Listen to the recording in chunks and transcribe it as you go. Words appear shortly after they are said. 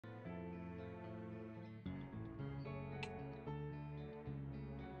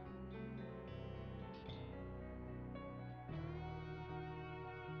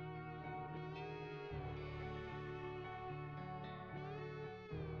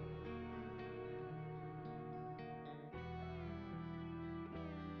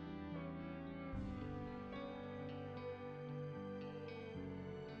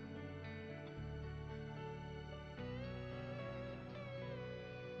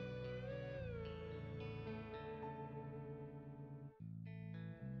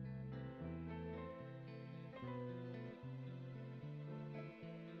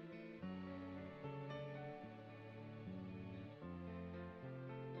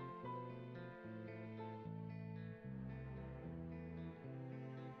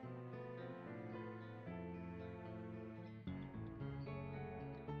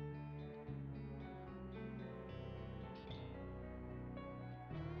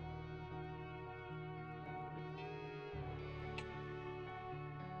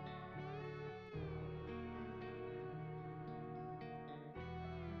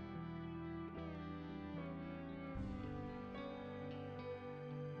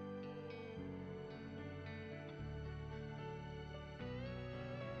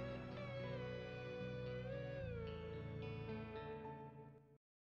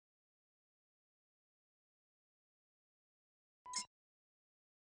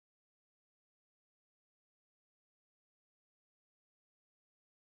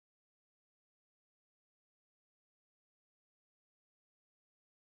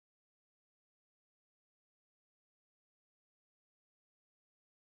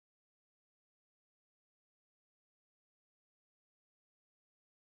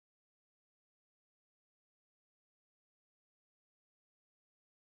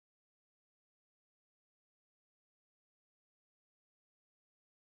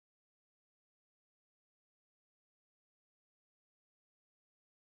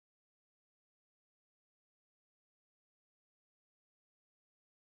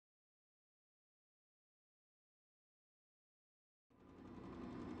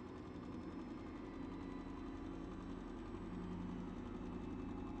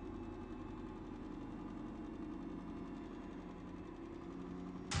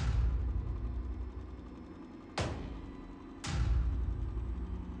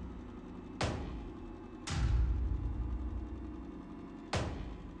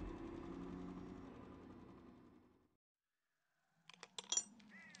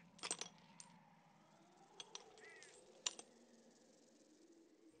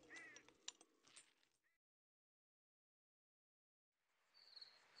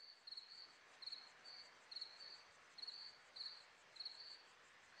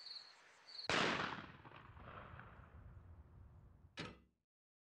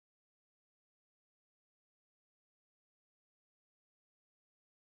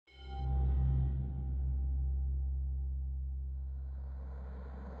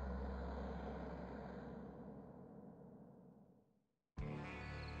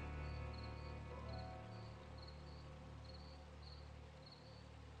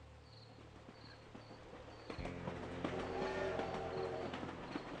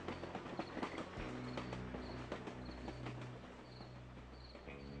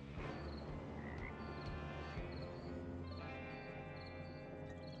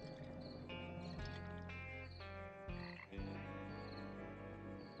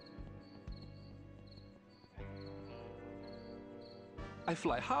I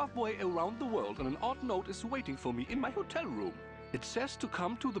fly halfway around the world and an odd note is waiting for me in my hotel room. It says to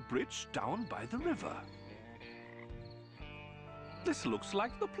come to the bridge down by the river. This looks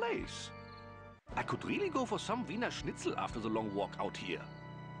like the place. I could really go for some Wiener Schnitzel after the long walk out here.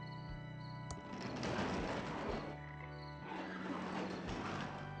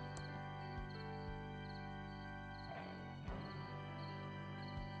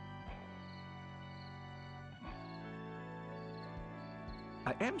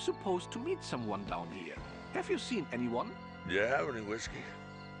 I am supposed to meet someone down here. Have you seen anyone? Do you have any whiskey?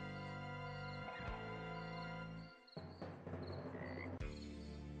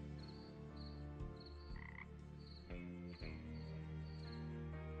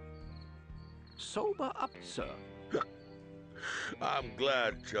 Sober up, sir. I'm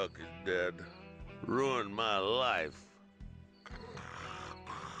glad Chuck is dead. Ruined my life.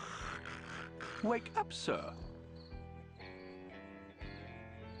 Wake up, sir.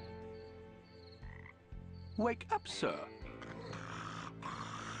 Wake up, sir.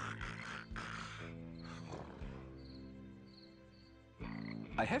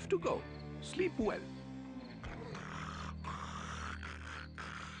 I have to go. Sleep well.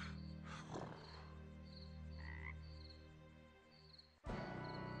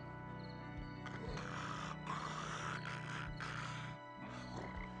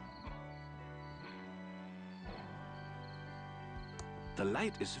 The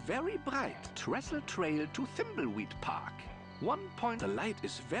light is very bright. Trestle Trail to Thimbleweed Park. 1 point. The light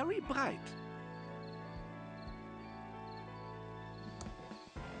is very bright.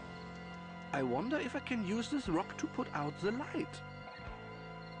 I wonder if I can use this rock to put out the light.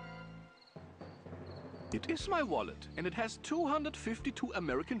 It is my wallet, and it has 252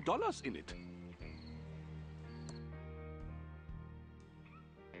 American dollars in it.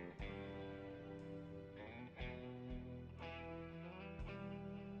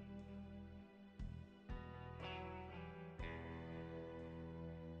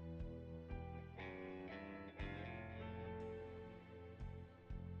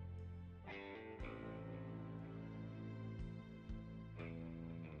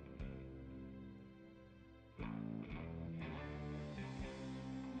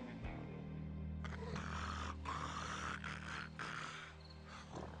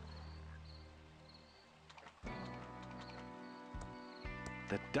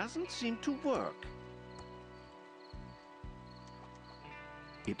 That doesn't seem to work.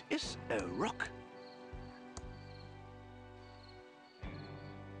 It is a rock.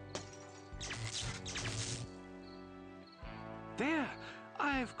 There!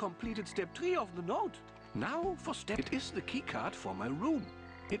 I've completed step 3 of the note. Now for step... It is the keycard for my room.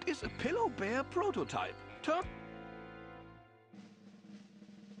 It is a pillow bear prototype. Turn...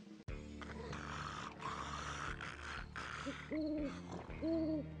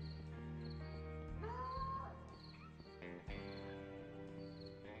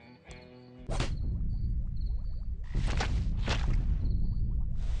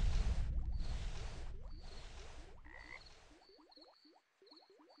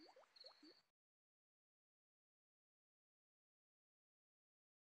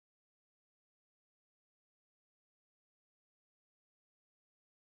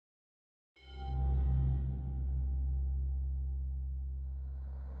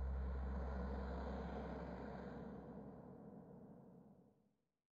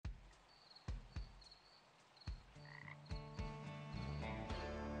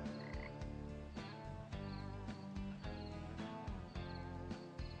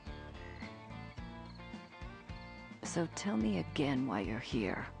 So tell me again why you're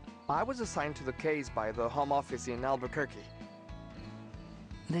here. I was assigned to the case by the Home Office in Albuquerque.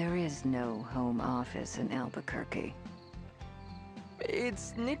 There is no home office in Albuquerque.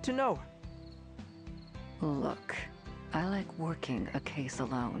 It's neat to know. Look, I like working a case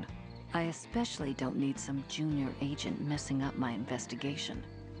alone. I especially don't need some junior agent messing up my investigation.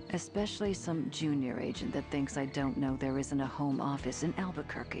 Especially some junior agent that thinks I don't know there isn't a home office in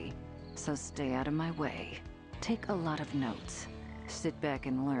Albuquerque. So stay out of my way. Take a lot of notes. Sit back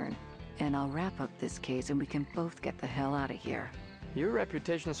and learn. And I'll wrap up this case and we can both get the hell out of here. Your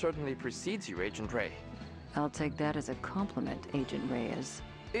reputation certainly precedes you, Agent Ray. I'll take that as a compliment, Agent Reyes.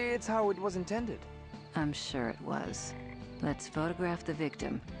 It's how it was intended. I'm sure it was. Let's photograph the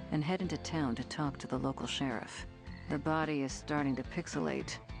victim and head into town to talk to the local sheriff. The body is starting to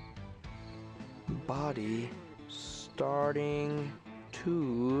pixelate. Body starting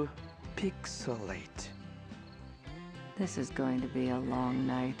to pixelate. This is going to be a long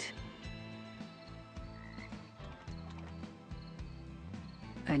night.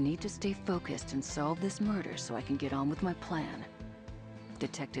 I need to stay focused and solve this murder so I can get on with my plan.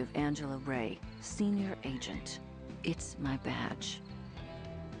 Detective Angela Ray, Senior Agent. It's my badge.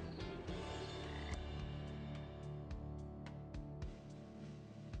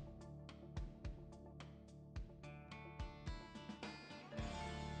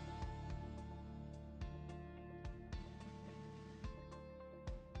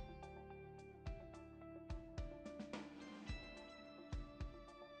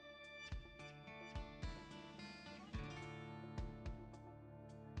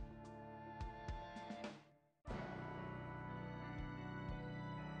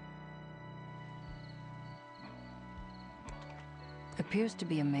 Appears to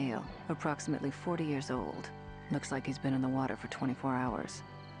be a male, approximately 40 years old. Looks like he's been in the water for 24 hours.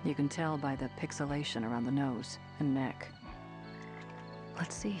 You can tell by the pixelation around the nose and neck.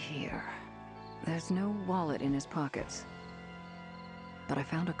 Let's see here. There's no wallet in his pockets. But I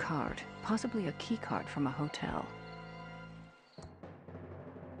found a card, possibly a key card from a hotel.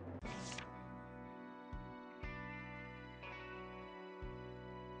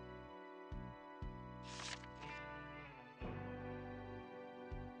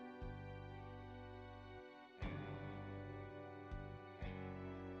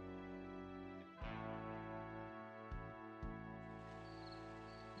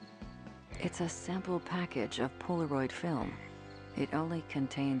 It's a sample package of Polaroid film. It only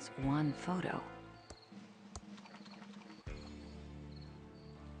contains one photo.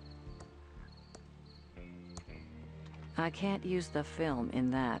 I can't use the film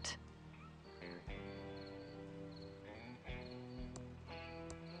in that.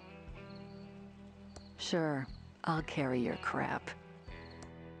 Sure, I'll carry your crap.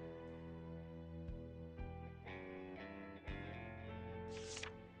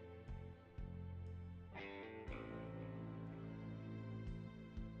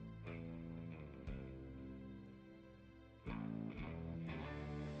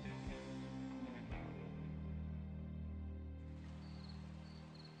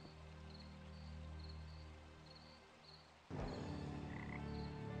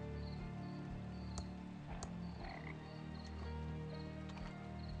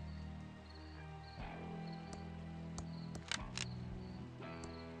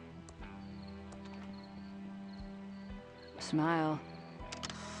 Smile.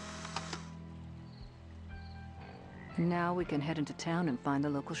 Now we can head into town and find the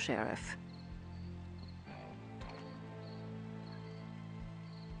local sheriff.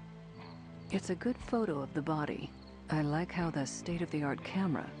 It's a good photo of the body. I like how the state-of-the-art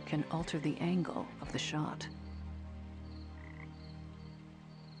camera can alter the angle of the shot.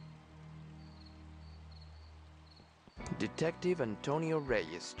 Detective Antonio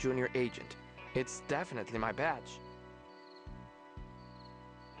Reyes, Junior Agent. It's definitely my badge.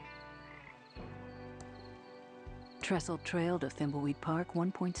 Trestle Trail to Thimbleweed Park,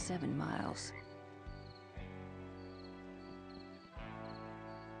 1.7 miles.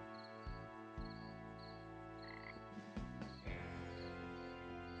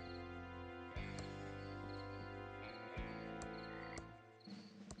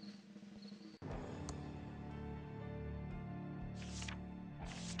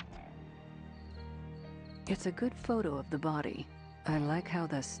 It's a good photo of the body. I like how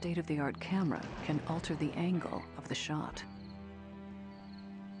the state-of-the-art camera can alter the angle of the shot.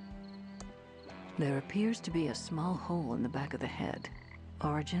 There appears to be a small hole in the back of the head.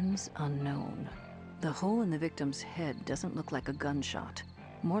 Origins unknown. The hole in the victim's head doesn't look like a gunshot,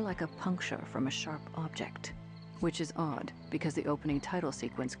 more like a puncture from a sharp object. Which is odd, because the opening title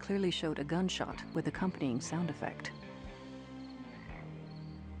sequence clearly showed a gunshot with accompanying sound effect.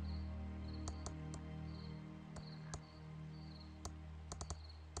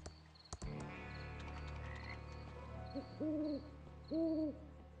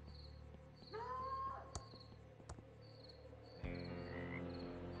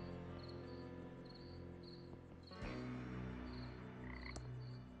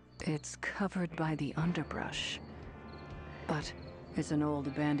 It's covered by the underbrush. But it's an old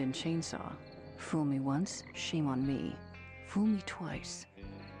abandoned chainsaw. Fool me once, shame on me. Fool me twice.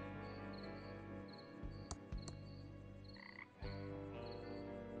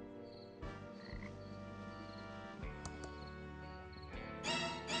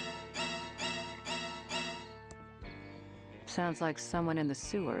 Sounds like someone in the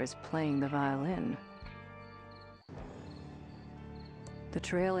sewer is playing the violin. The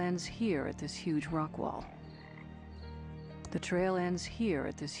trail ends here at this huge rock wall. The trail ends here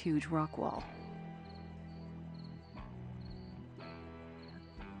at this huge rock wall.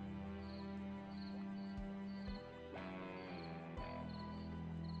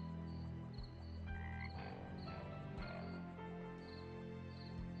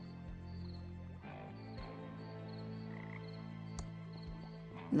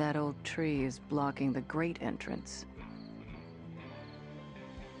 That old tree is blocking the great entrance.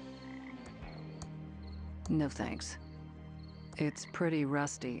 No thanks. It's pretty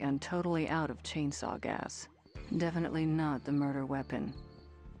rusty and totally out of chainsaw gas. Definitely not the murder weapon.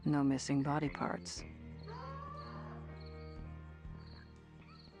 No missing body parts.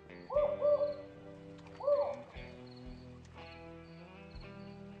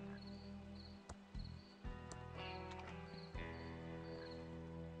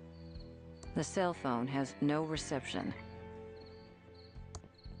 The cell phone has no reception.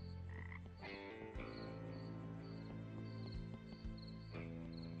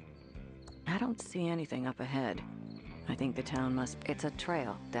 I don't see anything up ahead. I think the town must... It's a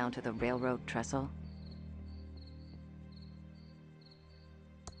trail down to the railroad trestle.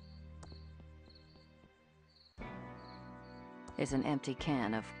 It's an empty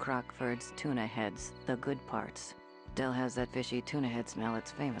can of Crockford's tuna heads, the good parts. Still has that fishy tuna head smell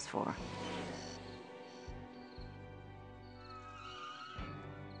it's famous for.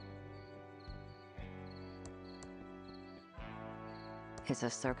 It's a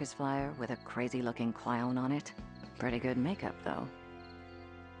circus flyer with a crazy-looking clown on it. Pretty good makeup, though.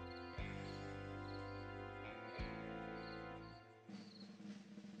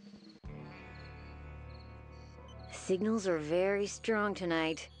 Signals are very strong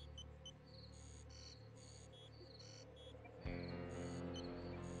tonight.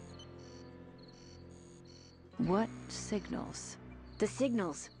 What signals? The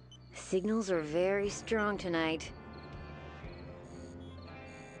signals. Signals are very strong tonight.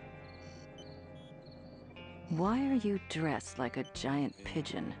 Why are you dressed like a giant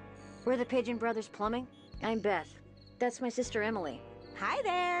pigeon? We're the Pigeon Brothers Plumbing. I'm Beth. That's my sister Emily. Hi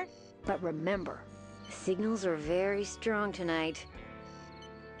there! But remember, signals are very strong tonight.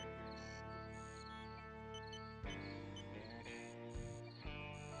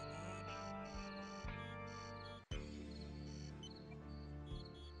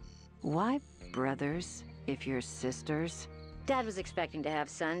 Why brothers, if you're sisters? Dad was expecting to have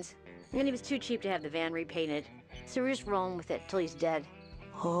sons, and he was too cheap to have the van repainted. So we're just rolling with it till he's dead.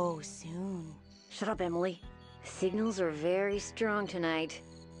 Oh, soon. Shut up, Emily. Signals are very strong tonight.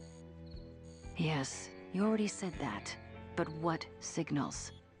 Yes, you already said that. But what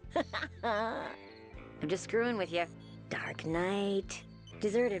signals? I'm just screwing with you. Dark night,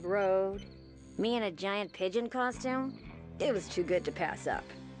 deserted road, me in a giant pigeon costume. It was too good to pass up.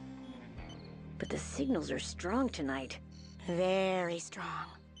 But the signals are strong tonight. Very strong.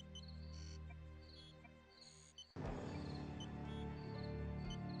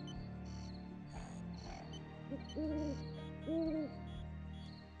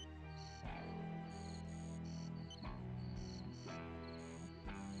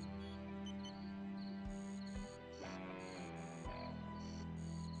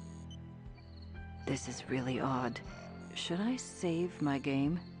 This is really odd. Should I save my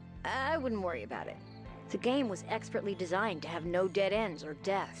game? I wouldn't worry about it. The game was expertly designed to have no dead ends or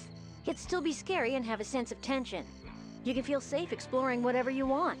death. Yet still be scary and have a sense of tension. You can feel safe exploring whatever you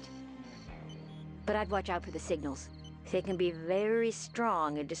want. But I'd watch out for the signals. They can be very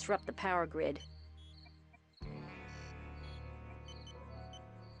strong and disrupt the power grid.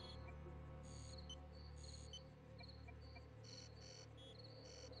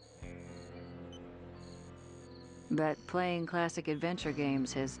 But playing classic adventure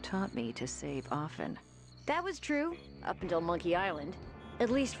games has taught me to save often. That was true, up until Monkey Island. At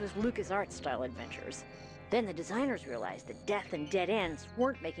least with LucasArts-style adventures. Then the designers realized that death and dead ends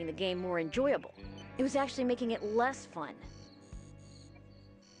weren't making the game more enjoyable. It was actually making it less fun.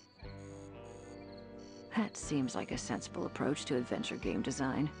 That seems like a sensible approach to adventure game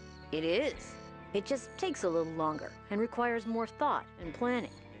design. It is. It just takes a little longer and requires more thought and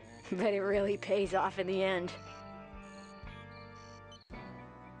planning. But it really pays off in the end.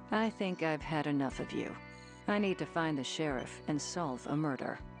 I think I've had enough of you. I need to find the sheriff and solve a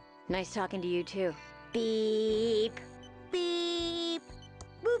murder. Nice talking to you, too. Beep. Beep.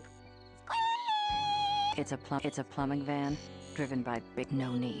 Boop. It's a plumbing van, driven by big...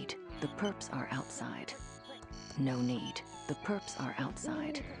 No need. The perps are outside. No need. The perps are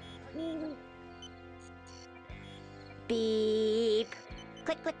outside. Beep.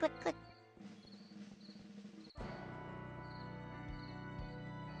 Click, click, click, click.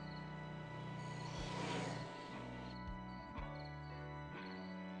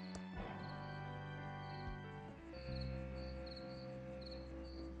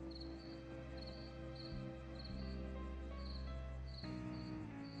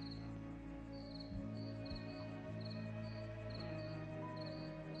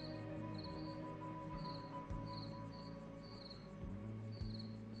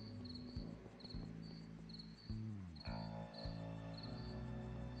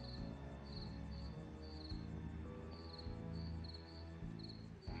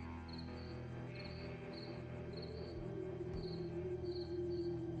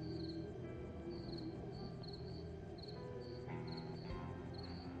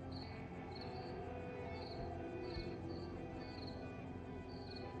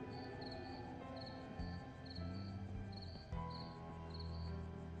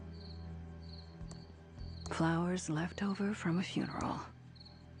 Flowers left over from a funeral.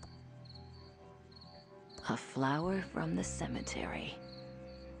 A flower from the cemetery.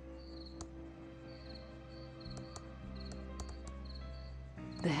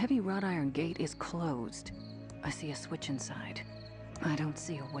 The heavy wrought iron gate is closed. I see a switch inside. I don't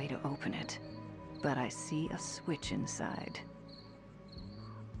see a way to open it, but I see a switch inside.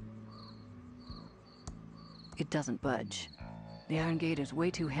 It doesn't budge. The iron gate is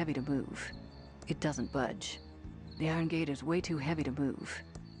way too heavy to move. It doesn't budge. The iron gate is way too heavy to move.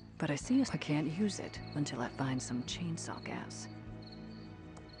 But I see I can't use it until I find some chainsaw gas.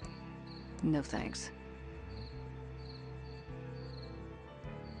 No thanks.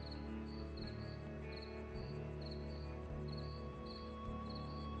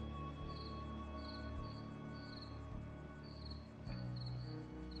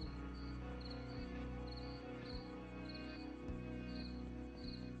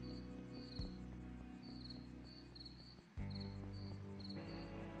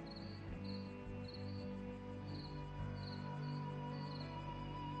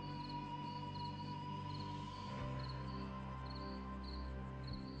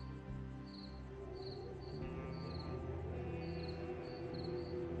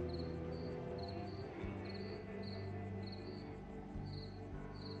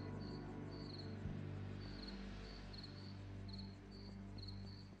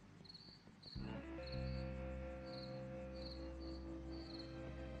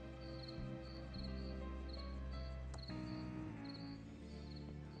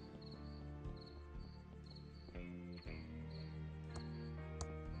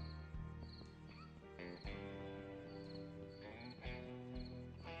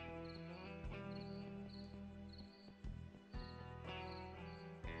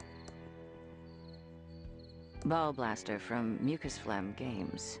 Ball blaster from Mucus Phlegm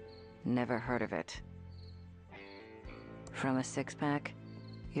Games. Never heard of it. From a six-pack,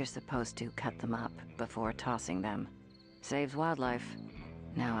 you're supposed to cut them up before tossing them. Saves wildlife.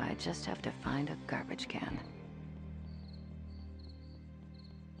 Now I just have to find a garbage can.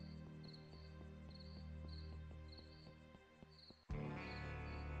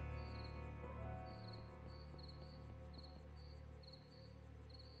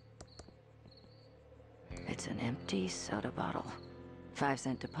 It's an empty soda bottle.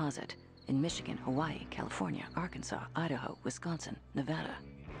 5-cent deposit in Michigan, Hawaii, California, Arkansas, Idaho, Wisconsin, Nevada,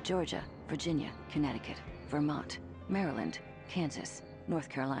 Georgia, Virginia, Connecticut, Vermont, Maryland, Kansas, North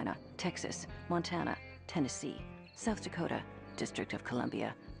Carolina, Texas, Montana, Tennessee, South Dakota, District of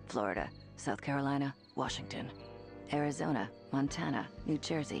Columbia, Florida, South Carolina, Washington, Arizona, Montana, New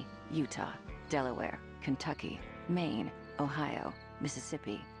Jersey, Utah, Delaware, Kentucky, Maine, Ohio,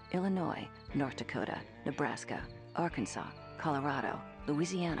 Mississippi, Illinois, North Dakota, Nebraska, Arkansas, Colorado,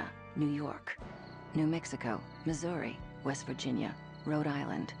 Louisiana, New York, New Mexico, Missouri, West Virginia, Rhode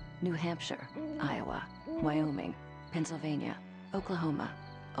Island, New Hampshire, Iowa, Wyoming, Pennsylvania, Oklahoma,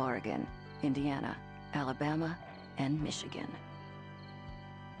 Oregon, Indiana, Alabama, and Michigan.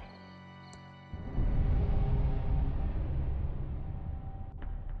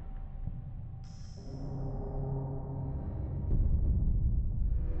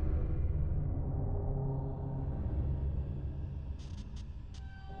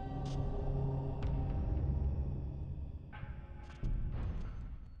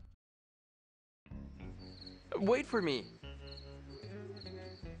 Wait for me.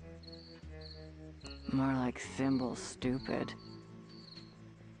 More like Thimble Stupid.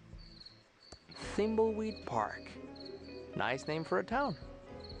 Thimbleweed Park. Nice name for a town.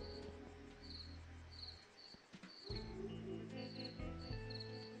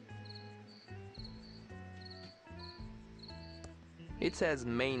 It says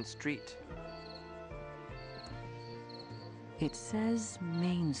Main Street. It says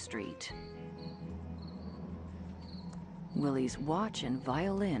Main Street. Willie's Watch and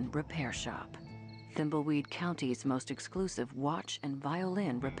Violin Repair Shop. Thimbleweed County's most exclusive watch and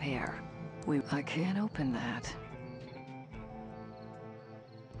violin repair. I can't open that.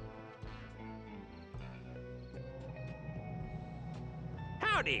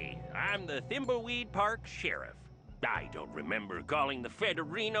 Howdy, I'm the Thimbleweed Park Sheriff. I don't remember calling the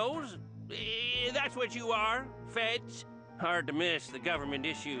Federinos. That's what you are, feds. Hard to miss the government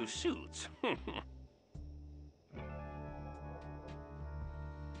issue suits.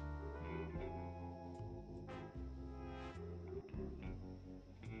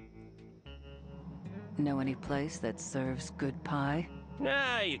 Know any place that serves good pie?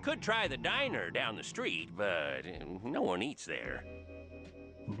 You could try the diner down the street, but no one eats there.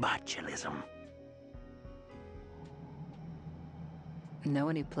 Botulism. Know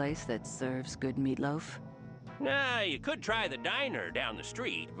any place that serves good meatloaf? You could try the diner down the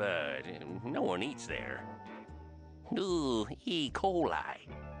street, but no one eats there. Ooh, E. coli.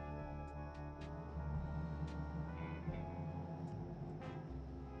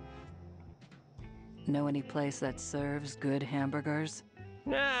 Know any place that serves good hamburgers?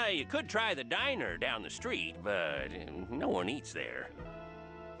 You could try the diner down the street, but no one eats there.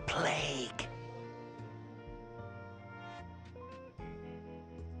 Plague.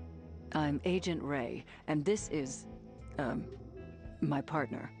 I'm Agent Ray, and this is, my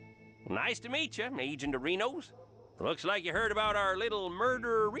partner. Nice to meet you, Agent Arenos. Looks like you heard about our little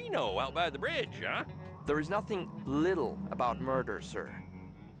murder Reno out by the bridge, huh? There is nothing little about murder, sir.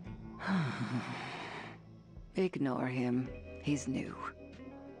 Ignore him. He's new.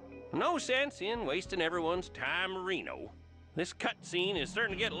 No sense in wasting everyone's time, Reno. This cutscene is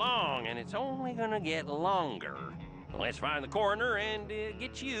starting to get long, and it's only gonna get longer. Let's find the coroner and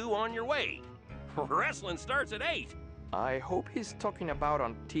get you on your way. Wrestling starts at 8. I hope he's talking about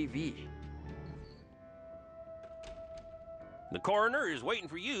on TV. The coroner is waiting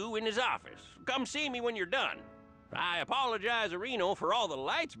for you in his office. Come see me when you're done. I apologize, Reno, for all the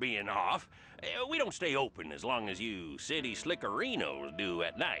lights being off. We don't stay open as long as you city slickerinos do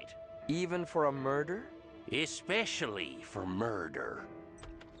at night. Even for a murder? Especially for murder.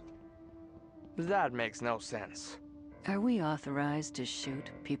 That makes no sense. Are we authorized to shoot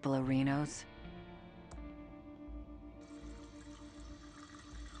people arenos?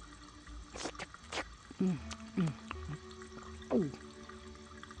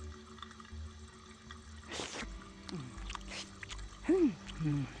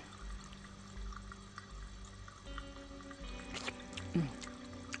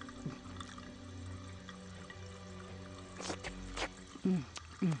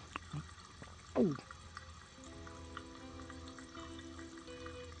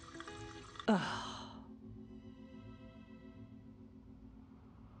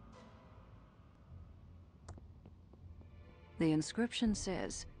 The inscription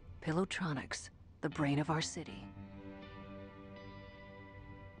says, Pillowtronics, the brain of our city.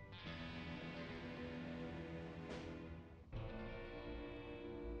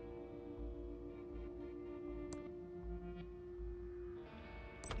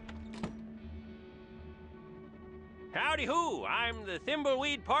 Howdy who, I'm the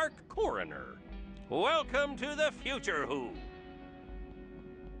Thimbleweed Park coroner. Welcome to the future who.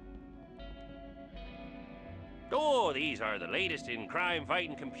 Oh, these are the latest in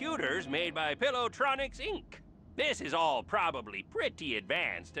crime-fighting computers made by Pillowtronics, Inc. This is all probably pretty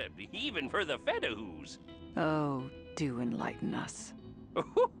advanced, even for the Fedahoos. Oh, do enlighten us.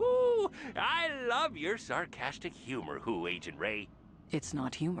 Ooh, I love your sarcastic humor, Who, Agent Ray. It's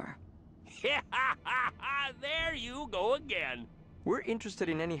not humor. There you go again. We're interested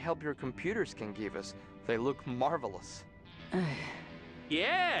in any help your computers can give us. They look marvelous.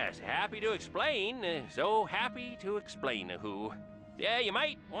 Yes, happy to explain. So happy to explain, Who. Yeah, you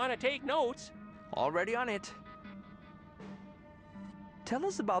might want to take notes. Already on it. Tell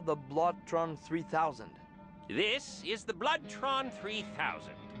us about the Bloodtron 3000. This is the Bloodtron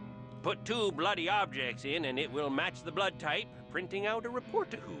 3000. Put 2 bloody objects in and it will match the blood type, printing out a report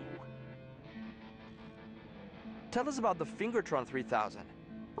to Who. Tell us about the Fingertron 3000.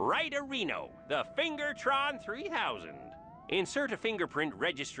 Right-a-reno, the Fingertron 3000. Insert a fingerprint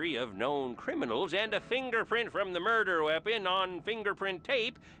registry of known criminals and a fingerprint from the murder weapon on fingerprint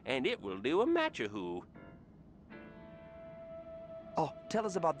tape, and it will do a match-a-who. Oh, tell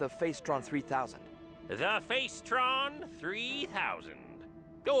us about the Facetron 3000. The Facetron 3000.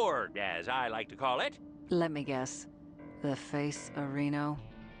 Or, as I like to call it... Let me guess. The face areno?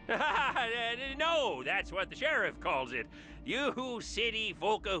 No, that's what the sheriff calls it. You city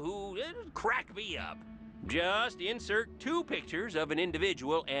folka who crack me up. Just insert 2 pictures of an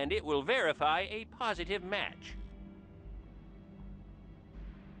individual and it will verify a positive match.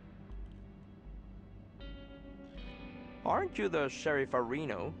 Aren't you the Sheriff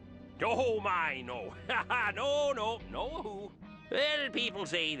Areno? Oh my, no. No who. Well, people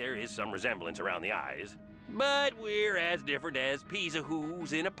say there is some resemblance around the eyes. But we're as different as peas a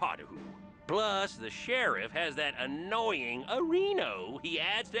who's in a pot a who. Plus, the sheriff has that annoying Areno he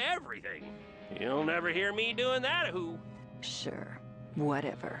adds to everything. You'll never hear me doing that a who. Sure,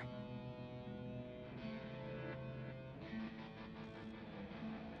 whatever.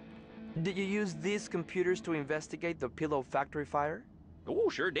 Did you use these computers to investigate the Pillow Factory fire? Oh,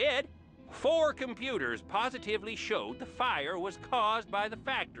 sure did. 4 computers positively showed the fire was caused by the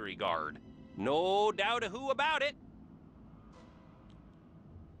factory guard. No doubt a who about it.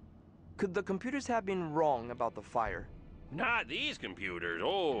 Could the computers have been wrong about the fire? Not these computers.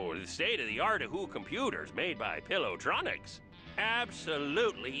 Oh, the state-of-the-art Who computers made by Pillowtronics.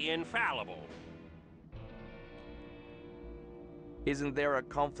 Absolutely infallible. Isn't there a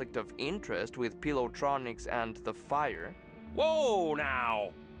conflict of interest with Pillowtronics and the fire? Whoa, now!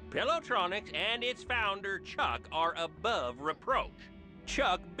 Pillowtronics and its founder, Chuck, are above reproach.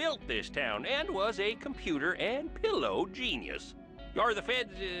 Chuck built this town and was a computer and pillow genius. Are the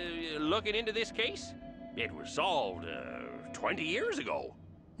feds looking into this case? It was solved 20 years ago.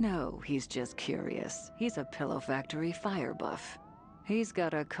 No, he's just curious. He's a Pillow Factory fire buff. He's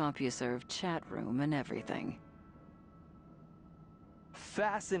got a CompuServe chat room and everything.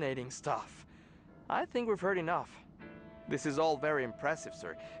 Fascinating stuff. I think we've heard enough. This is all very impressive,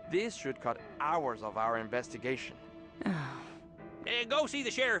 sir. This should cut hours of our investigation. Go see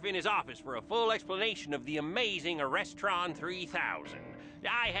the sheriff in his office for a full explanation of the amazing Arrestron 3000.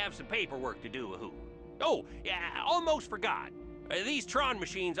 I have some paperwork to do, Who. Oh, yeah, almost forgot. These Tron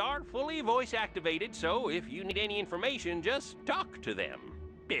machines are fully voice-activated, so if you need any information, just talk to them.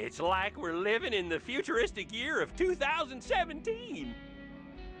 It's like we're living in the futuristic year of 2017.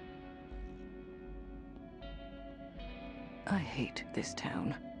 I hate this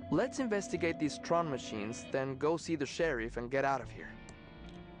town. Let's investigate these Tron machines, then go see the sheriff and get out of here.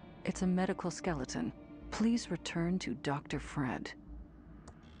 It's a medical skeleton. Please return to Dr. Fred.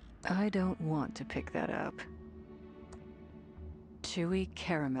 I don't want to pick that up. Chewy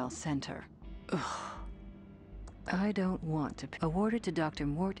Caramel Center. Ugh. I don't want to... Awarded to Dr.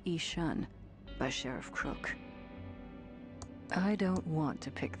 Mort E. Shun by Sheriff Crook. I don't want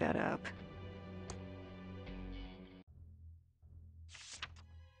to pick that up.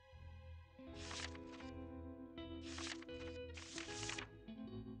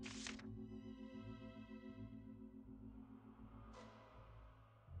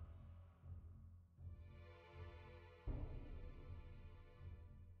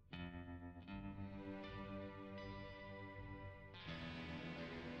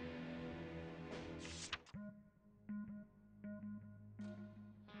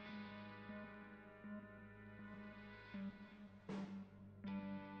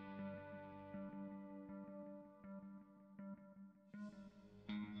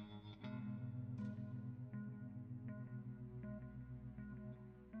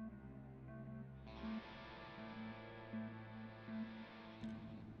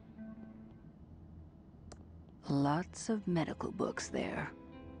 Lots of medical books there.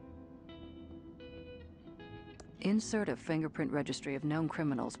 Insert a fingerprint registry of known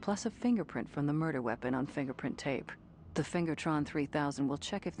criminals, plus a fingerprint from the murder weapon on fingerprint tape. The Fingertron 3000 will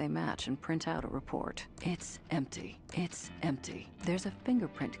check if they match and print out a report. It's empty. It's empty. There's a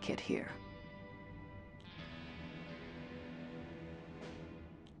fingerprint kit here.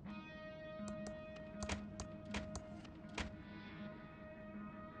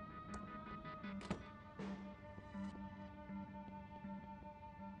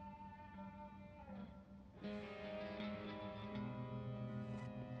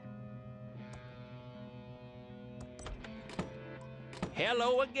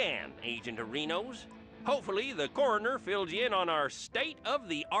 Hello again, Agent Arenos. Hopefully the coroner fills you in on our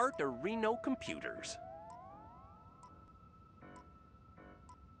state-of-the-art Areno computers.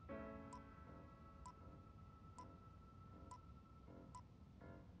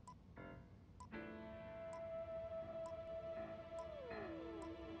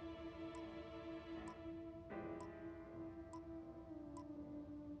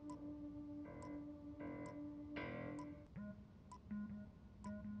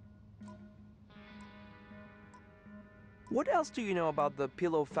 What else do you know about the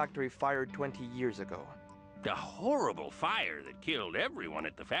Pillow Factory fire 20 years ago? A horrible fire that killed everyone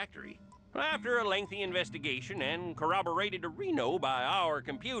at the factory. After a lengthy investigation and corroborated to Reno by our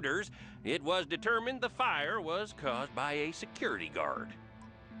computers, it was determined the fire was caused by a security guard.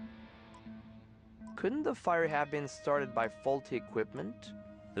 Couldn't the fire have been started by faulty equipment?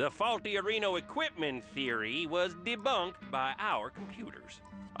 The faulty Reno equipment theory was debunked by our computers.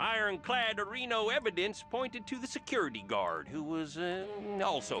 Ironclad Reno evidence pointed to the security guard, who was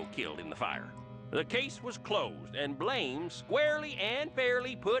also killed in the fire. The case was closed and blame squarely and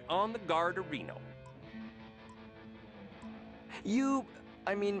fairly put on the guard Reno.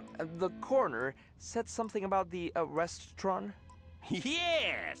 The coroner said something about the Arrestron?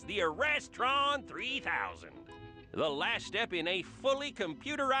 Yes, the Arrestron 3000. The last step in a fully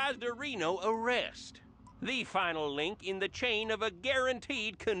computerized Reno arrest. The final link in the chain of a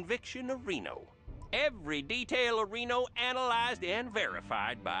guaranteed conviction of Reno. Every detail of Reno analyzed and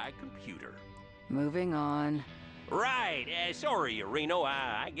verified by computer. Moving on. Right. Sorry, Reno.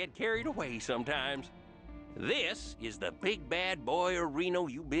 I get carried away sometimes. This is the big bad boy of Reno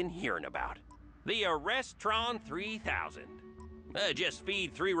you've been hearing about. The Arrestron 3000. Just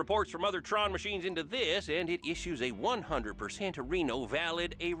feed 3 reports from other Tron machines into this, and it issues a 100% Reno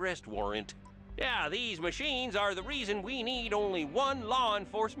valid arrest warrant. Yeah, these machines are the reason we need only 1 law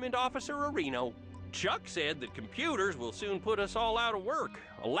enforcement officer of Reno. Chuck said that computers will soon put us all out of work,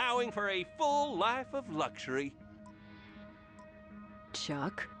 allowing for a full life of luxury.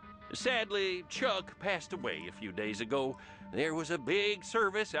 Chuck? Sadly, Chuck passed away a few days ago. There was a big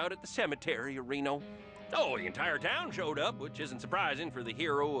service out at the cemetery of Reno. Oh, the entire town showed up, which isn't surprising for the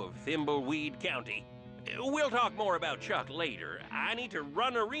hero of Thimbleweed County. We'll talk more about Chuck later. I need to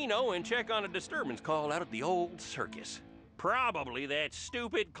run to Reno and check on a disturbance call out at the old circus. Probably that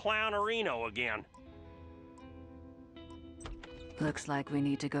stupid clown of Reno again. Looks like we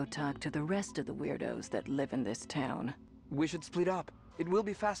need to go talk to the rest of the weirdos that live in this town. We should split up. It will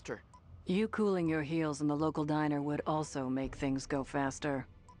be faster. You cooling your heels in the local diner would also make things go faster.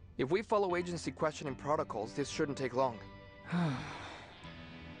 If we follow agency questioning protocols, this shouldn't take long.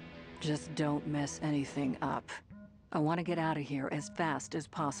 Just don't mess anything up. I want to get out of here as fast as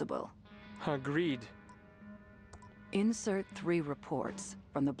possible. Agreed. Insert 3 reports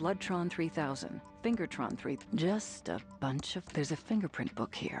from the Bloodtron 3000, Fingertron 3... Just a bunch of... There's a fingerprint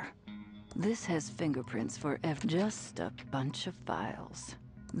book here. This has fingerprints for just a bunch of files.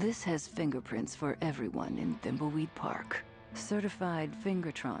 This has fingerprints for everyone in Thimbleweed Park. Certified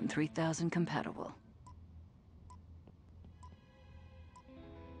Fingertron 3000 compatible.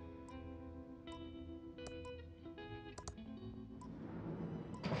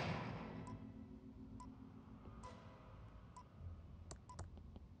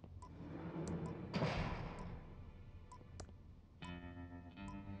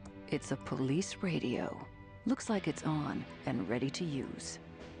 It's a police radio. Looks like it's on and ready to use.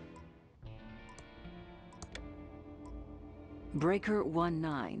 Breaker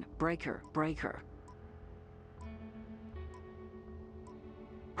 19. Breaker, breaker.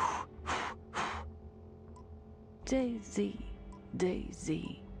 Daisy,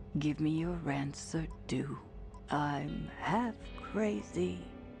 Daisy, give me your answer due. I'm half crazy,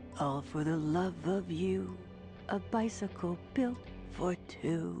 all for the love of you. A bicycle built for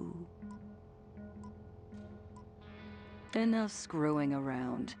 2. Enough screwing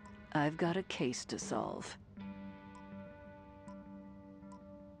around. I've got a case to solve.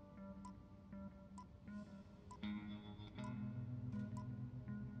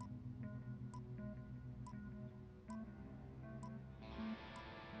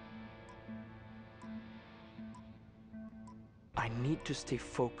 I need to stay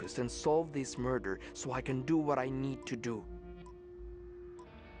focused and solve this murder so I can do what I need to do.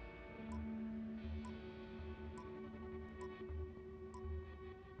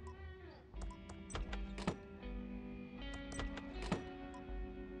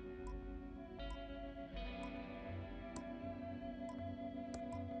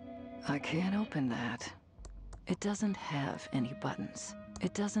 I can't open that. It doesn't have any buttons.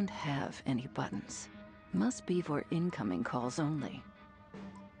 It doesn't have any buttons. Must be for incoming calls only.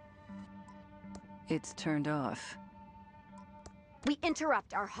 It's turned off. We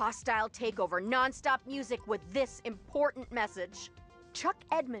interrupt our hostile takeover non-stop music with this important message. Chuck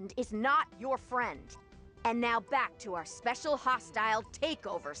Edmund is not your friend. And now back to our special hostile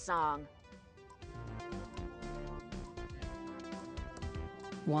takeover song.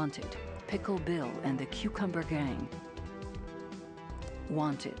 Wanted, Pickle Bill and the Cucumber Gang.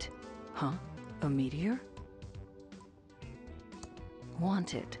 Wanted. Huh? A meteor?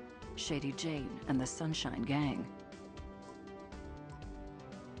 Wanted, Shady Jane and the Sunshine Gang.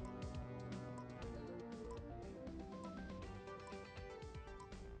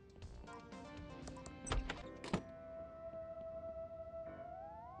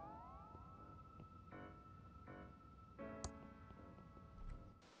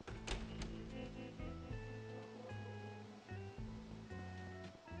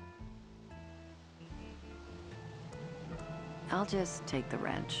 I'll just take the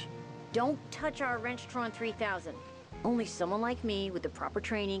wrench. Don't touch our Wrenchtron 3000. Only someone like me with the proper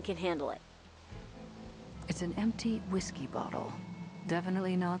training can handle it. It's an empty whiskey bottle.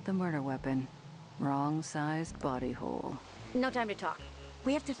 Definitely not the murder weapon. Wrong-sized body hole. No time to talk.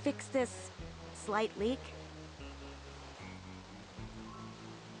 We have to fix this slight leak.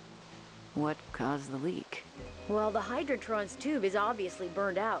 What caused the leak? Well, the Hydrotron's tube is obviously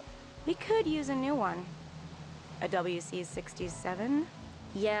burned out. We could use a new one. A WC-67?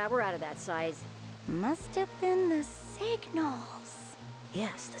 Yeah, we're out of that size. Must have been the signals.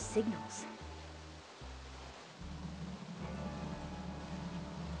 Yes, the signals.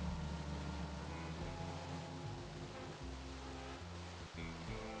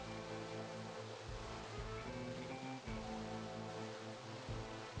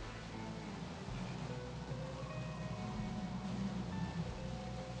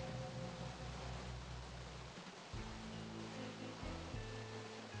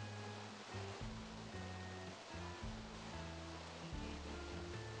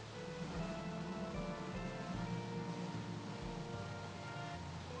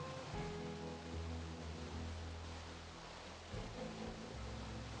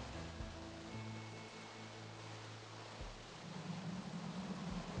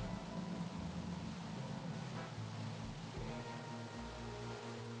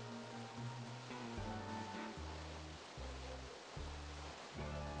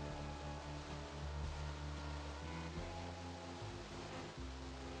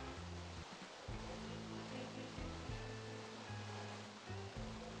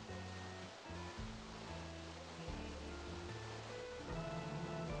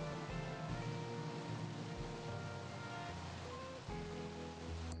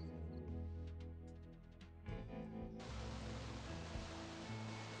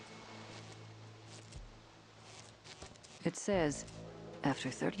 It says,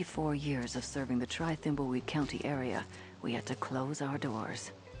 after 34 years of serving the Thimbleweed County area, we had to close our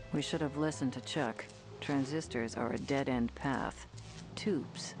doors. We should have listened to Chuck. Transistors are a dead-end path.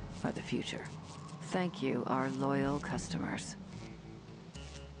 Tubes are the future. Thank you, our loyal customers.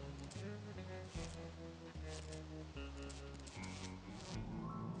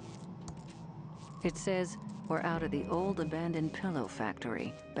 It says, we're out of the old abandoned pillow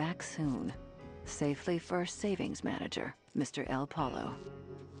factory. Back soon. Safely for savings manager, Mr. El Paulo.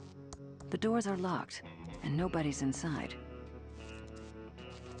 The doors are locked, and nobody's inside.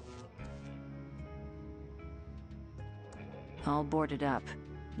 All boarded up.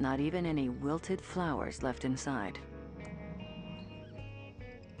 Not even any wilted flowers left inside.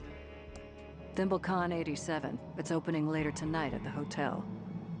 ThimbleCon 87. It's opening later tonight at the hotel.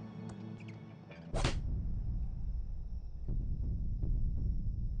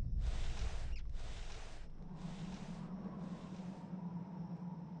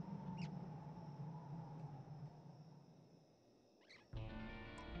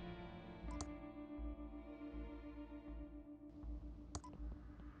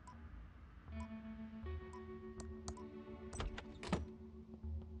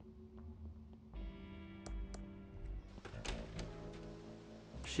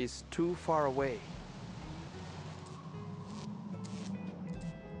 She's too far away.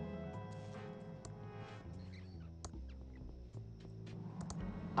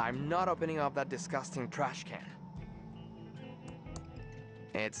 I'm not opening up that disgusting trash can.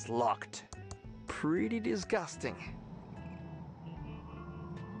 It's locked. Pretty disgusting.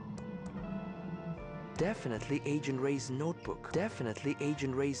 Definitely Agent Ray's notebook. Definitely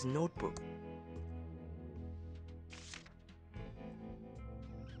Agent Ray's notebook.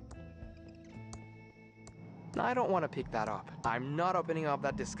 I don't want to pick that up. I'm not opening up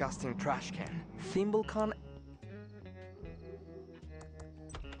that disgusting trash can. ThimbleCon.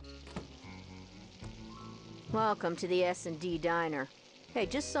 Welcome to the S&D Diner. Hey,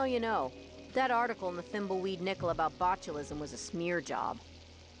 just so you know, that article in the Thimbleweed Nickel about botulism was a smear job.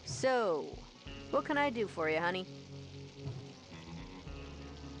 So, what can I do for you, honey?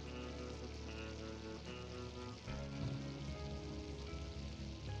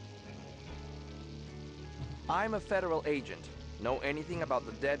 I'm a federal agent. Know anything about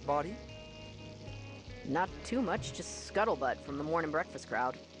the dead body? Not too much, just scuttlebutt from the morning breakfast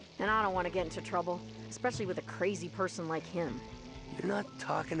crowd. And I don't want to get into trouble, especially with a crazy person like him. You're not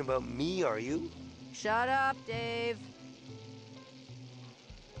talking about me, are you? Shut up, Dave.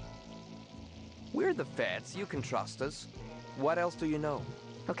 We're the feds. You can trust us. What else do you know?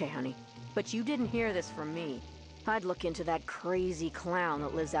 Okay, honey, but you didn't hear this from me. I'd look into that crazy clown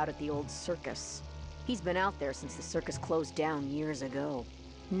that lives out at the old circus. He's been out there since the circus closed down years ago.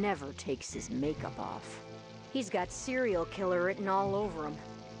 Never takes his makeup off. He's got serial killer written all over him.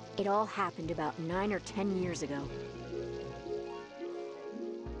 It all happened about 9 or 10 years ago.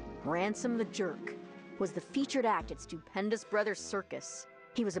 Ransom the Jerk was the featured act at Stupendous Brothers Circus.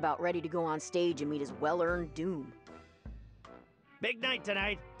 He was about ready to go on stage and meet his well-earned doom. Big night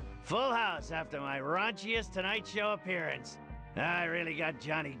tonight. Full house after my raunchiest Tonight Show appearance. I really got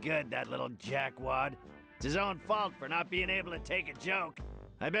Johnny good, that little jackwad. It's his own fault for not being able to take a joke.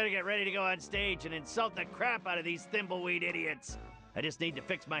 I better get ready to go on stage and insult the crap out of these thimbleweed idiots. I just need to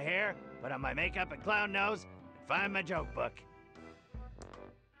fix my hair, put on my makeup and clown nose, and find my joke book.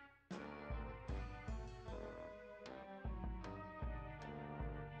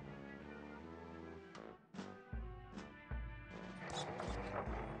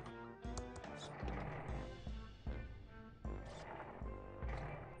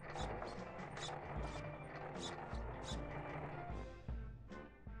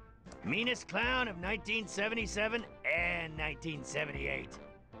 Meanest clown of 1977 and 1978.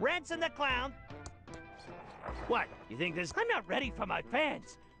 Ransom the Clown. What, you think this? I'm not ready for my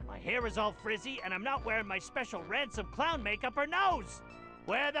fans. My hair is all frizzy and I'm not wearing my special Ransom Clown makeup or nose.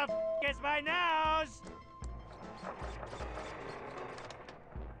 Where the is my nose?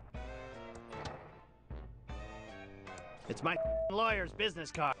 It's my lawyer's business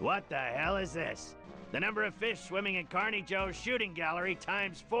card. What the hell is this? The number of fish swimming in Carney Joe's shooting gallery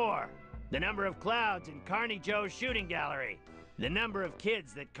times 4. The number of clouds in Carney Joe's shooting gallery. The number of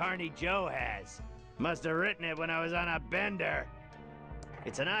kids that Carney Joe has. Must have written it when I was on a bender.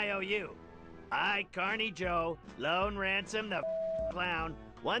 It's an IOU. I, Carney Joe, loan Ransom the clown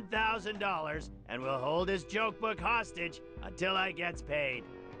 $1,000 and will hold his joke book hostage until I gets paid.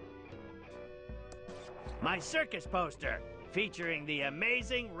 My circus poster featuring the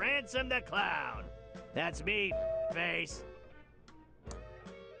amazing Ransom the Clown. That's me, face.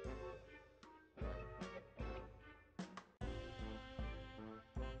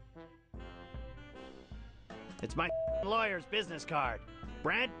 It's my lawyer's business card.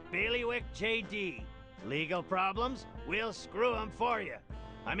 Brent Bailiwick J.D. Legal problems? We'll screw 'em for you.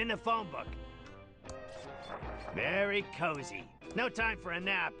 I'm in the phone book. Very cozy. No time for a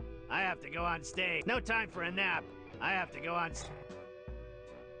nap. I have to go on stage. No time for a nap. I have to go on stage.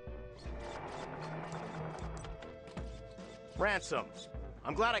 Ransom,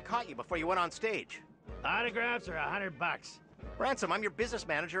 I'm glad I caught you before you went on stage. Autographs are $100. Ransom, I'm your business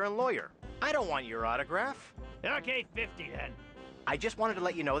manager and lawyer. I don't want your autograph. Okay, 50 then. I just wanted to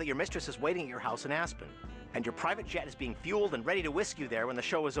let you know that your mistress is waiting at your house in Aspen, and your private jet is being fueled and ready to whisk you there when the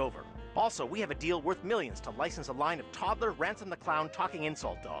show is over. Also, we have a deal worth millions to license a line of toddler Ransom the Clown talking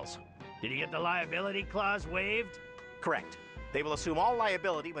insult dolls. Did you get the liability clause waived? Correct. They will assume all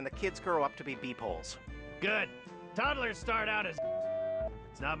liability when the kids grow up to be beepholes. Good. Toddlers start out as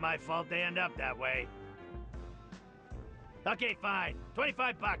It's not my fault they end up that way. Okay, fine.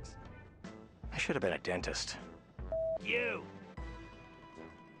 $25. I should have been a dentist. You.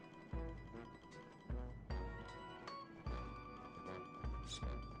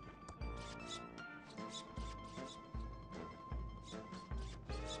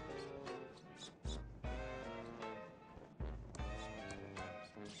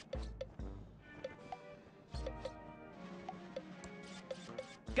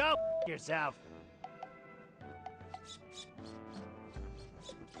 Go yourself.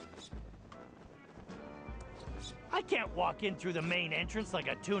 I can't walk in through the main entrance like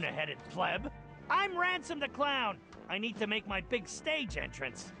a tuna-headed pleb. I'm Ransom the Clown. I need to make my big stage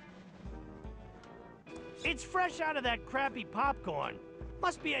entrance. It's fresh out of that crappy popcorn.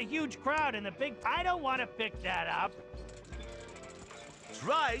 Must be a huge crowd in the big... I don't want to pick that up.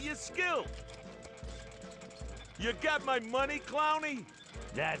 Try your skill. You got my money, Clowny?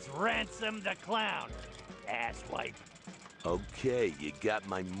 That's Ransom the Clown, asswipe. Okay, you got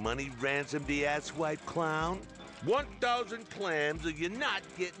my money, Ransom the asswipe clown? 1,000 clams or you're not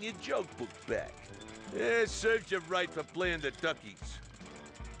getting your joke book back. Serves you right for playing the duckies.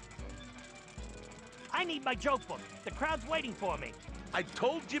 I need my joke book. The crowd's waiting for me. I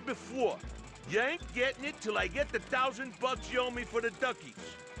told you before, you ain't getting it till I get the $1,000 you owe me for the duckies.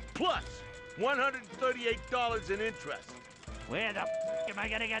 Plus, $138 in interest. Where the am I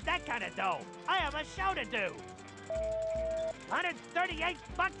gonna get that kind of dough? I have a show to do.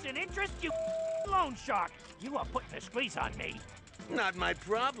 $138 in interest, you loan shark. You are putting a squeeze on me. Not my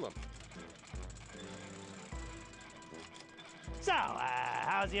problem. So,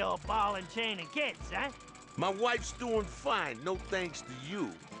 how's the old ball and chain and kids, huh? My wife's doing fine, no thanks to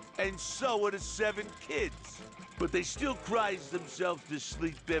you. And so are the 7 kids. But they still cries themselves to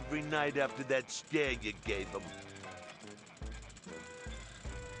sleep every night after that scare you gave them.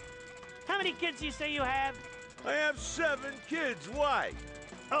 How many kids you say you have? I have 7 kids, why?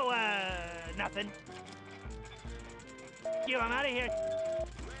 Oh, nothing. You, I'm out of here.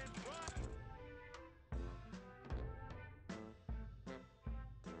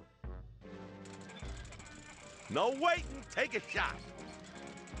 No waiting, take a shot.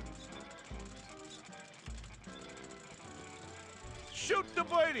 Shoot the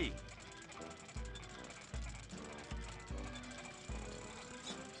birdie.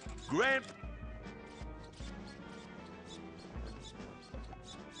 Grand.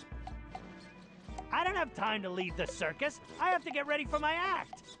 I don't have time to leave the circus. I have to get ready for my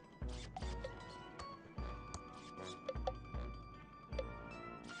act.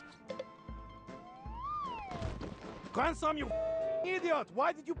 Grandson, you idiot!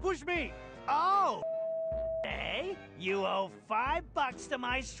 Why did you push me? Oh! Hey, you owe $5 to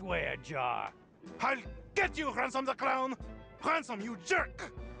my swear jar. I'll get you, Ransom the Clown! Ransom, you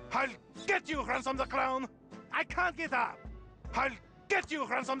jerk! I'll get you, Ransom the Clown! I can't get up! I'll get you,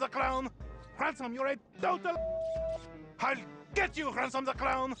 Ransom the Clown! Ransom, you're a total... I'll get you, Ransom the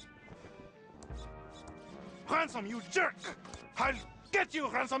Clown! Ransom, you jerk! I'll get you,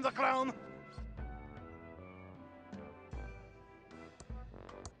 Ransom the Clown!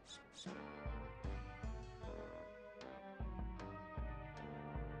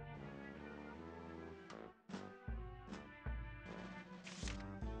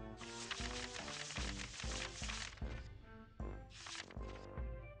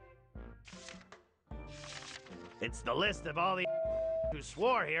 It's the list of all the who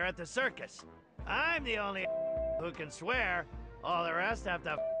swore here at the circus. I'm the only who can swear. All the rest have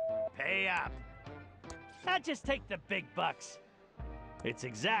to pay up. Now just take the big bucks. It's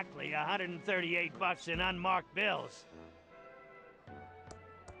exactly $138 in unmarked bills.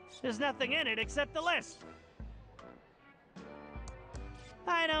 There's nothing in it except the list.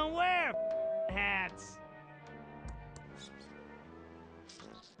 I don't wear hats.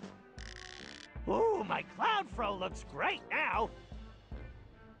 Ooh, my clown fro looks great now.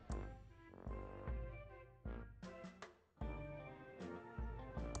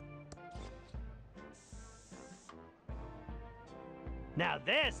 Now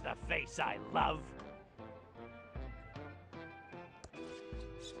there's the face I love.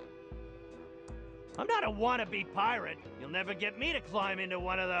 I'm not a wannabe pirate. You'll never get me to climb into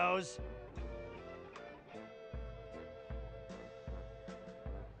one of those.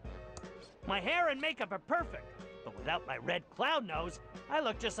 My hair and makeup are perfect, but without my red clown nose, I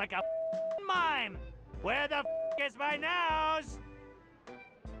look just like a mime. Where the is my nose?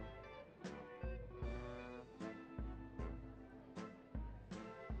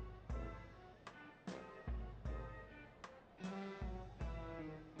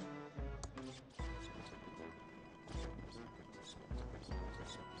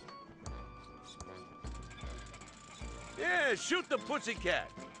 Yeah, shoot the pussycat.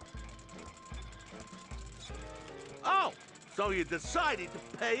 Oh, so you decided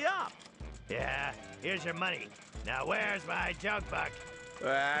to pay up. Yeah, here's your money. Now where's my joke book?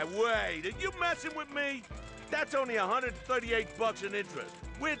 Wait, are you messing with me? That's only 138 bucks in interest.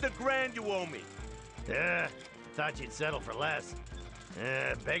 Where's the grand you owe me? Thought you'd settle for less.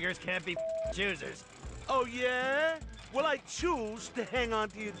 Beggars can't be choosers. Oh, yeah? Well, I choose to hang on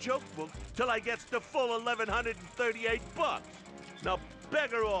to your joke book till I gets the full 1,138 bucks. Now,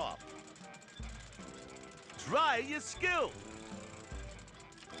 beggar off. Try your skill.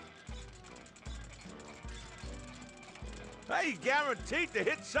 Hey, guaranteed to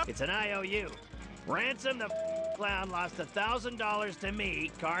hit something. It's an IOU. Ransom the clown lost $1,000 to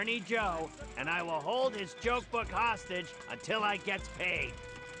me, Carney Joe, and I will hold his joke book hostage until I gets paid.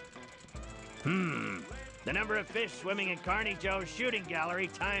 The number of fish swimming in Carney Joe's shooting gallery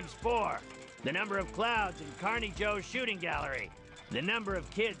times 4. The number of clouds in Carney Joe's shooting gallery. The number of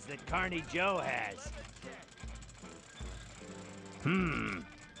kids that Carney Joe has.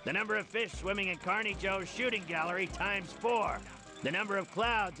 The number of fish swimming in Carney Joe's shooting gallery times 4. The number of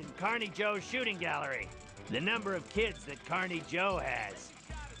clouds in Carney Joe's shooting gallery. The number of kids that Carney Joe has.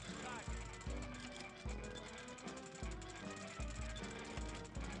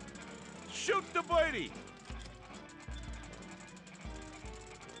 Shoot the birdie.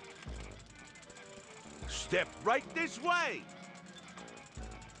 Step right this way.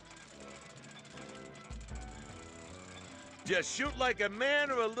 Just shoot like a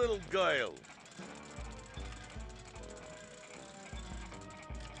man or a little girl.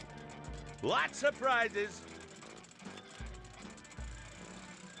 Lots of prizes.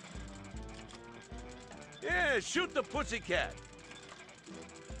 Yeah, shoot the pussycat.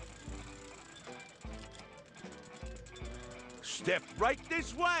 Step right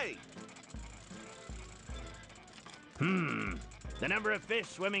this way. The number of fish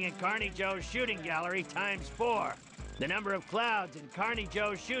swimming in Carney Joe's shooting gallery times 4. The number of clouds in Carney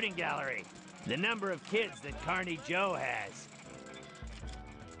Joe's shooting gallery. The number of kids that Carney Joe has.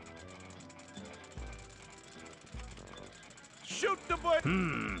 Shoot the bird.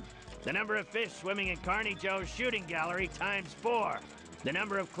 The number of fish swimming in Carney Joe's shooting gallery times 4. The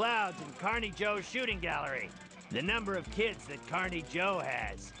number of clouds in Carney Joe's shooting gallery. The number of kids that Carney Joe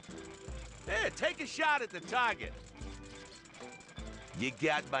has. Yeah, take a shot at the target. You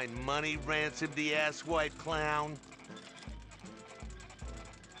got my money, ransomed the asswipe clown?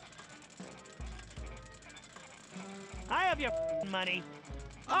 I have your money.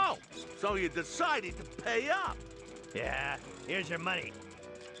 Oh, so you decided to pay up. Yeah, here's your money.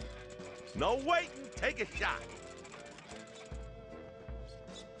 No waiting, take a shot.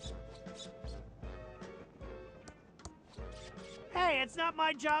 Hey, it's not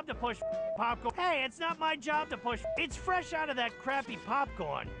my job to push popcorn. Hey, it's not my job to push. It's fresh out of that crappy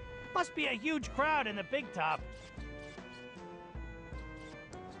popcorn. Must be a huge crowd in the big top.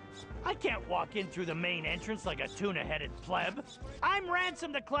 I can't walk in through the main entrance like a tuna-headed pleb. I'm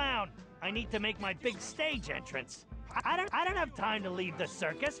Ransom the Clown. I need to make my big stage entrance. I don't have time to leave the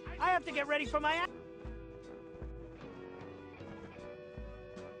circus. I have to get ready for my act.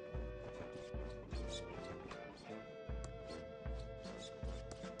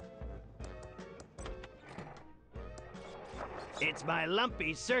 It's my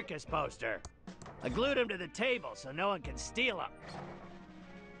lumpy circus poster. I glued him to the table so no one can steal him.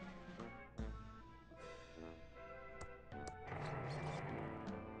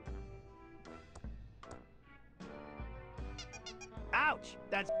 Ouch!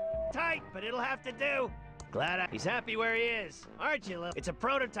 That's tight, but it'll have to do. He's happy where he is, aren't you, Lil? It's a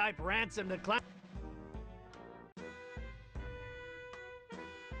prototype Ransom the Clown.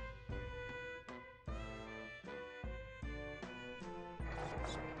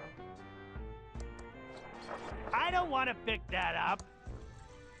 I don't want to pick that up.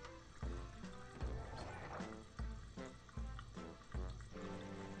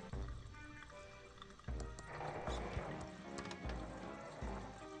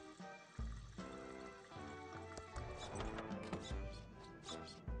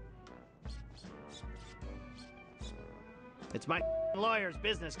 It's my lawyer's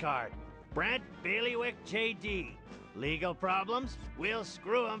business card. Brent Bailiwick J.D. Legal problems? We'll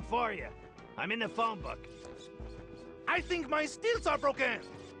screw them for you. I'm in the phone book. I think my steels are broken!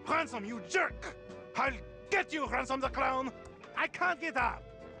 Ransom, you jerk! I'll get you, Ransom the Clown! I can't get up!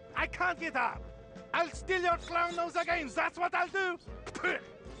 I can't get up! I'll steal your clown nose again, that's what I'll do! Pfft.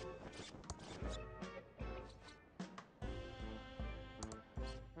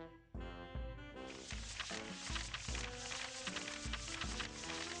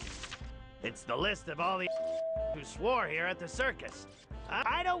 It's the list of all the who swore here at the circus.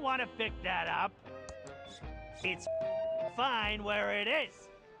 I don't want to pick that up. It's fine where it is.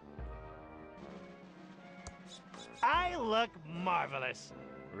 I look marvelous.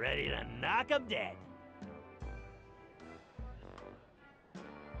 Ready to knock 'em dead.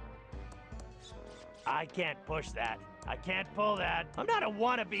 I can't push that. I can't pull that. I'm not a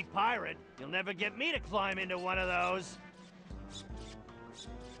wannabe pirate. You'll never get me to climb into one of those.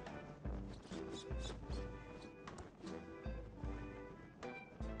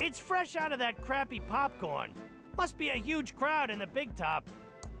 It's fresh out of that crappy popcorn. Must be a huge crowd in the big top.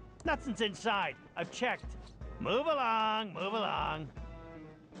 Nothing's inside. I've checked. Move along, move along.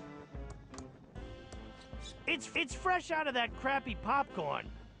 It's fresh out of that crappy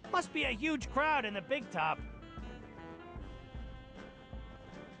popcorn. Must be a huge crowd in the big top.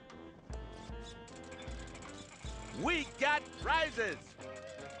 We got prizes!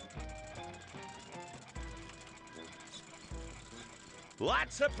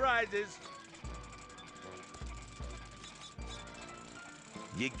 Lots of prizes!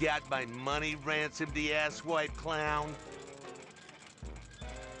 You got my money ransomed, the asswipe clown?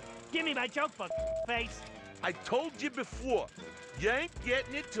 Give me my joke book, face. I told you before, you ain't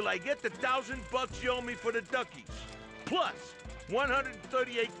getting it till I get the $1,000 you owe me for the duckies. Plus,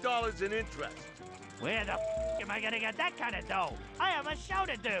 $138 in interest. Where the am I gonna get that kind of dough? I have a show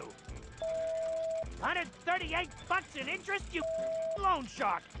to do. 138 bucks in interest, you loan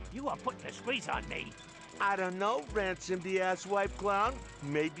shark. You are putting a squeeze on me. I don't know, Ransom the asswipe clown.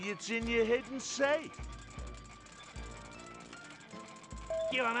 Maybe it's in your hidden safe.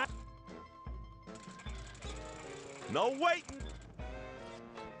 You am No waiting.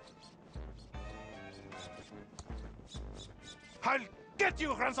 I'll get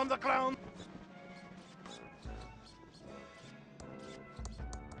you, Ransom the Clown!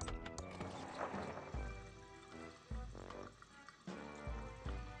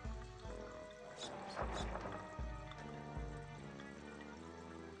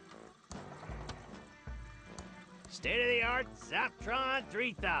 State-of-the-art Zaptron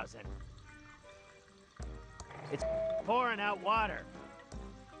 3000. It's pouring out water.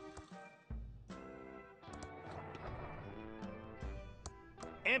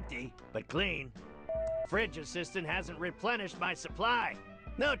 Empty, but clean. Fridge assistant hasn't replenished my supply.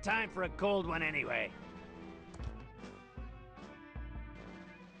 No time for a cold one anyway.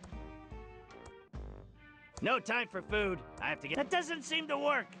 No time for food. I have to get... That doesn't seem to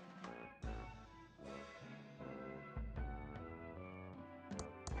work.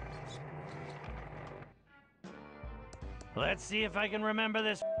 Let's see if I can remember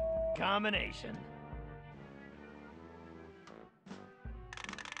this combination.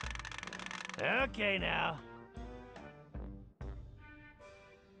 Okay now.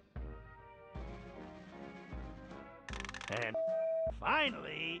 And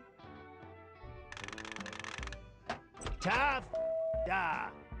finally... Tough da.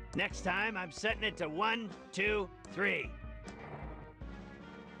 Next time I'm setting it to 1, 2, 3.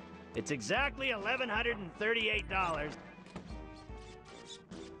 It's exactly $1,138.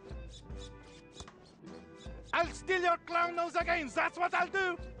 I'll steal your clown nose again, that's what I'll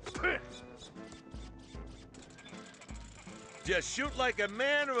do! Just shoot like a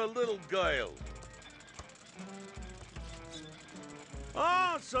man or a little girl?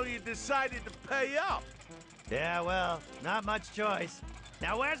 Oh, so you decided to pay up? Yeah, well, not much choice.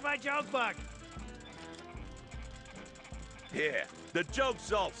 Now where's my joke book? Yeah, the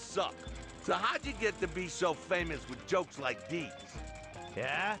jokes all suck. So how'd you get to be so famous with jokes like these?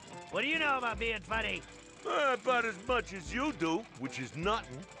 Yeah? What do you know about being funny? About as much as you do, which is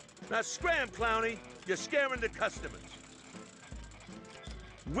nothing. Now scram, Clowny. You're scaring the customers.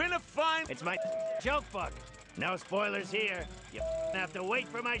 Win a fine... It's my joke book. No spoilers here. You have to wait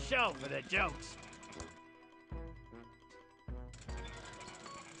for my show for the jokes.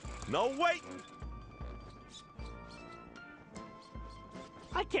 No waiting!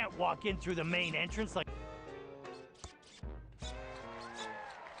 I can't walk in through the main entrance like...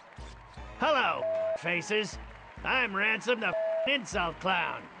 Hello, faces. I'm Ransom the insult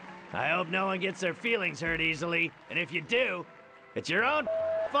clown. I hope no one gets their feelings hurt easily, and if you do, it's your own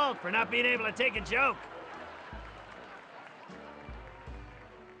fault for not being able to take a joke.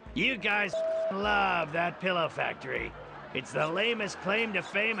 You guys love that pillow factory. It's the lamest claim to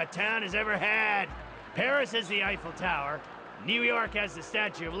fame a town has ever had. Paris has the Eiffel Tower, New York has the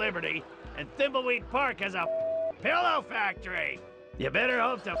Statue of Liberty, and Thimbleweed Park has a pillow factory. You better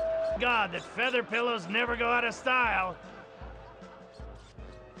hope to God that feather pillows never go out of style.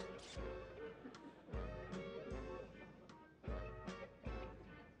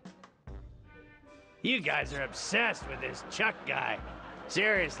 You guys are obsessed with this Chuck guy.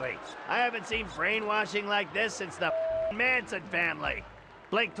 Seriously, I haven't seen brainwashing like this since the Manson family.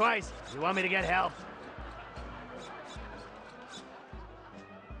 Blink twice if you want me to get help.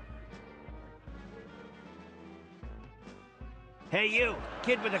 Hey you,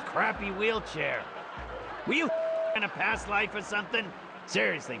 kid with a crappy wheelchair. Were you in a past life or something?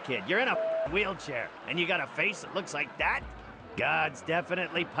 Seriously, kid, you're in a wheelchair, and you got a face that looks like that? God's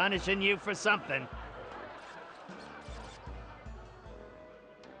definitely punishing you for something.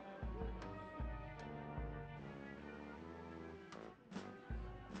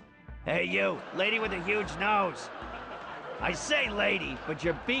 Hey you, lady with a huge nose. I say lady, but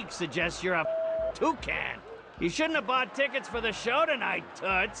your beak suggests you're a toucan. You shouldn't have bought tickets for the show tonight,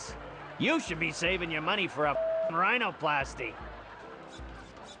 Toots. You should be saving your money for a rhinoplasty.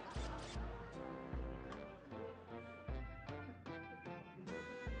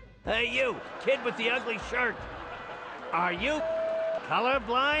 Hey you, kid with the ugly shirt. Are you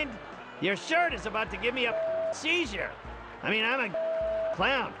colorblind? Your shirt is about to give me a seizure. I mean, I'm a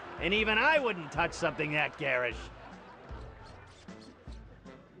clown, and even I wouldn't touch something that garish.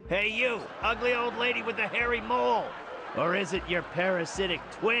 Hey you, ugly old lady with the hairy mole. Or is it your parasitic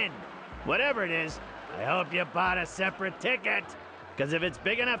twin? Whatever it is, I hope you bought a separate ticket. Because if it's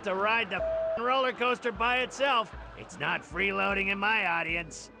big enough to ride the roller coaster by itself, it's not freeloading in my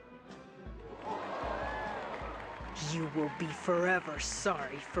audience. You will be forever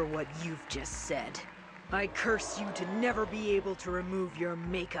sorry for what you've just said. I curse you to never be able to remove your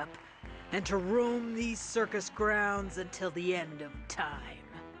makeup and to roam these circus grounds until the end of time.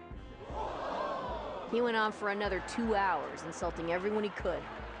 He went on for another 2 hours, insulting everyone he could.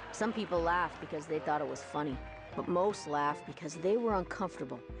 Some people laughed because they thought it was funny, but most laughed because they were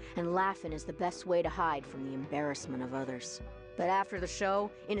uncomfortable, and laughing is the best way to hide from the embarrassment of others. But after the show,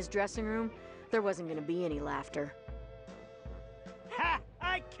 in his dressing room, there wasn't gonna be any laughter. Ha!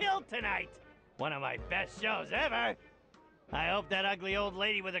 I killed tonight! One of my best shows ever! I hope that ugly old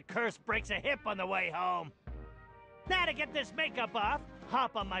lady with a curse breaks a hip on the way home. Now to get this makeup off,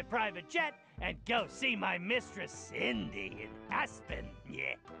 hop on my private jet and go see my mistress Cindy in Aspen,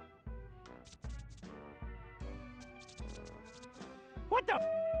 yeah. What the?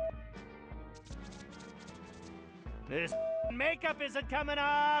 This makeup isn't coming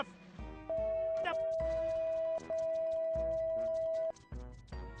off! The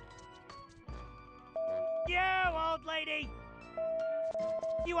you, old lady!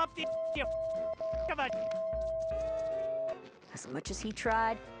 You up the you come on. As much as he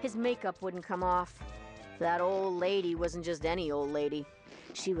tried, his makeup wouldn't come off. That old lady wasn't just any old lady.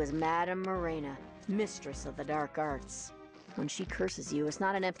 She was Madame Morena, mistress of the dark arts. When she curses you, it's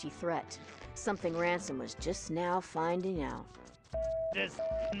not an empty threat. Something Ransom was just now finding out. This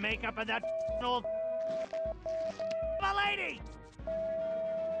makeup of that old lady!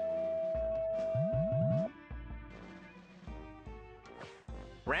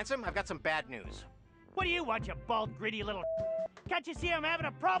 Ransom, I've got some bad news. What do you want, you bald, greedy little... Can't you see I'm having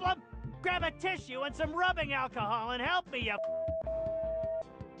a problem? Grab a tissue and some rubbing alcohol and help me, you...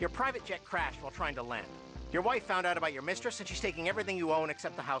 Your private jet crashed while trying to land. Your wife found out about your mistress and she's taking everything you own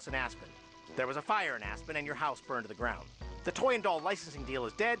except the house in Aspen. There was a fire in Aspen and your house burned to the ground. The toy and doll licensing deal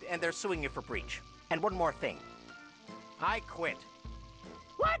is dead and they're suing you for breach. And one more thing. I quit.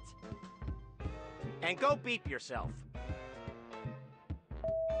 What? And go beep yourself.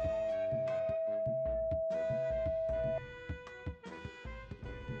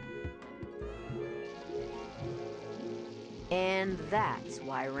 And that's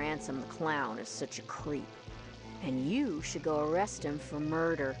why Ransom the Clown is such a creep. And you should go arrest him for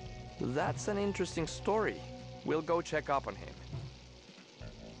murder. That's an interesting story. We'll go check up on him.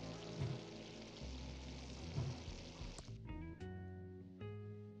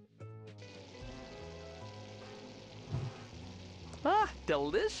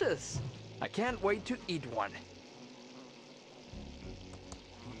 Delicious! I can't wait to eat one.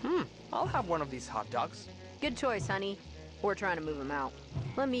 I'll have one of these hot dogs. Good choice, honey. We're trying to move him out.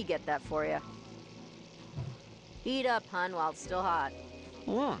 Let me get that for you. Eat up, hun, while it's still hot.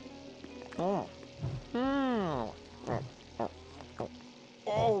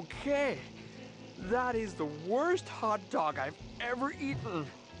 Okay. That is the worst hot dog I've ever eaten.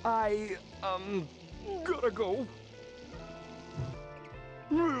 I, gotta go.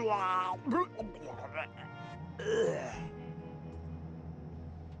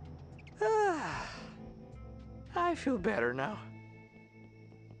 I feel better now.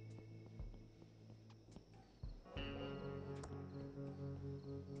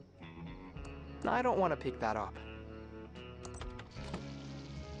 I don't want to pick that up.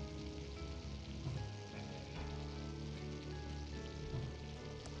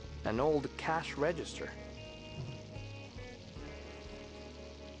 An old cash register.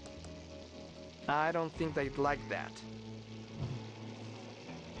 I don't think they'd like that.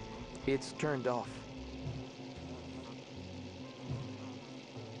 It's turned off.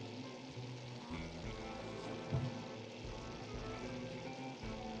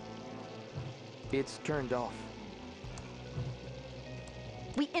 It's turned off.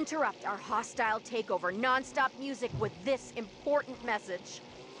 We interrupt our hostile takeover non-stop music with this important message.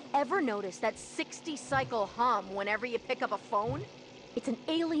 Ever notice that 60-cycle hum whenever you pick up a phone? It's an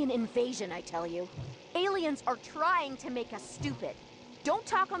alien invasion, I tell you. Aliens are trying to make us stupid. Don't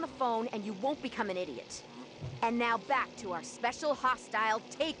talk on the phone and you won't become an idiot. And now back to our special hostile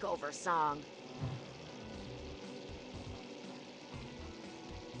takeover song.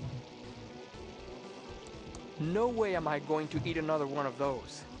 No way am I going to eat another one of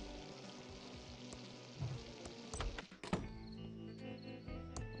those.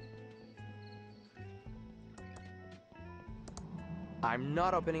 I'm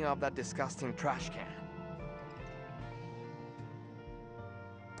not opening up that disgusting trash can.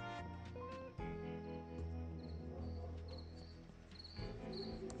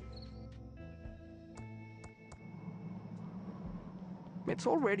 It's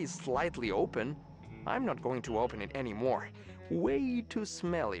already slightly open. I'm not going to open it anymore. Way too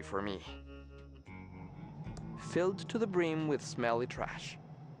smelly for me. Filled to the brim with smelly trash.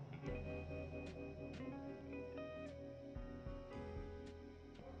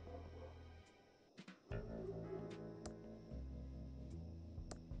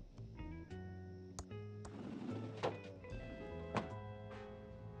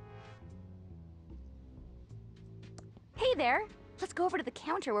 Hey there! Let's go over to the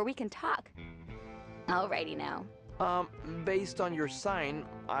counter where we can talk. Alrighty now. Based on your sign,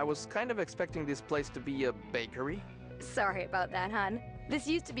 I was kind of expecting this place to be a bakery. Sorry about that, hon. This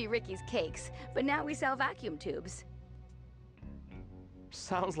used to be Ricky's Cakes, but now we sell vacuum tubes.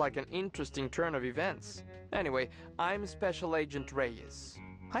 Sounds like an interesting turn of events. Anyway, I'm Special Agent Reyes.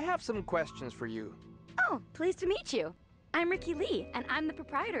 I have some questions for you. Oh, pleased to meet you. I'm Ricky Lee, and I'm the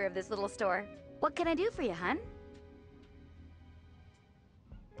proprietor of this little store. What can I do for you, hon?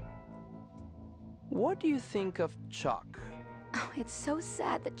 What do you think of Chuck? Oh, it's so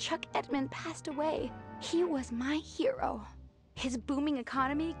sad that Chuck Edmund passed away. He was my hero. His booming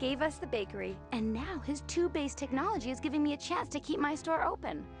economy gave us the bakery, and now his tube-based technology is giving me a chance to keep my store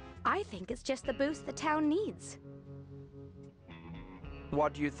open. I think it's just the boost the town needs.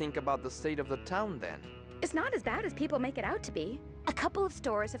 What do you think about the state of the town, then? It's not as bad as people make it out to be. A couple of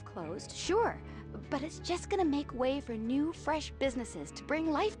stores have closed, sure, but it's just gonna make way for new, fresh businesses to bring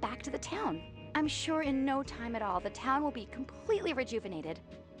life back to the town. I'm sure in no time at all, the town will be completely rejuvenated.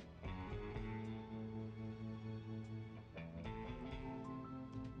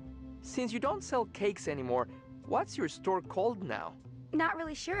 Since you don't sell cakes anymore, what's your store called now? Not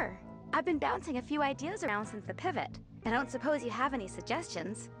really sure. I've been bouncing a few ideas around since the pivot. I don't suppose you have any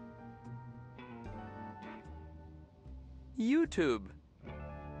suggestions. YouTube.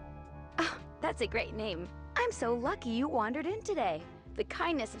 Oh, that's a great name. I'm so lucky you wandered in today. The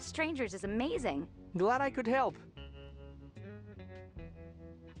kindness of strangers is amazing. Glad I could help.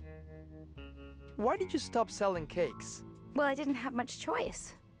 Why did you stop selling cakes? Well, I didn't have much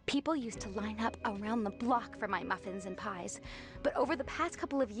choice. People used to line up around the block for my muffins and pies. But over the past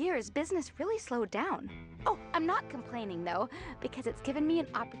couple of years, business really slowed down. Oh, I'm not complaining though, because it's given me an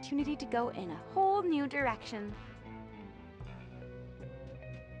opportunity to go in a whole new direction.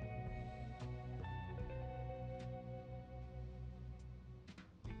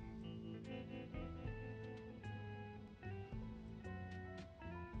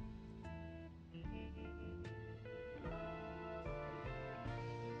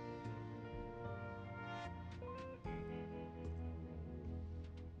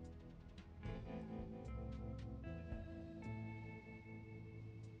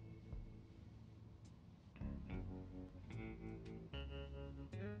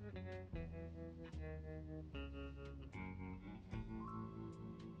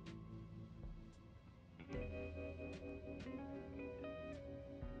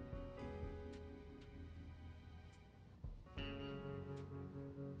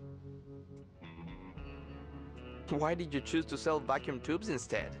 Why did you choose to sell vacuum tubes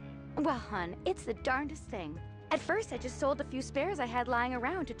instead? Well, hun, it's the darndest thing. At first, I just sold a few spares I had lying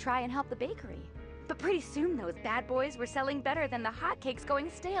around to try and help the bakery. But pretty soon, those bad boys were selling better than the hotcakes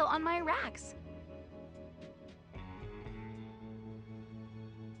going stale on my racks.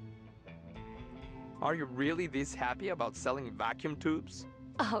 Are you really this happy about selling vacuum tubes?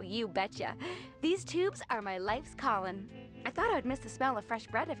 Oh, you betcha. These tubes are my life's calling. I thought I'd miss the smell of fresh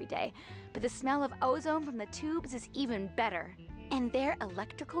bread every day, but the smell of ozone from the tubes is even better. And their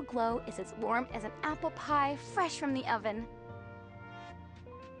electrical glow is as warm as an apple pie fresh from the oven.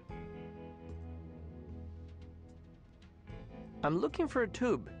 I'm looking for a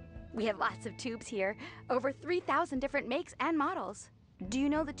tube. We have lots of tubes here, over 3,000 different makes and models. Do you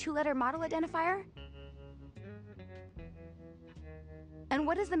know the 2-letter model identifier? And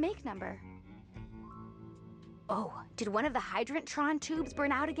what is the make number? Oh, did one of the Hydrantron tubes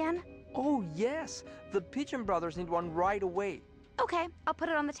burn out again? Oh, yes. The Pigeon Brothers need one right away. Okay, I'll put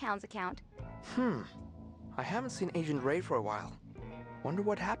it on the town's account. I haven't seen Agent Ray for a while. Wonder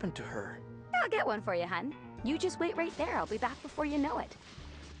what happened to her. I'll get one for you, hun. You just wait right there. I'll be back before you know it.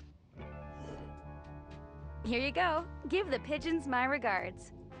 Here you go. Give the pigeons my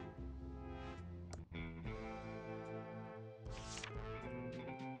regards.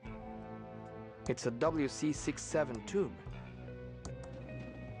 It's a WC67 tube.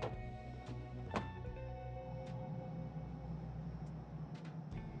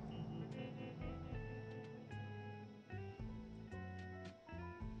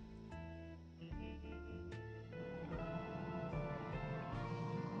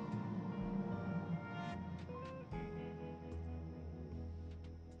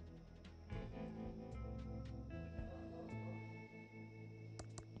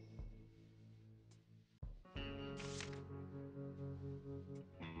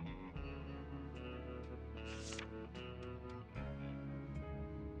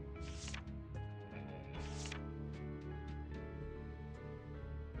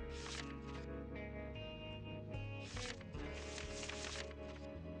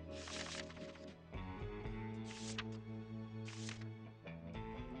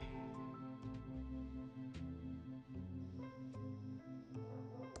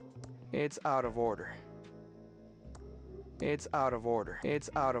 It's out of order. It's out of order. It's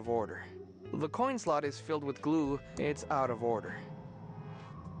out of order. The coin slot is filled with glue. It's out of order.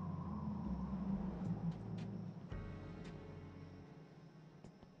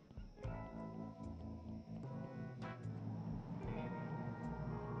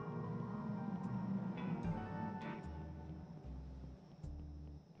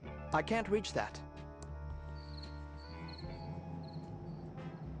 I can't reach that.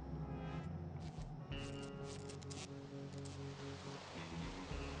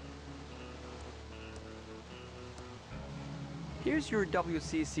 Here's your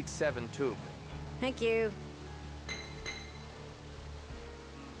WC67 tube. Thank you.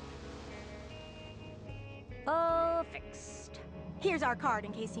 All fixed. Here's our card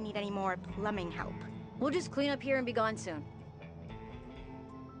in case you need any more plumbing help. We'll just clean up here and be gone soon.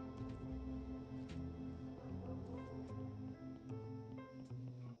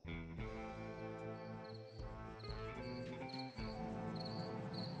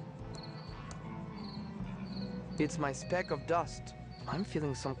 It's my speck of dust. I'm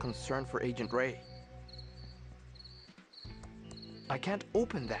feeling some concern for Agent Ray. I can't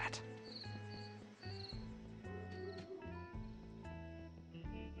open that.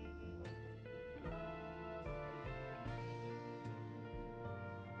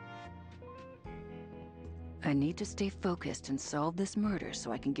 I need to stay focused and solve this murder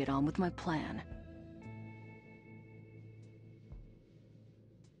so I can get on with my plan.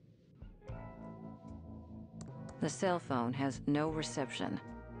 The cell phone has no reception.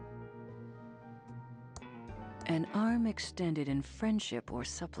 An arm extended in friendship or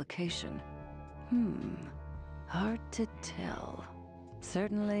supplication. Hard to tell.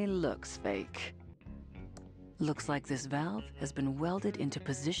 Certainly looks fake. Looks like this valve has been welded into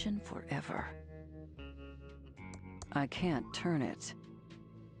position forever. I can't turn it.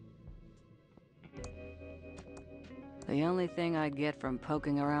 The only thing I get from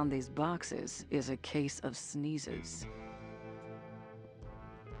poking around these boxes is a case of sneezes.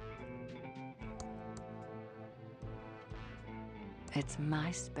 It's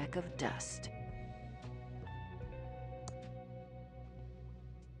my speck of dust.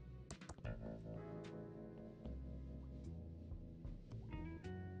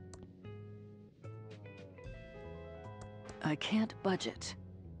 I can't budget.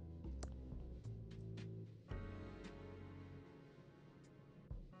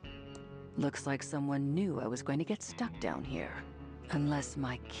 Looks like someone knew I was going to get stuck down here. Unless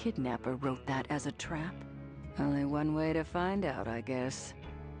my kidnapper wrote that as a trap. Only one way to find out, I guess.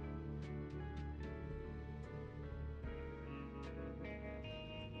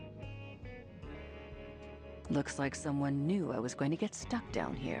 Looks like someone knew I was going to get stuck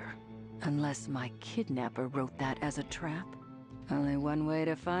down here. Unless my kidnapper wrote that as a trap. Only one way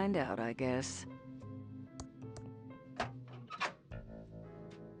to find out, I guess.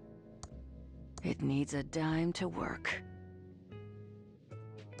 It needs a dime to work.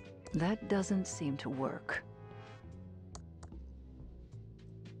 That doesn't seem to work.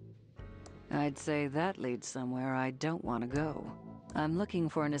 I'd say that leads somewhere I don't want to go. I'm looking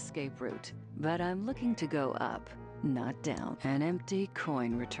for an escape route, but I'm looking to go up, not down. An empty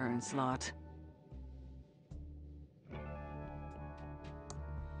coin return slot.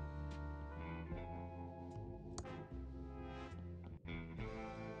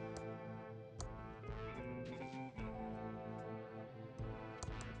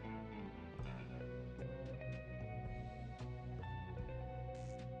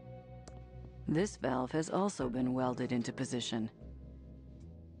 This valve has also been welded into position.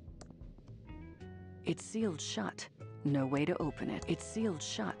 It's sealed shut. No way to open it. It's sealed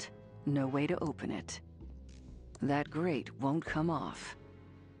shut. No way to open it. That grate won't come off.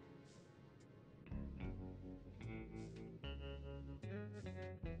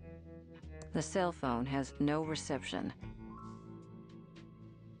 The cell phone has no reception.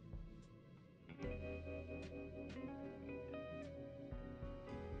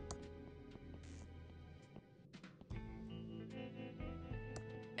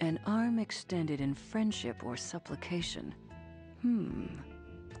 An arm extended in friendship or supplication.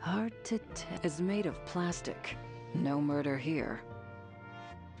 Hard to tell. Is made of plastic. No murder here.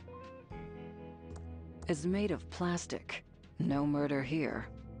 Is made of plastic. No murder here.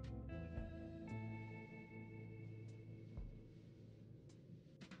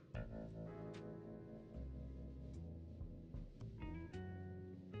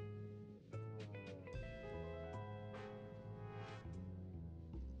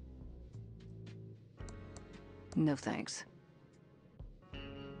 No thanks.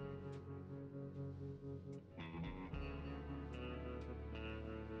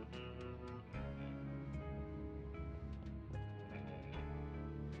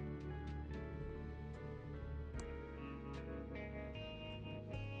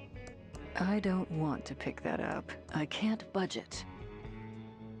 I don't want to pick that up. I can't budget.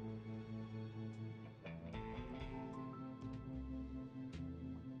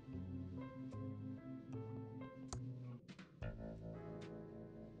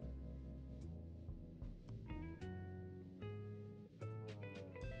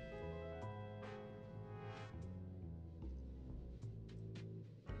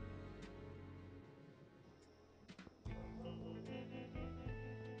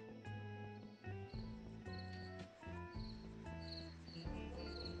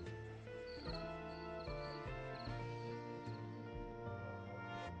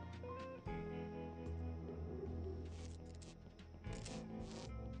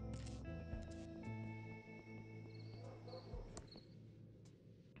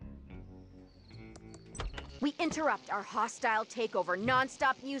 We interrupt our hostile takeover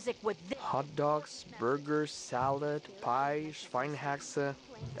non-stop music with this. Hot dogs, burgers, salad, pies, Schweinehaxe.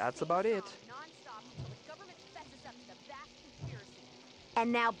 That's about it.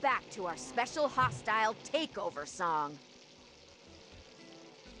 And now back to our special hostile takeover song.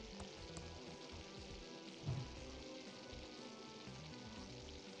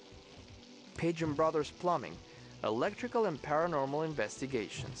 Page & Brothers Plumbing, electrical and paranormal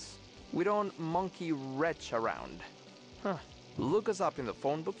investigations. We don't monkey wretch around. Look us up in the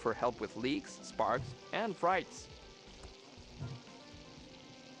phone book for help with leaks, sparks, and frights.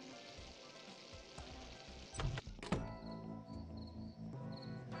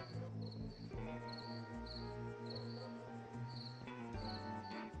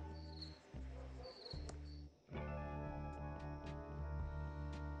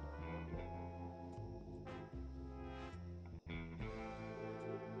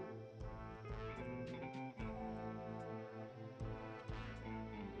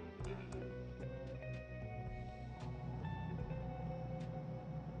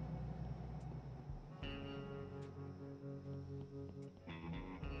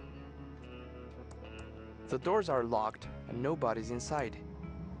 The doors are locked and nobody's inside.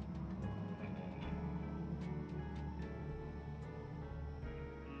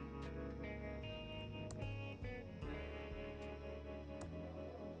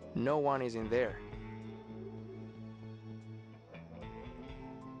 No one is in there.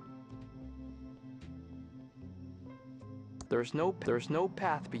 There's no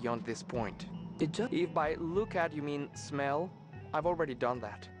path beyond this point. If by look at you mean smell, I've already done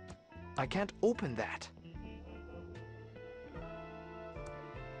that. I can't open that.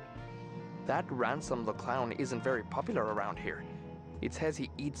 That Ransom the Clown isn't very popular around here. It says he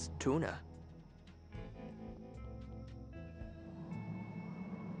eats tuna.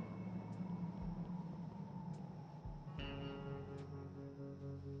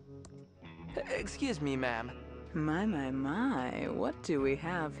 Excuse me, ma'am. My, what do we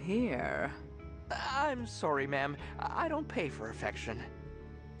have here? I'm sorry, ma'am. I don't pay for affection.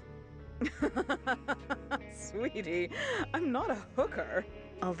 Sweetie, I'm not a hooker.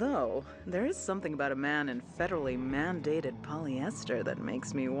 Although, there is something about a man in federally mandated polyester that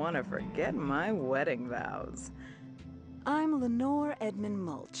makes me want to forget my wedding vows. I'm Lenore Edmund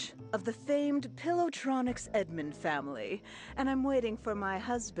Mulch, of the famed Pillowtronics Edmund family, and I'm waiting for my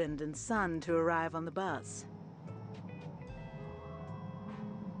husband and son to arrive on the bus.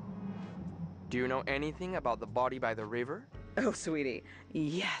 Do you know anything about the body by the river? Oh, sweetie,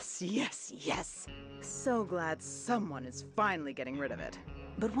 yes. So glad someone is finally getting rid of it.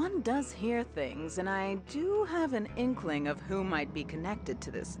 But one does hear things, and I do have an inkling of who might be connected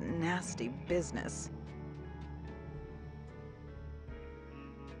to this nasty business.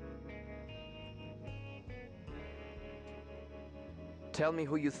 Tell me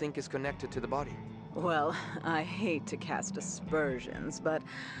who you think is connected to the body. Well, I hate to cast aspersions, but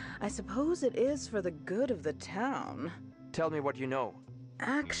I suppose it is for the good of the town. Tell me what you know.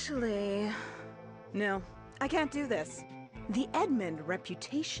 Actually, no, I can't do this. The Edmund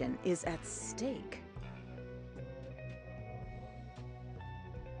reputation is at stake.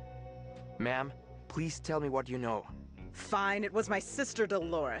 Ma'am, please tell me what you know. Fine, it was my sister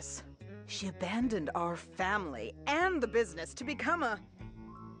Dolores. She abandoned our family and the business to become a...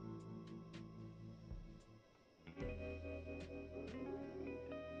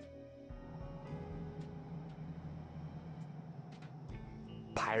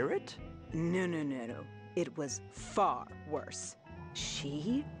 Pirate? No. It was far worse.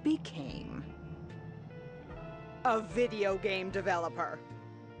 She became a video game developer.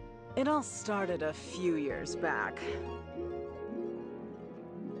 It all started a few years back.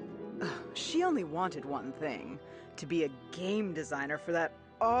 She only wanted one thing, to be a game designer for that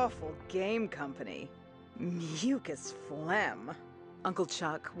awful game company. Mucus Phlegm. Uncle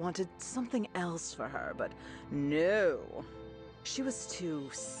Chuck wanted something else for her, but no. She was too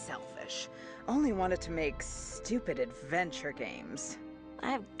selfish. Only wanted to make stupid adventure games.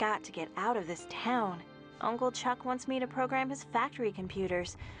 I've got to get out of this town. Uncle Chuck wants me to program his factory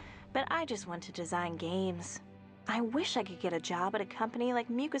computers, but I just want to design games. I wish I could get a job at a company like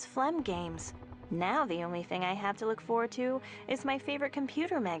Mucus Phlegm Games. Now the only thing I have to look forward to is my favorite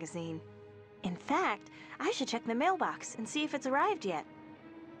computer magazine. In fact, I should check the mailbox and see if it's arrived yet.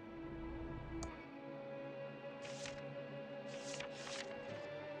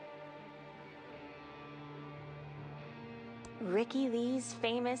 Ricky Lee's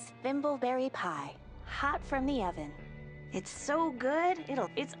famous thimbleberry pie, hot from the oven. It's so good,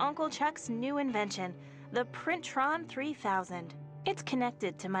 it's Uncle Chuck's new invention, the Printron 3000. It's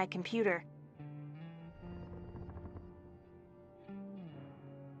connected to my computer.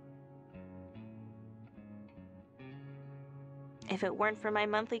 If it weren't for my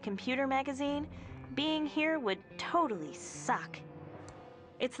monthly computer magazine, being here would totally suck.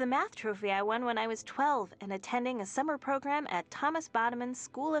 It's the math trophy I won when I was 12 and attending a summer program at Thomas Bodeman's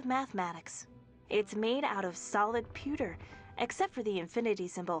School of Mathematics. It's made out of solid pewter, except for the infinity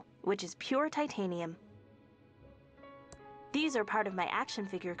symbol, which is pure titanium. These are part of my action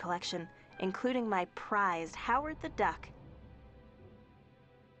figure collection, including my prized Howard the Duck.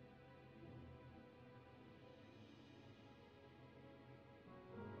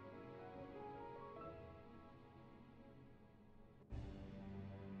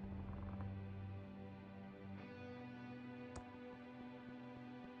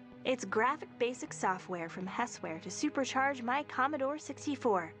 It's graphic basic software from Hessware to supercharge my Commodore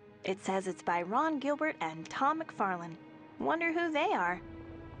 64. It says it's by Ron Gilbert and Tom McFarlane. Wonder who they are.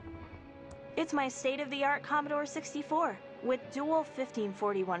 It's my state-of-the-art Commodore 64 with dual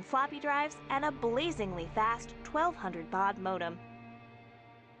 1541 floppy drives and a blazingly fast 1200 baud modem.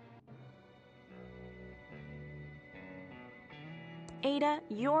 Ada,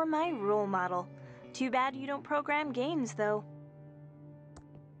 you're my role model. Too bad you don't program games, though.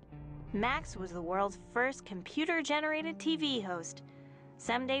 Max was the world's first computer-generated TV host.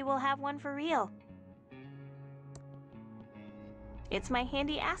 Someday we'll have one for real. It's my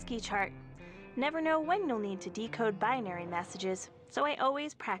handy ASCII chart. Never know when you'll need to decode binary messages, so I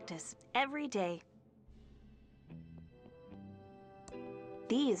always practice, every day.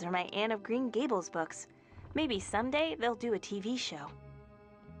 These are my Anne of Green Gables books. Maybe someday they'll do a TV show.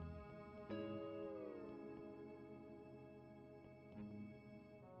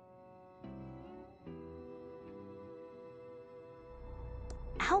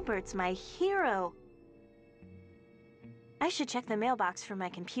 Albert's my hero. I should check the mailbox for my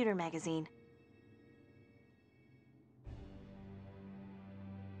computer magazine.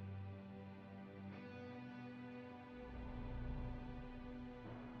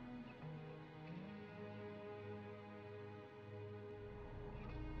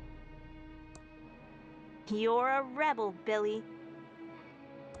 You're a rebel, Billy.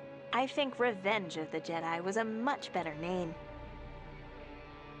 I think Revenge of the Jedi was a much better name.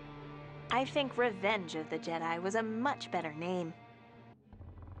 I think Revenge of the Jedi was a much better name.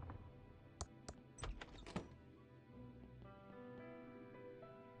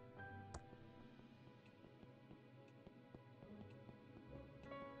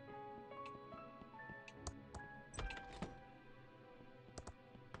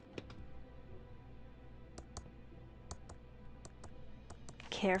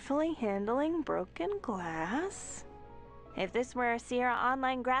 Carefully handling broken glass. If this were a Sierra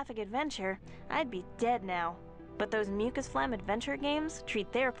Online graphic adventure, I'd be dead now. But those Mucus Phlegm adventure games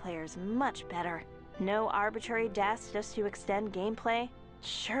treat their players much better. No arbitrary deaths just to extend gameplay.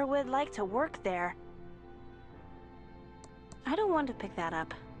 Sure would like to work there. I don't want to pick that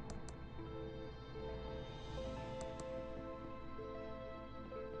up.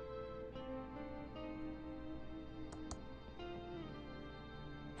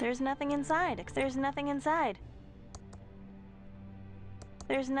 There's nothing inside. There's nothing inside.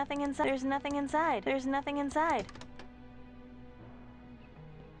 There's nothing inside. There's nothing inside. There's nothing inside.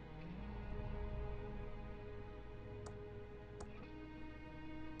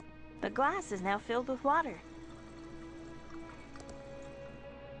 The glass is now filled with water.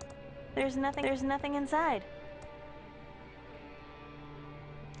 There's nothing inside.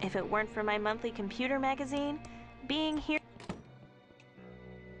 If it weren't for my monthly computer magazine, being here...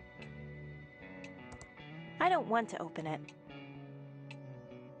 I don't want to open it.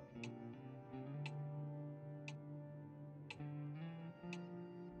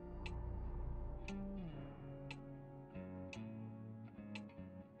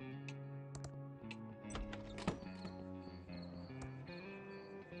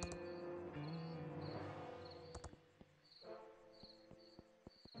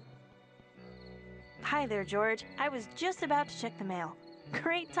 Hi there, George. I was just about to check the mail.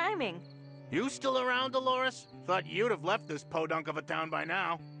 Great timing. You still around, Dolores? Thought you'd have left this podunk of a town by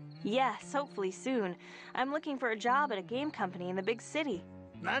now. Yes, hopefully soon. I'm looking for a job at a game company in the big city.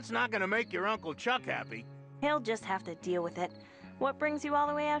 That's not gonna make your Uncle Chuck happy. He'll just have to deal with it. What brings you all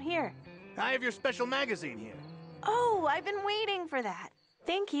the way out here? I have your special magazine here. Oh, I've been waiting for that.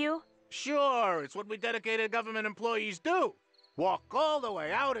 Thank you. Sure, it's what we dedicated government employees do. Walk all the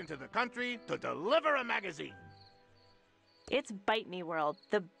way out into the country to deliver a magazine. It's Bite Me World,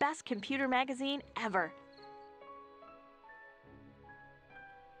 the best computer magazine ever.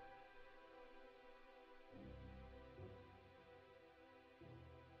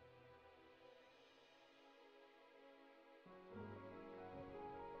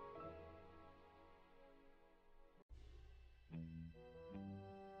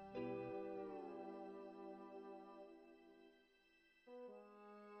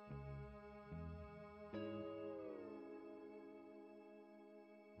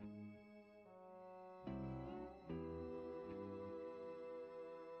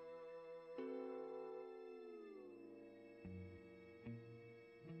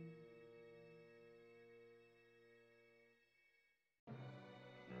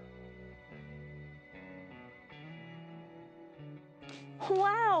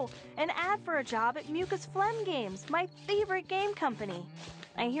 Wow! An ad for a job at Mucus Phlegm Games, my favorite game company.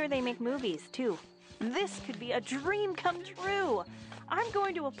 I hear they make movies, too. This could be a dream come true. I'm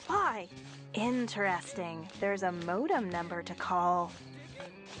going to apply. Interesting. There's a modem number to call.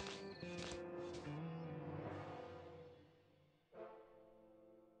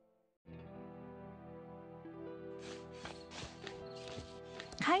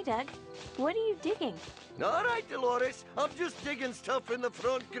 Hi, Doug. What are you digging? All right, Dolores. I'm just digging stuff in the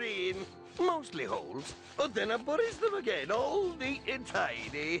front green. Mostly holes. But then I buries them again, all neat and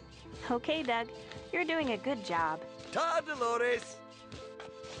tidy. Okay, Doug. You're doing a good job. Ta, Dolores.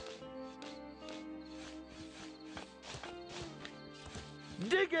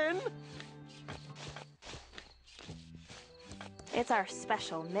 Digging. It's our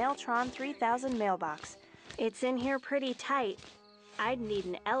special Mailtron 3000 mailbox. It's in here pretty tight. I'd need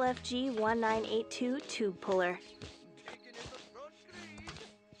an LFG 1982 tube puller.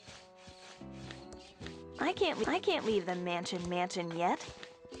 I can't leave the mansion yet.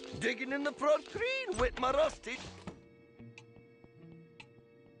 Digging in the front screen with my rusty.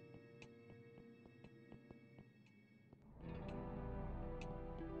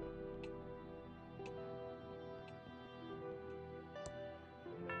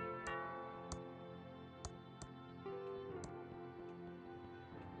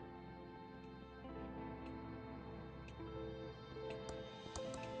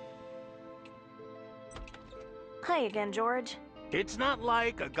 Hi again, George. It's not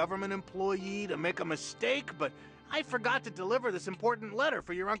like a government employee to make a mistake, but I forgot to deliver this important letter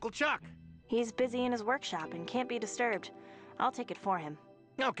for your Uncle Chuck. He's busy in his workshop and can't be disturbed. I'll take it for him.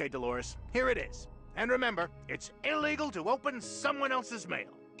 Okay, Dolores, here it is. And remember, it's illegal to open someone else's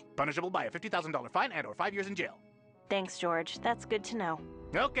mail. Punishable by a $50,000 fine and/or 5 years in jail. Thanks, George. That's good to know.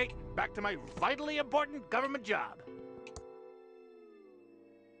 Okay, back to my vitally important government job.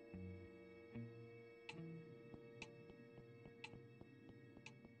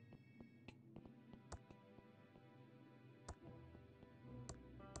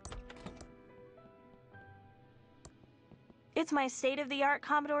 It's my state-of-the-art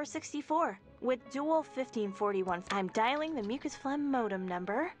Commodore 64 with dual 1541. I'm dialing the mucus phlegm modem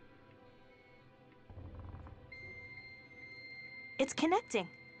number. It's connecting.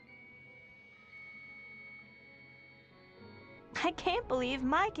 I can't believe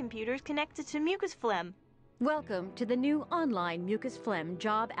my computer's connected to mucus phlegm. Welcome to the new online mucus phlegm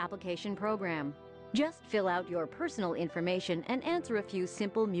job application program. Just fill out your personal information and answer a few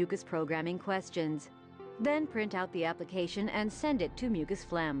simple mucus programming questions. Then print out the application and send it to mucus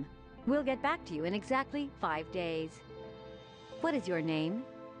phlegm. We'll get back to you in exactly 5 days. What is your name?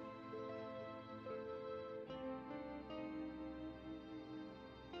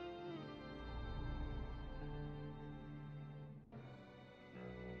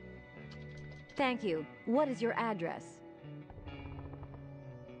 Thank you. What is your address?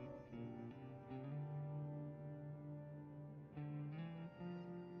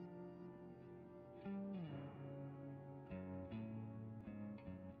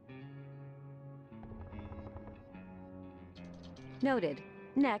 Noted.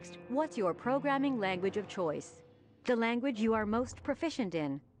 Next, what's your programming language of choice? The language you are most proficient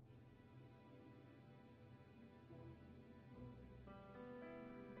in.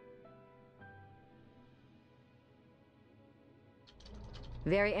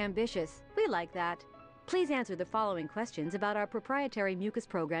 Very ambitious. We like that. Please answer the following questions about our proprietary mucus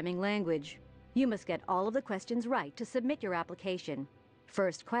programming language. You must get all of the questions right to submit your application.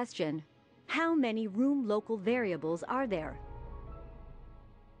 First question: how many room local variables are there?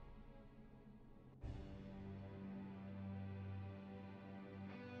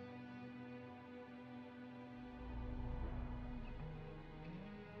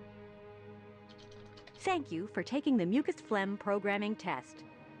 Thank you for taking the mucus phlegm programming test.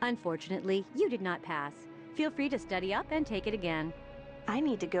 Unfortunately, you did not pass. Feel free to study up and take it again. I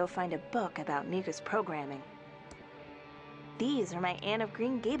need to go find a book about mucus programming. These are my Anne of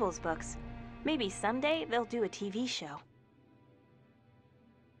Green Gables books. Maybe someday they'll do a TV show.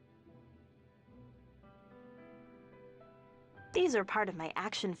 These are part of my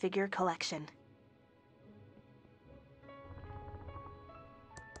action figure collection.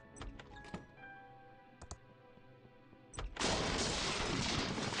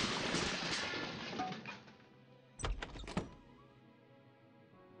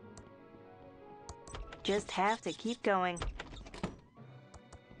 Just have to keep going.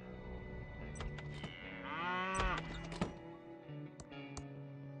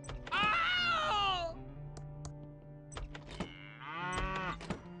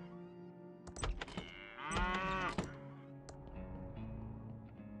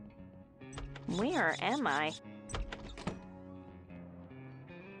 Where am I?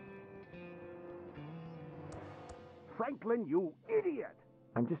 Franklin, you idiot!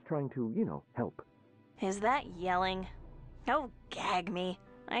 I'm just trying to, help. Is that yelling? Oh, gag me.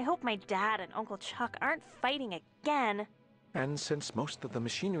 I hope my dad and Uncle Chuck aren't fighting again. And since most of the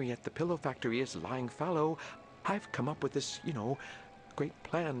machinery at the pillow factory is lying fallow, I've come up with this, great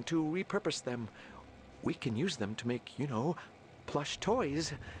plan to repurpose them. We can use them to make, plush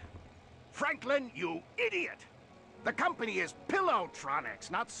toys. Franklin, you idiot! The company is Pillowtronics,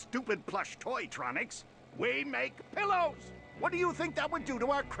 not stupid plush toytronics. We make pillows! What do you think that would do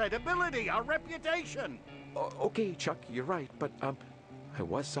to our credibility, our reputation? Okay, Chuck, you're right, but, I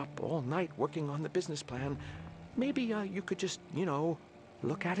was up all night working on the business plan. maybe you could just,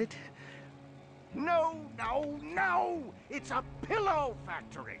 look at it? No, no, no! It's a pillow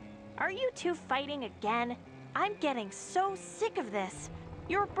factory! Are you two fighting again? I'm getting so sick of this.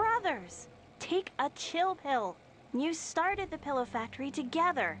 You're brothers. Take a chill pill. You started the pillow factory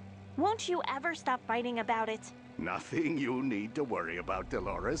together. Won't you ever stop fighting about it? Nothing you need to worry about,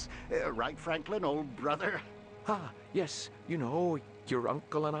 Dolores. Right, Franklin, old brother? Ah, yes, your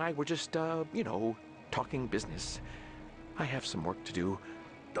uncle and I were just, talking business. I have some work to do.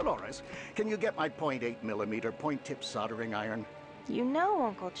 Dolores, can you get my .8mm point-tip soldering iron? You know,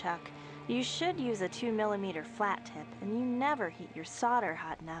 Uncle Chuck, you should use a 2mm flat tip, and you never heat your solder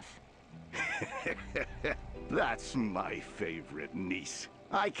hot enough. That's my favorite niece.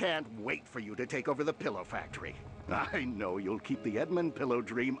 I can't wait for you to take over the pillow factory. I know you'll keep the Edmund pillow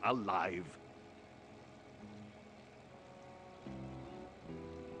dream alive.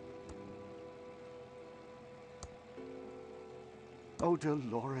 Oh,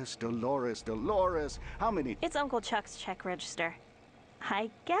 Dolores, Dolores, Dolores, how many... It's Uncle Chuck's check register.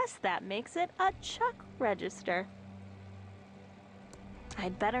 I guess that makes it a Chuck register.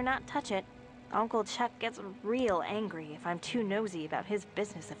 I'd better not touch it. Uncle Chuck gets real angry if I'm too nosy about his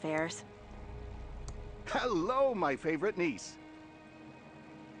business affairs. Hello, my favorite niece.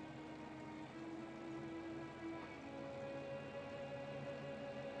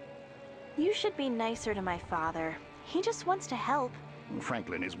 You should be nicer to my father. He just wants to help.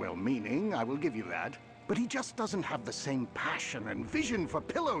 Franklin is well-meaning, I will give you that. But he just doesn't have the same passion and vision for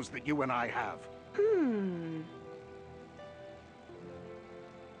pillows that you and I have.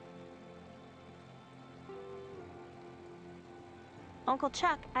 Uncle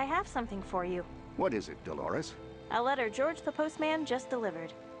Chuck, I have something for you. What is it, Dolores? A letter George the postman just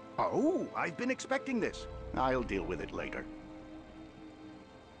delivered. Oh, I've been expecting this. I'll deal with it later.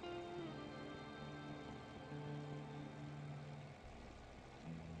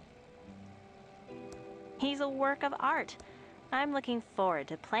 He's a work of art. I'm looking forward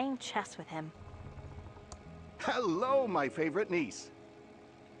to playing chess with him. Hello, my favorite niece.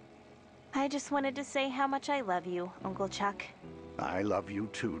 I just wanted to say how much I love you, Uncle Chuck. I love you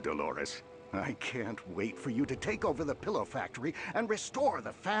too, Dolores. I can't wait for you to take over the pillow factory and restore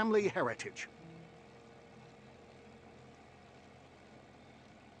the family heritage.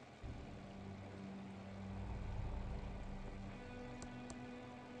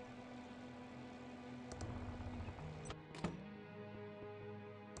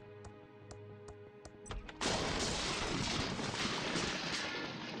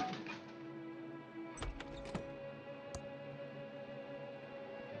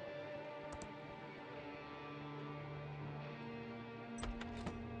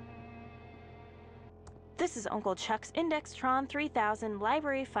 This is Uncle Chuck's Indextron 3000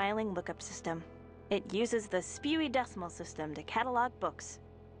 library filing lookup system. It uses the Spewy decimal system to catalog books.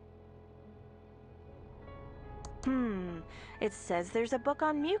 It says there's a book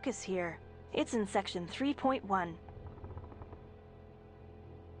on mucus here. It's in section 3.1.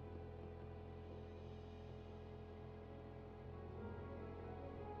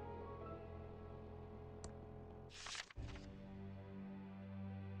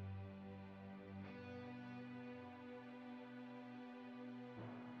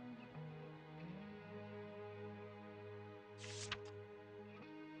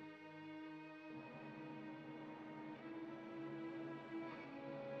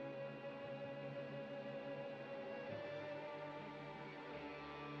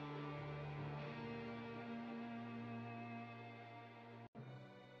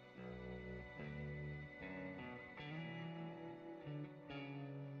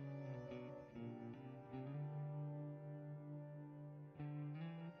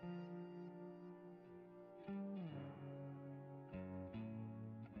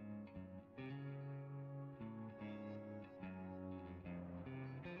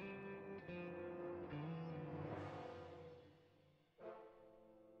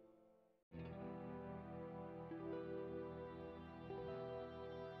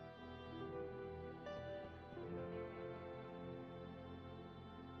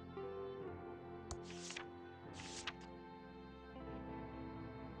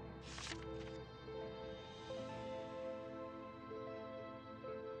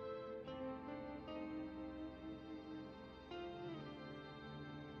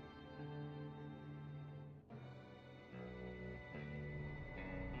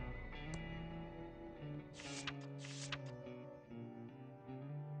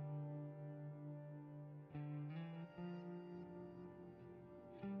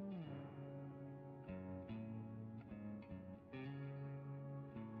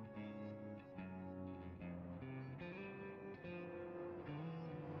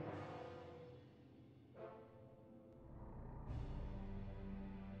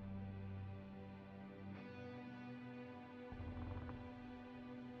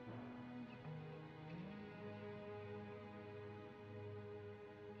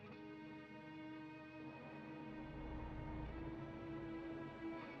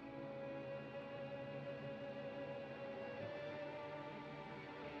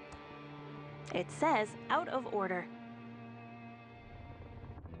 It says out of order.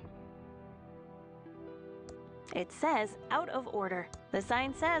 It says out of order. The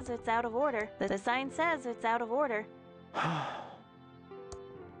sign says it's out of order. The sign says it's out of order.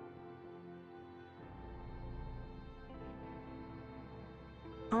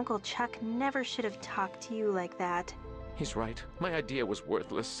 Uncle Chuck never should have talked to you like that. He's right. My idea was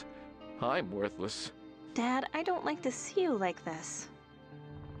worthless. I'm worthless. Dad, I don't like to see you like this.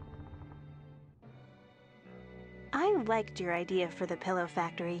 I liked your idea for the pillow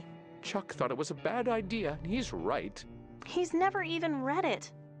factory. Chuck thought it was a bad idea, and he's right. He's never even read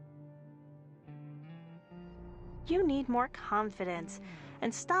it. You need more confidence,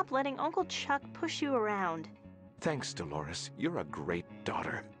 and stop letting Uncle Chuck push you around. Thanks, Dolores. You're a great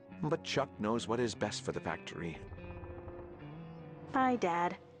daughter. But Chuck knows what is best for the factory. Bye,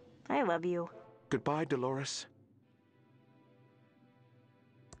 Dad. I love you. Goodbye, Dolores.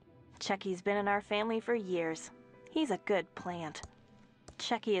 Chucky's been in our family for years. He's a good plant.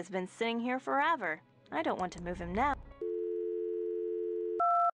 Chucky has been sitting here forever. I don't want to move him now.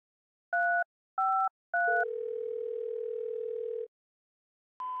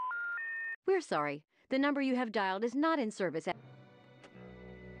 We're sorry. The number you have dialed is not in service at...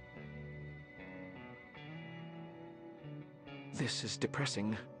 This is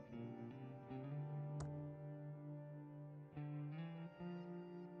depressing.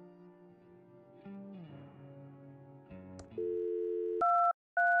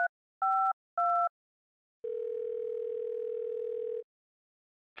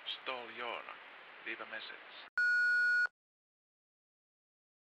 Leave a message.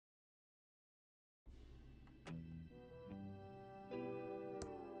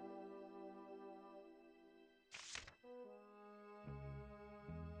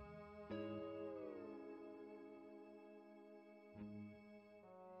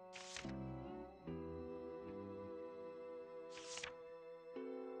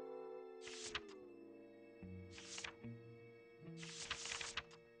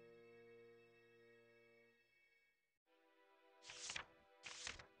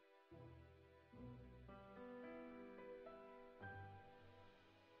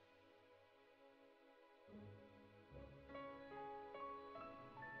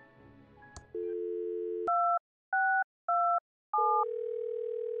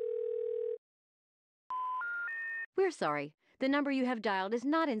 We're sorry. The number you have dialed is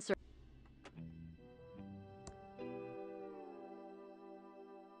not in service.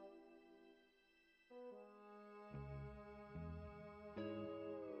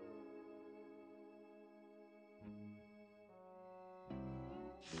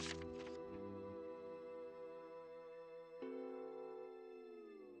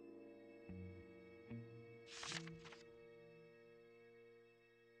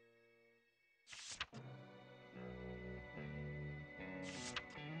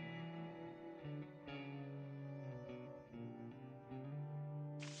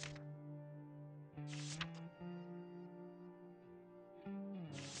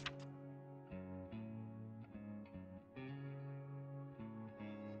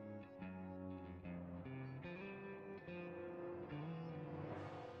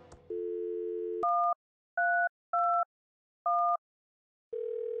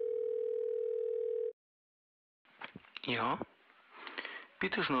 Ja,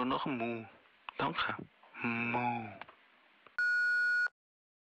 bitte is nur nog een moe. Dank je. Moe.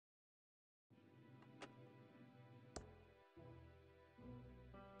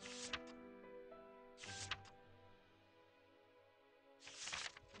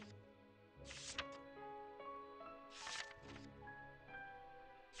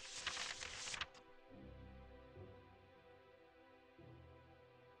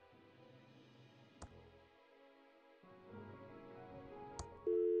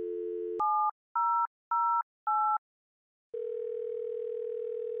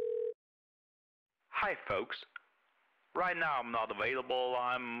 Hi folks. Right now I'm not available.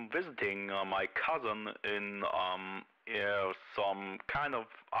 I'm visiting my cousin in some kind of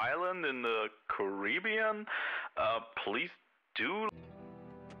island in the Caribbean. Please do.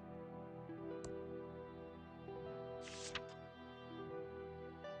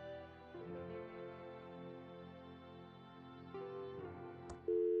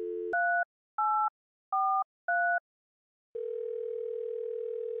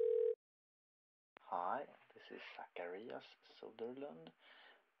 Hi, this is Zacharias Soderlund.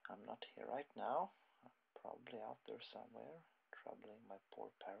 I'm not here right now. I'm probably out there somewhere, troubling my poor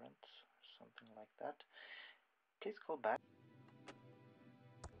parents, or something like that. Please call back.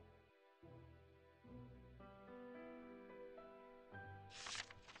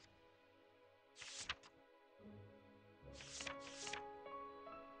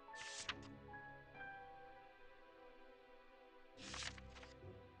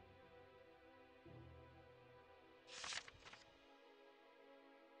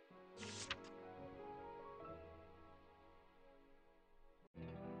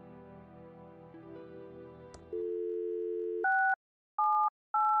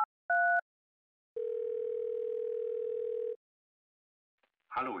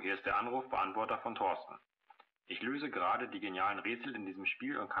 Hallo, hier ist der Anrufbeantworter von Thorsten. Ich löse gerade die genialen Rätsel in diesem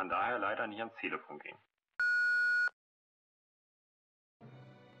Spiel und kann daher leider nicht ans Telefon gehen.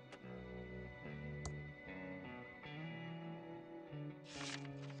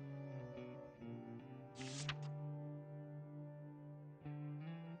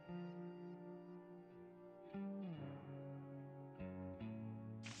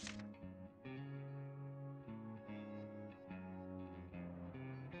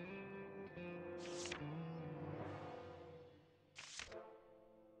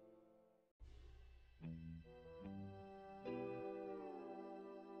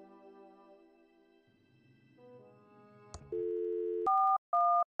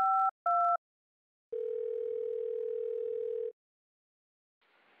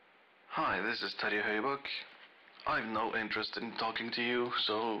 Hi, this is Teddy Haybuck. I've no interest in talking to you,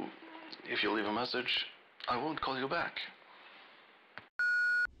 so if you leave a message, I won't call you back.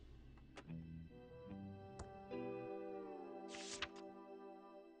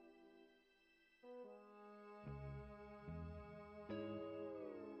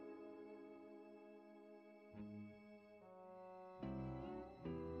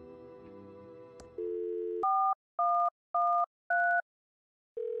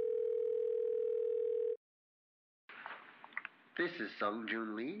 This is Sung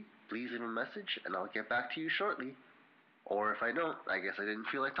Joon Lee. Please leave a message and I'll get back to you shortly. Or if I don't, I guess I didn't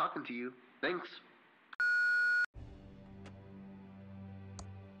feel like talking to you. Thanks.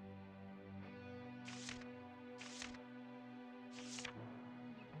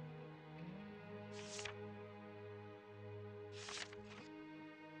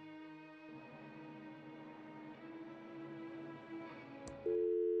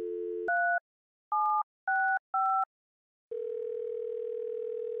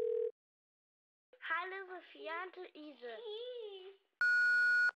 Hallo, befriende Ise.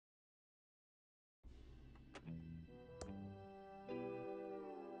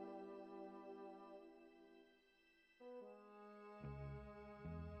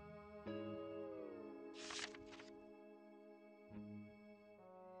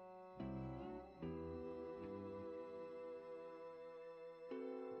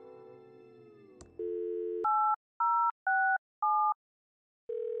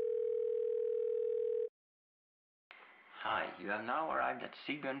 Hi, you have now arrived at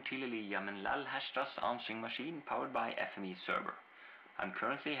Sigbjørn Tilili Jamen Lalhashtas answering machine powered by FME server. I'm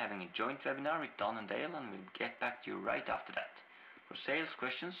currently having a joint webinar with Don and Dale and will get back to you right after that. For sales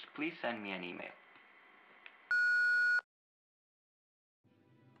questions, please send me an email.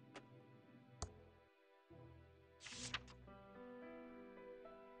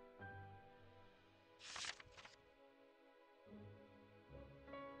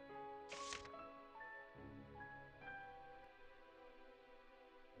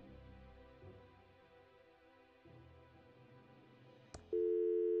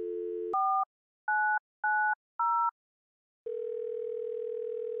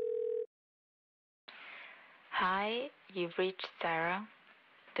 Hi, you've reached Sarah.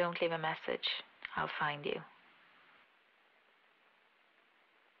 Don't leave a message. I'll find you.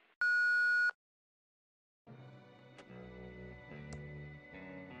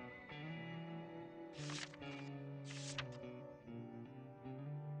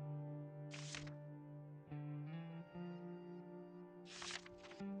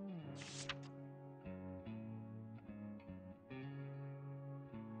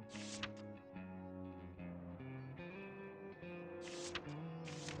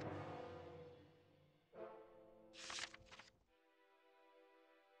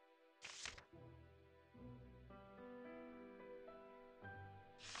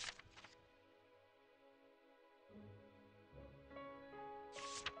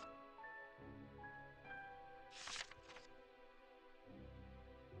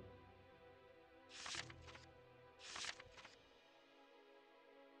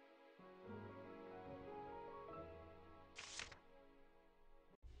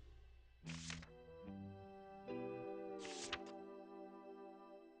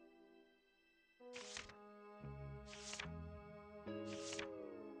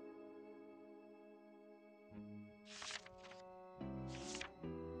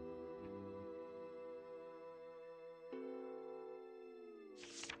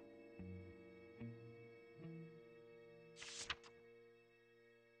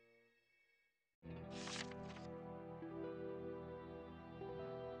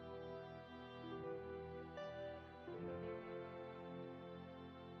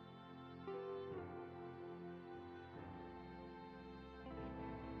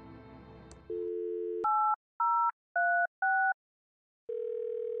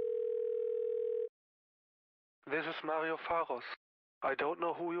 This is Mario Faros. I don't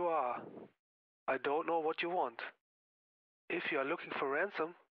know who you are. I don't know what you want. If you are looking for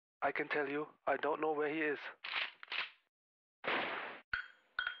ransom, I can tell you I don't know where he is.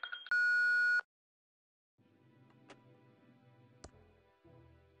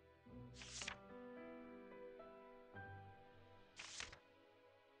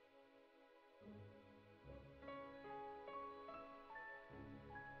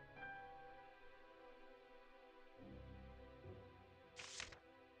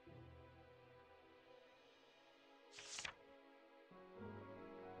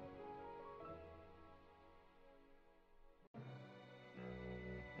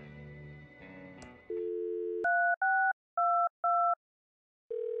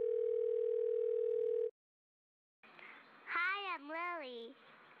 Hi, I'm Lily.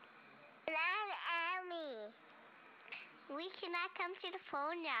 And I'm Amy. We cannot come to the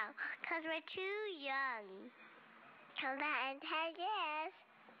phone now because we're too young. Till that and 10 years.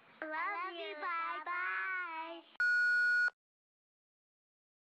 Love you. Bye-bye.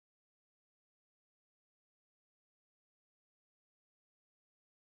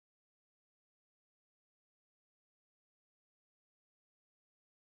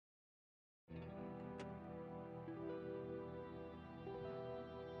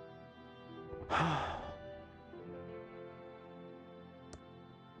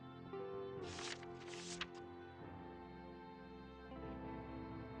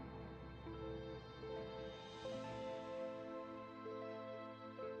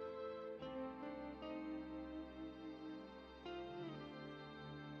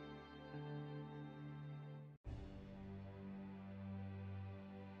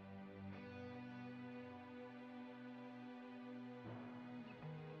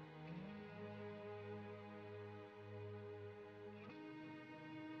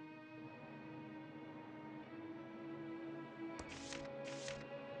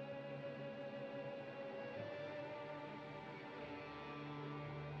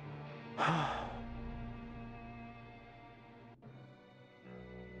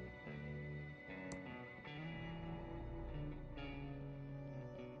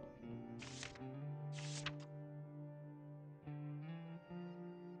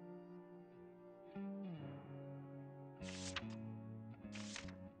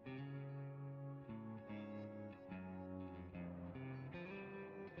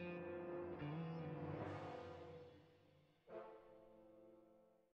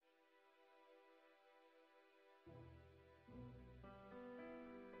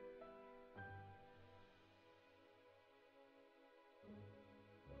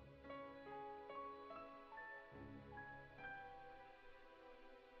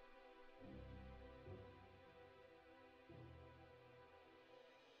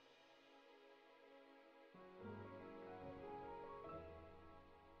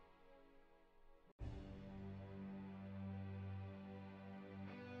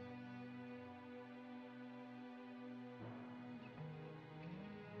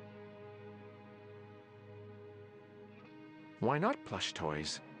 Why not plush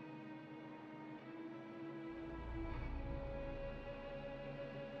toys?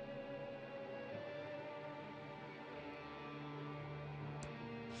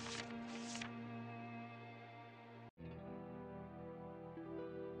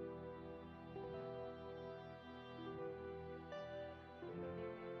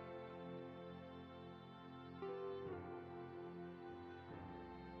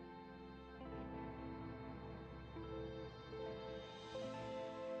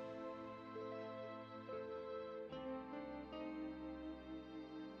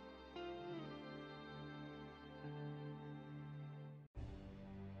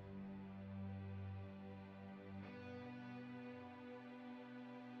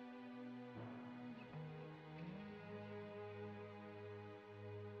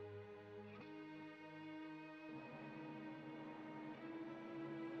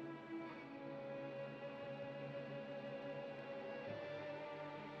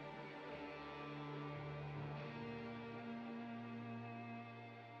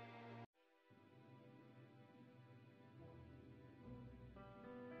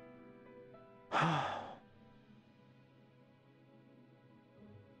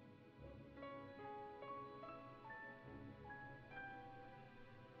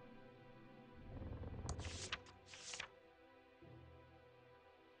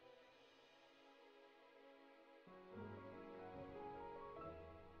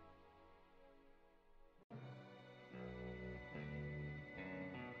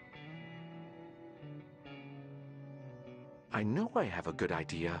 I know I have a good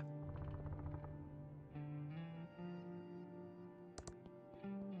idea.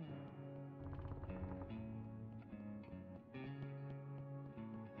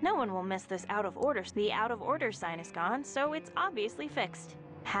 No one will miss this out of order. The out of order sign is gone, so it's obviously fixed.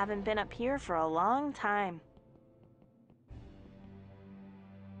 Haven't been up here for a long time.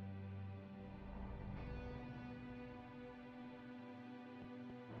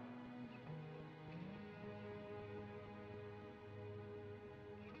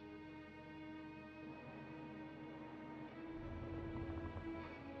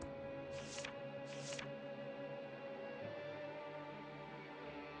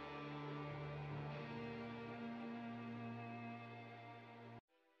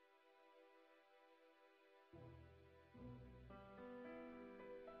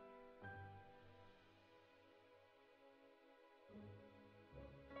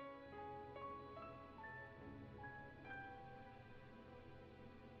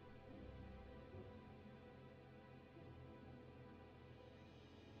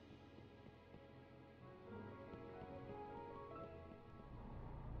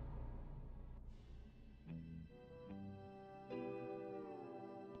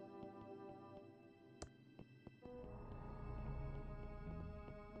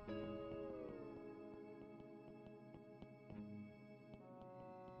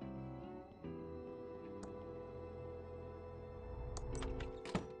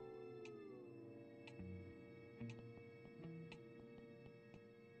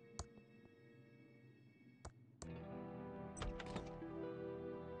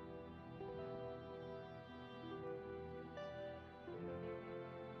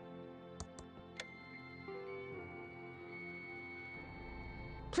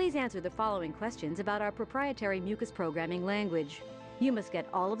 Please answer the following questions about our proprietary mucus programming language. You must get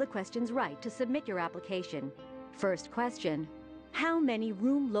all of the questions right to submit your application. First question: how many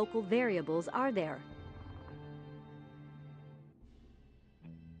room local variables are there?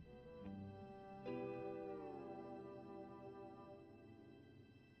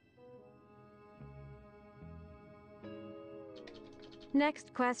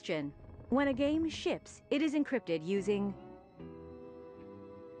 Next question: when a game ships, it is encrypted using...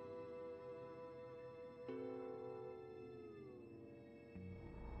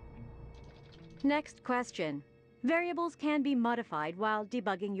 Next question: variables can be modified while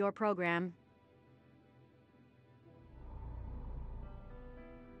debugging your program.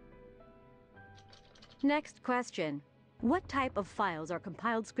 Next question: what type of files are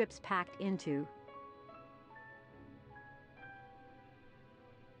compiled scripts packed into?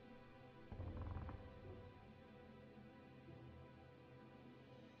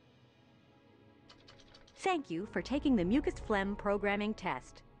 Thank you for taking the Mucus Phlegm programming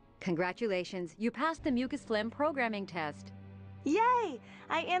test. Congratulations, you passed the Mucus Phlegm programming test. Yay!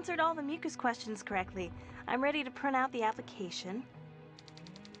 I answered all the mucus questions correctly. I'm ready to print out the application.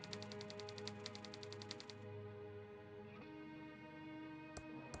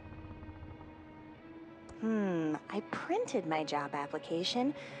 I printed my job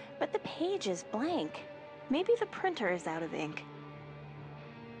application, but the page is blank. Maybe the printer is out of ink.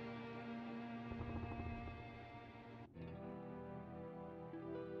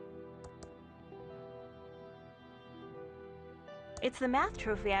 It's the math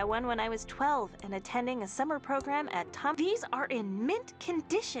trophy I won when I was 12 and attending a summer program at These are in mint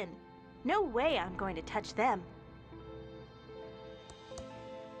condition. No way I'm going to touch them.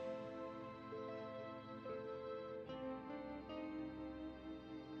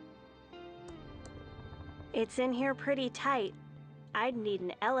 It's in here pretty tight. I'd need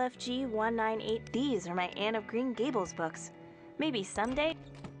an LFG 198. These are my Anne of Green Gables books. Maybe someday...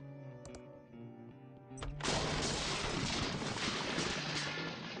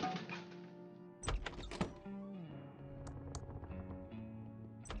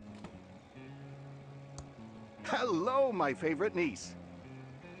 Hello, my favorite niece.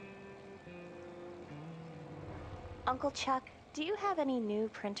 Uncle Chuck, do you have any new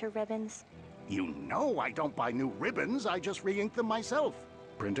printer ribbons? You know I don't buy new ribbons, I just re-ink them myself.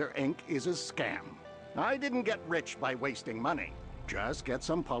 Printer ink is a scam. I didn't get rich by wasting money. Just get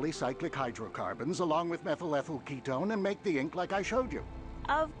some polycyclic hydrocarbons along with methyl ethyl ketone and make the ink like I showed you.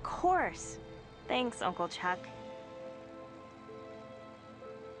 Of course. Thanks, Uncle Chuck.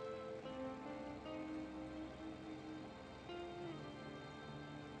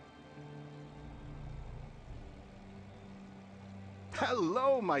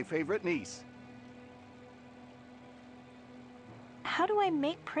 Hello, my favorite niece. How do I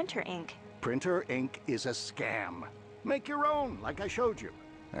make printer ink? Printer ink is a scam. Make your own, like I showed you.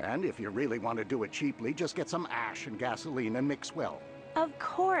 And if you really want to do it cheaply, just get some ash and gasoline and mix well. Of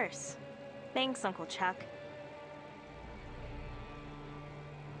course. Thanks, Uncle Chuck.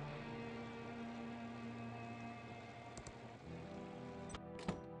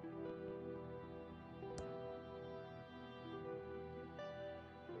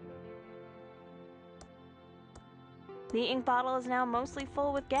 The ink bottle is now mostly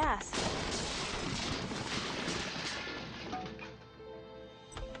full with gas.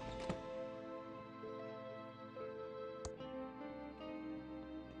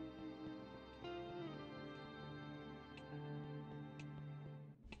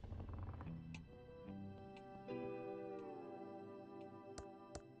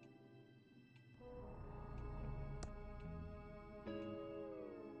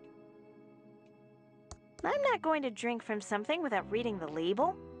 I'm not going to drink from something without reading the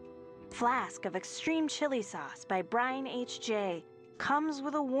label. Flask of extreme chili sauce by Brian H.J. comes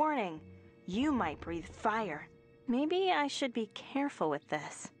with a warning. You might breathe fire. Maybe I should be careful with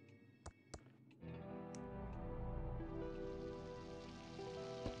this.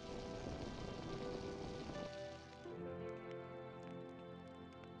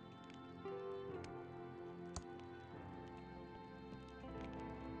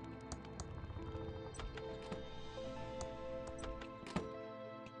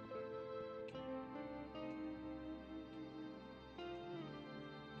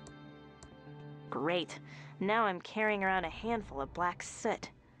 Great. Now I'm carrying around a handful of black soot.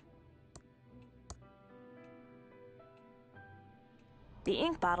 The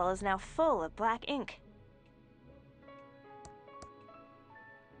ink bottle is now full of black ink.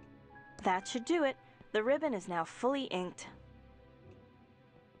 That should do it. The ribbon is now fully inked.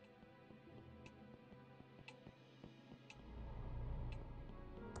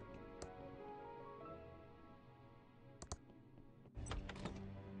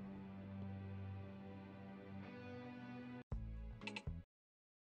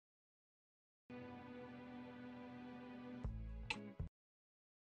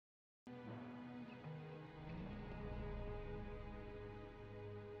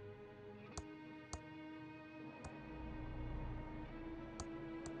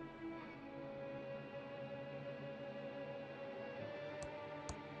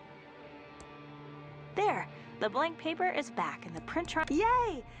 There! The blank paper is back and the print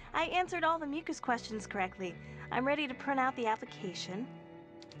Yay! I answered all the mucus questions correctly. I'm ready to print out the application.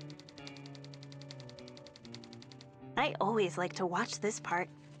 I always like to watch this part.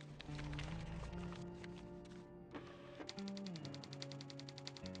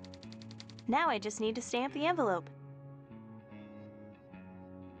 Now I just need to stamp the envelope.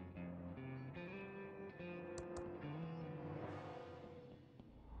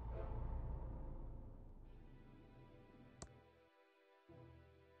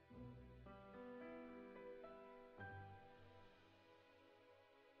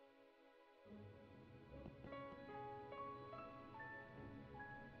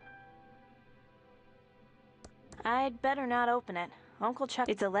 I'd better not open it. Uncle Chuck.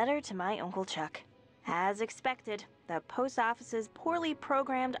 It's a letter to my Uncle Chuck. As expected, the post office's poorly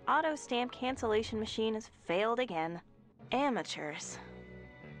programmed auto stamp cancellation machine has failed again. Amateurs.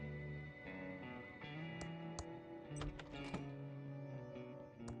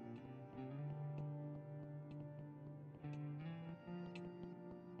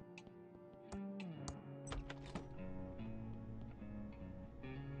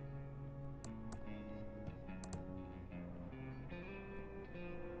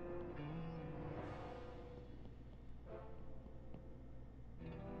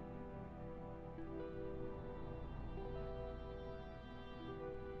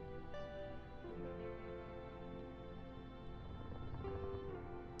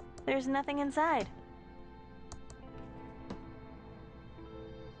 There's nothing inside.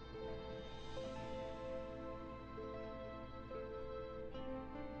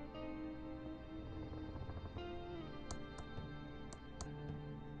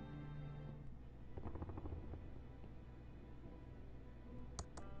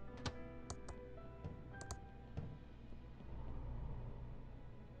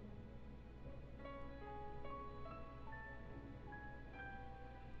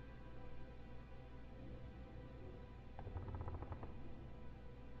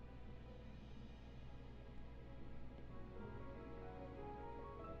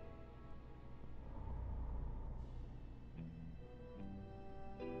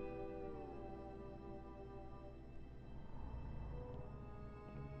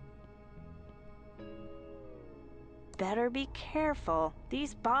 Better be careful.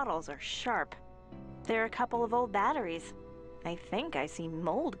 These bottles are sharp. There are a couple of old batteries. I think I see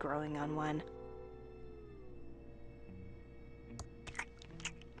mold growing on one.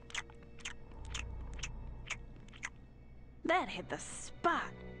 That hit the spot.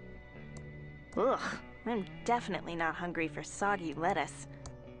 Ugh, I'm definitely not hungry for soggy lettuce.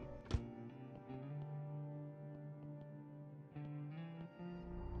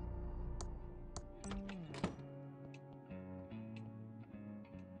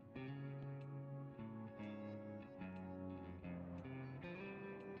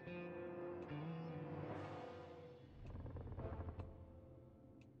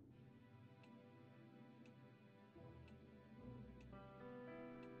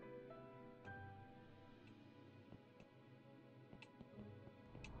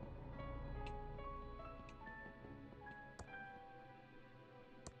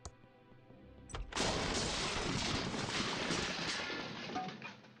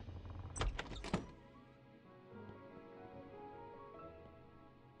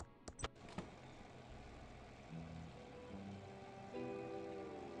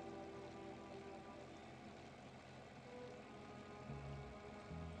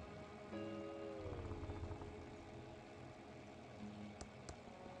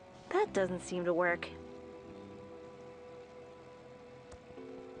 Doesn't seem to work.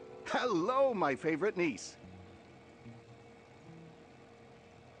 Hello, my favorite niece.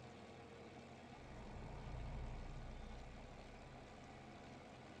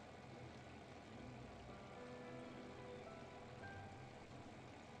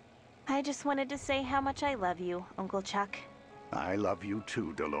 I just wanted to say how much I love you, Uncle Chuck. I love you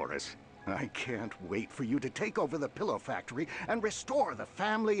too, Dolores. I can't wait for you to take over the pillow factory and restore the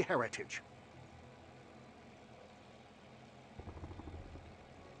family heritage.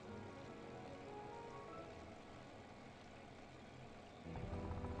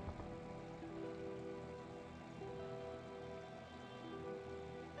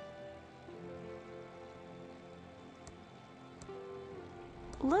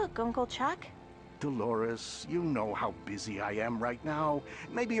 Look, Uncle Chuck. Dolores, you know how busy I am right now.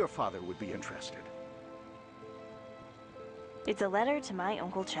 Maybe your father would be interested. It's a letter to my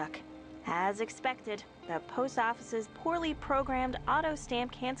Uncle Chuck. As expected, the post office's poorly programmed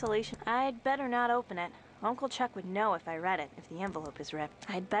auto-stamp cancellation. I'd better not open it. Uncle Chuck would know if I read it, if the envelope is ripped.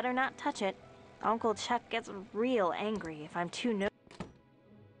 I'd better not touch it. Uncle Chuck gets real angry if I'm too nosy.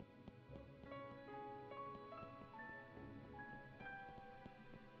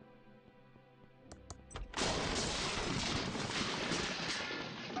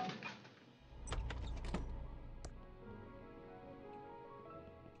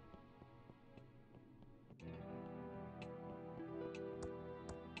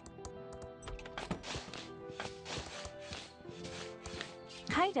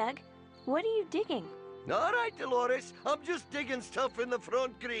 Hi, Doug. What are you digging? All right, Dolores. I'm just digging stuff in the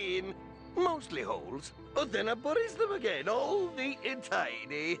front green. Mostly holes. But then I buries them again, all neat and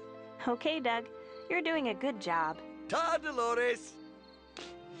tidy. Okay, Doug. You're doing a good job. Ta, Dolores.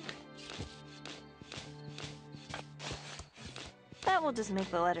 That will just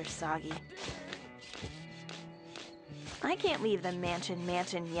make the letters soggy. I can't leave the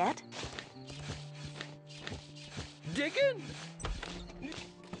mansion yet. Digging?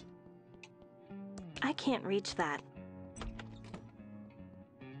 I can't reach that.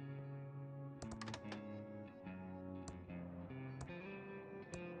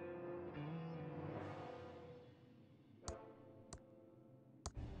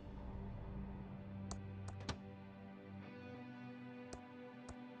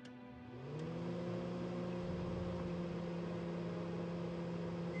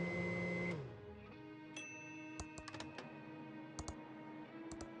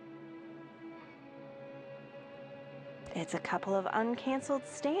 It's a couple of uncanceled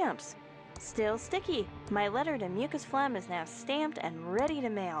stamps. Still sticky. My letter to Mucus Phlegm is now stamped and ready to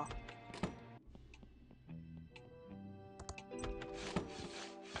mail.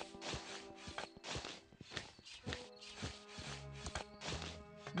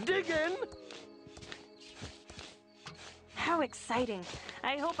 Digging? How exciting.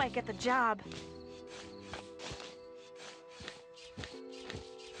 I hope I get the job.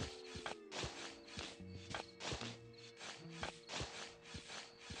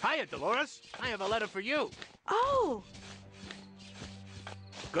 Hiya, Dolores. I have a letter for you. Oh!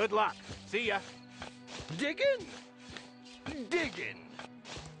 Good luck. See ya. Digging? Digging.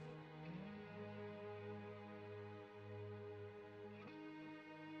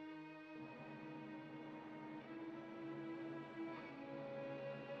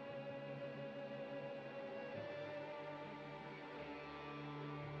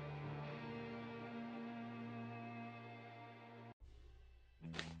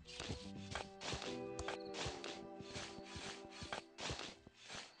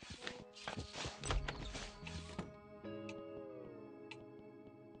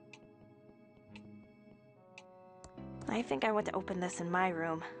 I think I want to open this in my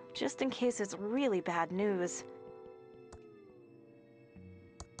room, just in case it's really bad news.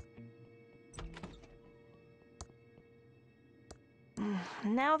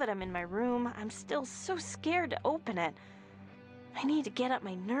 Now that I'm in my room, I'm still so scared to open it. I need to get up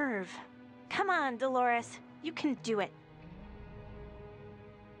my nerve. Come on, Dolores. You can do it.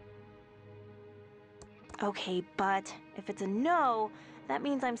 Okay, but if it's a no, that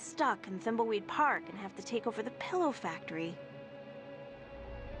means I'm stuck in Thimbleweed Park and have to take over the pillow factory.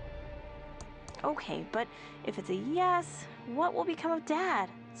 Okay, but if it's a yes, what will become of Dad?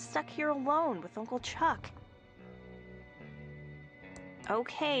 Stuck here alone with Uncle Chuck.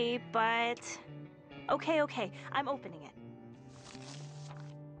 Okay, but... Okay, I'm opening it.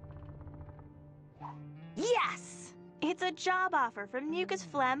 Yes! It's a job offer from Mucus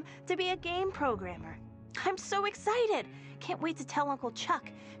Phlegm to be a game programmer. I'm so excited! Can't wait to tell Uncle Chuck.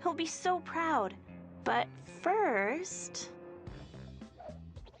 He'll be so proud. But first...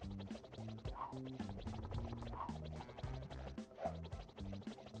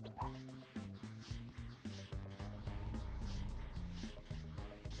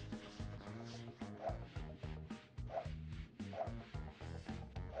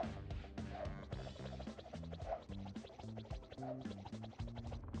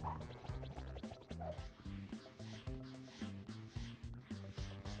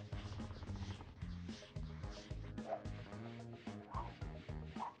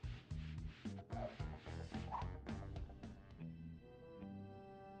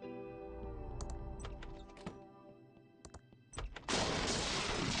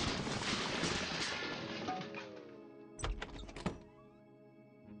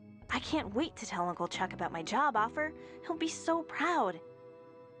 can't wait to tell Uncle Chuck about my job offer. He'll be so proud.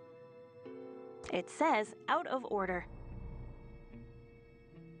 It says out of order.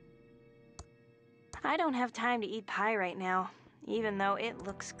 I don't have time to eat pie right now, even though it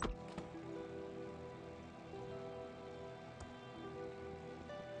looks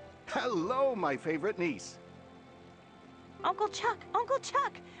Hello, my favorite niece. Uncle Chuck!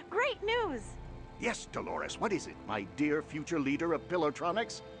 Great news! Yes, Dolores, what is it, my dear future leader of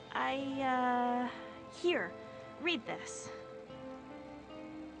Pillowtronics? Here, read this.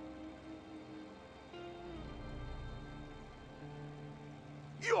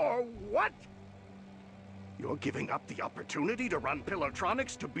 You're what? You're giving up the opportunity to run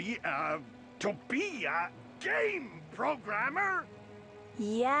Pillowtronics to be a game programmer?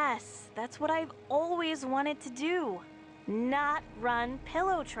 Yes, that's what I've always wanted to do. Not run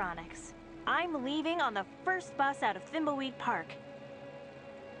Pillowtronics. I'm leaving on the first bus out of Thimbleweed Park.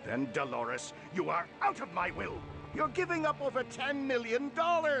 Then, Dolores, you are out of my will. You're giving up over $10 million.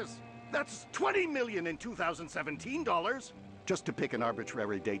 That's $20 million in 2017 dollars. Just to pick an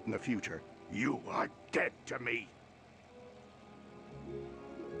arbitrary date in the future. You are dead to me.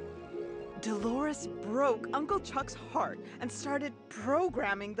 Dolores broke Uncle Chuck's heart and started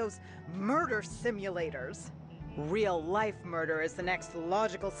programming those murder simulators. Real-life murder is the next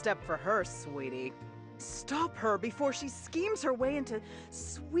logical step for her, sweetie. Stop her before she schemes her way into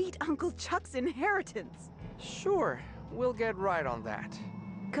sweet Uncle Chuck's inheritance. Sure, we'll get right on that.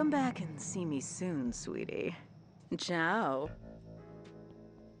 Come back and see me soon, sweetie. Ciao.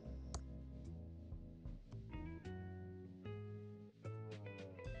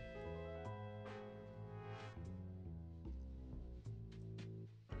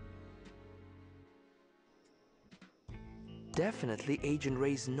 Definitely Agent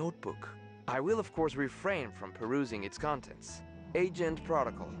Ray's notebook. I will of course refrain from perusing its contents. Agent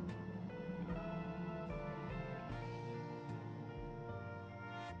Protocol.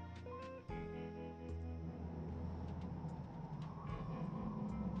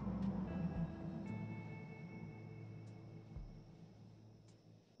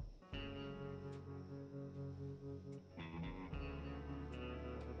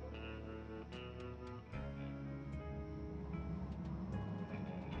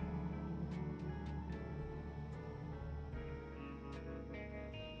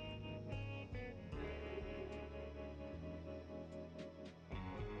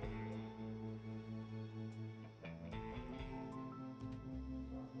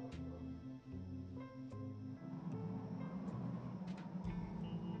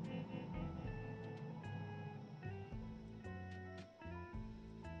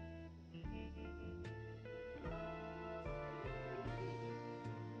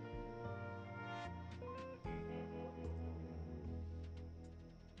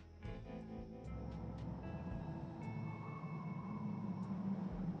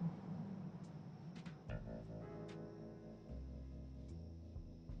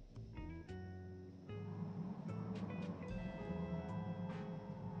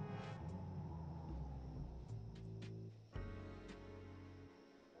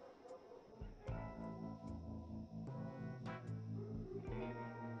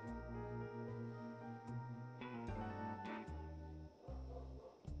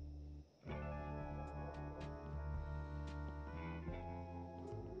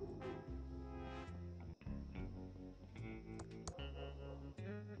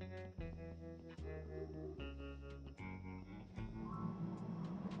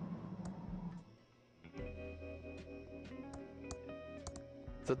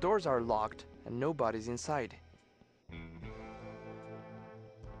 The doors are locked and nobody's inside.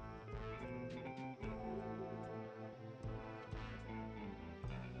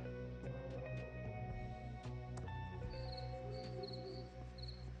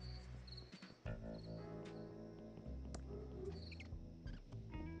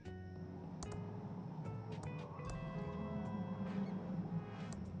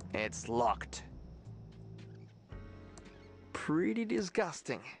 It's locked. Pretty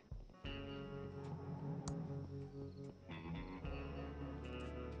disgusting.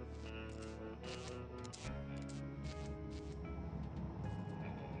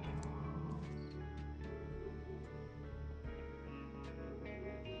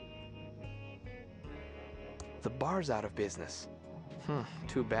 The bar's out of business.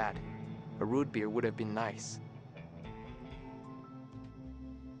 Too bad. A root beer would have been nice.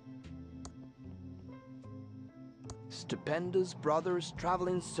 Stupendous Brothers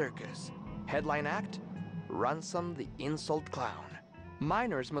Traveling Circus. Headline act, Ransom the Insult Clown.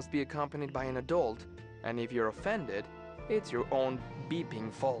 Minors must be accompanied by an adult, and if you're offended, it's your own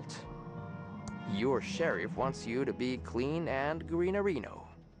beeping fault. Your sheriff wants you to be clean and greenerino.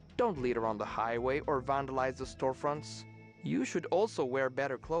 Don't litter on the highway or vandalize the storefronts. You should also wear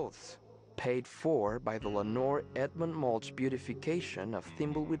better clothes. Paid for by the Lenore Edmund Mulch Beautification of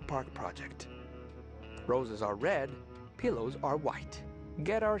Thimbleweed Park project. Roses are red, pillows are white.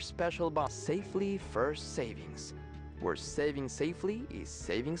 Get our special bond, Safely First Savings, where saving safely is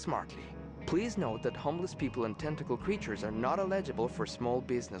saving smartly. Please note that homeless people and tentacle creatures are not eligible for small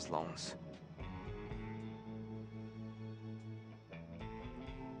business loans.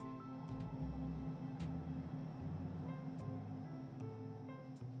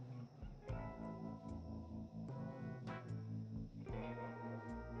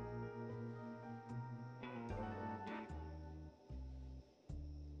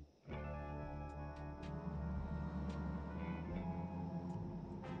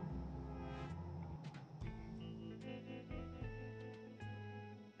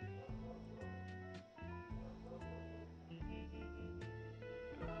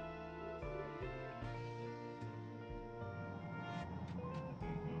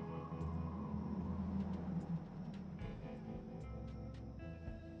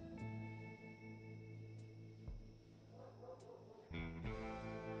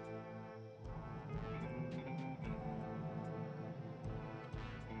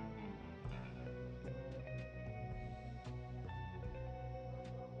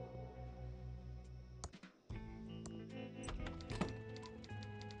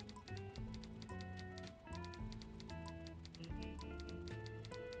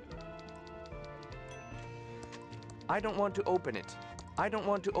 I don't want to open it. I don't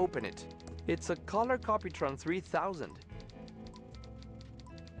want to open it. It's a Color Copytron 3000.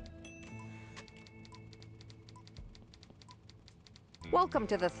 Welcome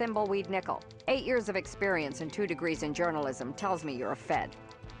to the Thimbleweed Nickel. 8 years of experience and 2 degrees in journalism tells me you're a Fed.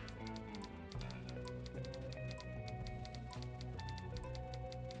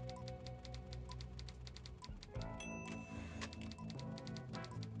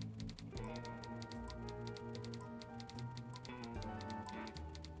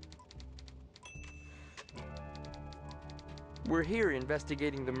 We're here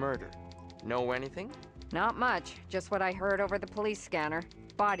investigating the murder. Know anything? Not much, just what I heard over the police scanner.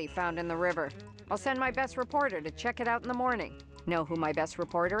 Body found in the river. I'll send my best reporter to check it out in the morning. Know who my best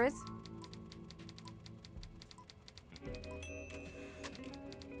reporter is?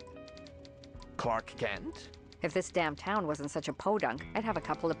 Clark Kent? If this damn town wasn't such a podunk, I'd have a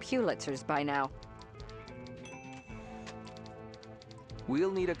couple of Pulitzers by now.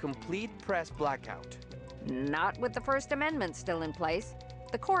 We'll need a complete press blackout. Not with the First Amendment still in place.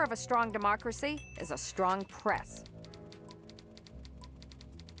 The core of a strong democracy is a strong press.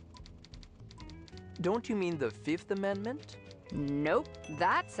 Don't you mean the Fifth Amendment? Nope.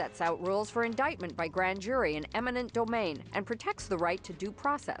 That sets out rules for indictment by grand jury in eminent domain and protects the right to due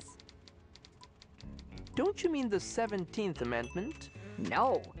process. Don't you mean the 17th Amendment?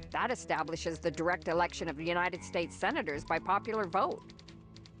 No. That establishes the direct election of the United States senators by popular vote.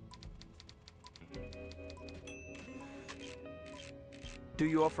 Do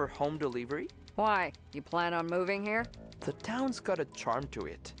you offer home delivery? Why? You plan on moving here? The town's got a charm to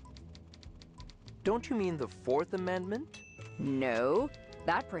it. Don't you mean the Fourth Amendment? No.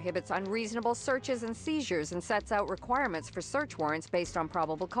 That prohibits unreasonable searches and seizures and sets out requirements for search warrants based on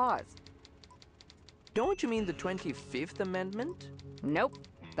probable cause. Don't you mean the 25th Amendment? Nope.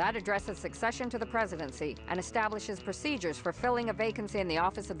 That addresses succession to the presidency and establishes procedures for filling a vacancy in the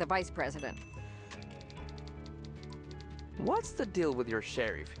office of the vice president. What's the deal with your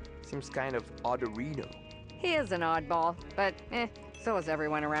sheriff? Seems kind of odorino. He is an oddball, but so is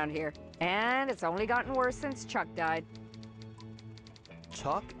everyone around here. And it's only gotten worse since Chuck died.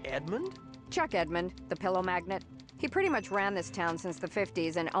 Chuck Edmund? Chuck Edmund, the pillow magnate. He pretty much ran this town since the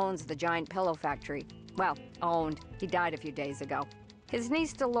 50s and owns the giant pillow factory. Well, owned. He died a few days ago. His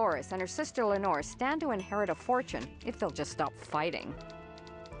niece Dolores and her sister Lenore stand to inherit a fortune if they'll just stop fighting.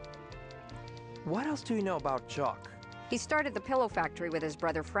 What else do you know about Chuck? He started the pillow factory with his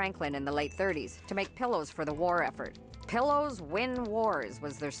brother Franklin in the late 30s to make pillows for the war effort. Pillows win wars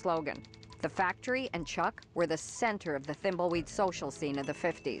was their slogan. The factory and Chuck were the center of the Thimbleweed social scene of the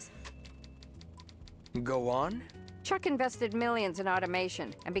 50s. Go on. Chuck invested millions in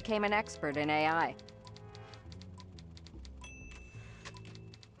automation and became an expert in AI.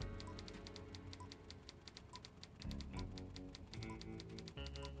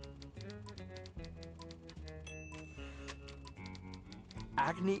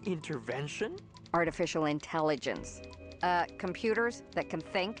 Agni intervention? Artificial intelligence. Computers that can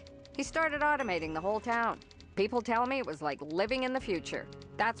think. He started automating the whole town. People tell me it was like living in the future.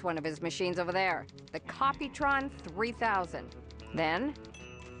 That's one of his machines over there, the Copytron 3000. Then...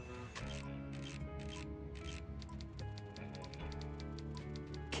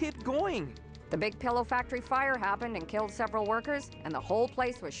 Keep going! The big pillow factory fire happened and killed several workers, and the whole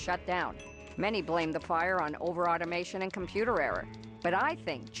place was shut down. Many blamed the fire on over-automation and computer error. But I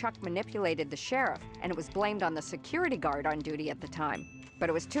think Chuck manipulated the sheriff, and it was blamed on the security guard on duty at the time. But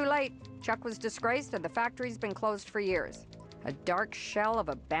it was too late. Chuck was disgraced, and the factory's been closed for years. A dark shell of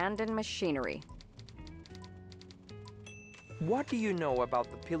abandoned machinery. What do you know about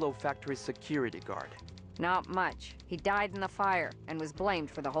the pillow factory security guard? Not much. He died in the fire and was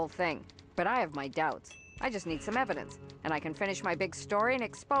blamed for the whole thing. But I have my doubts. I just need some evidence, and I can finish my big story and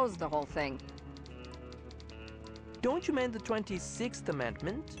expose the whole thing. Don't you mean the 26th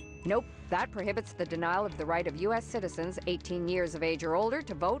Amendment? Nope. That prohibits the denial of the right of U.S. citizens 18 years of age or older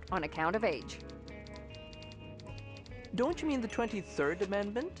to vote on account of age. Don't you mean the 23rd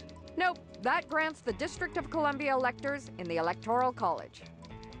Amendment? Nope. That grants the District of Columbia electors in the Electoral College.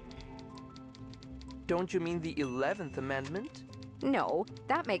 Don't you mean the 11th Amendment? No,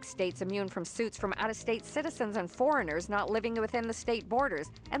 that makes states immune from suits from out-of-state citizens and foreigners not living within the state borders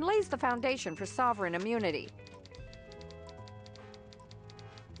and lays the foundation for sovereign immunity.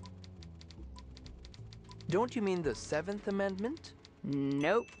 Don't you mean the 7th Amendment?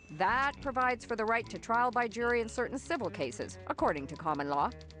 Nope. That provides for the right to trial by jury in certain civil cases, according to common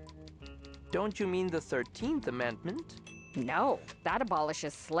law. Don't you mean the 13th Amendment? No, that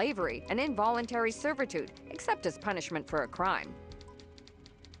abolishes slavery and involuntary servitude, except as punishment for a crime.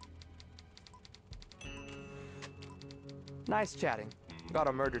 Nice chatting. Got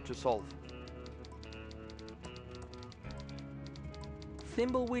a murder to solve.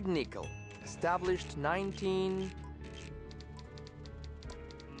 Thimbleweed Nickel. Established 19...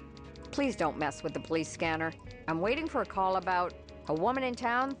 Please don't mess with the police scanner. I'm waiting for a call about a woman in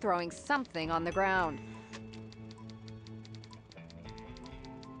town throwing something on the ground.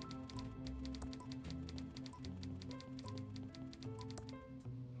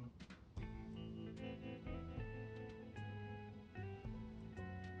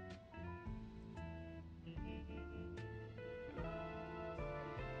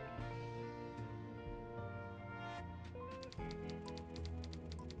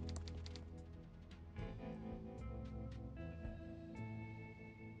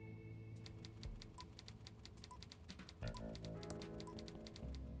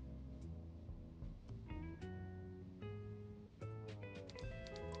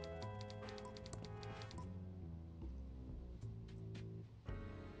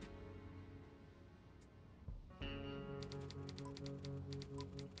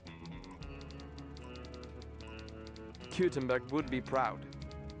 Gutenberg would be proud.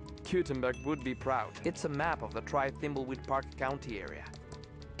 Gutenberg would be proud. It's a map of the Thimbleweed Park County area.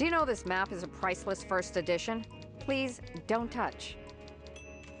 Do you know this map is a priceless first edition? Please, don't touch.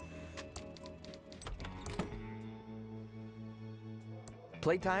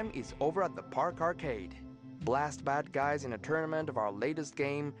 Playtime is over at the Park Arcade. Blast bad guys in a tournament of our latest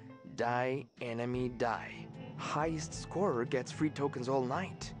game, Die Enemy Die. Highest scorer gets free tokens all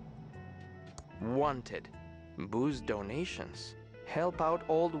night. Wanted. Boost donations. Help out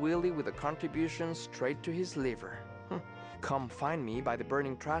old Willie with a contribution straight to his liver. Come find me by the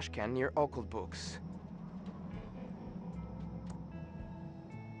burning trash can near Occult Books.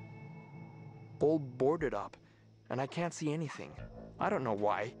 All boarded up, and I can't see anything. I don't know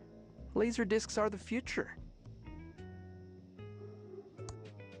why. Laser discs are the future.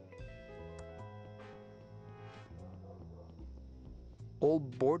 All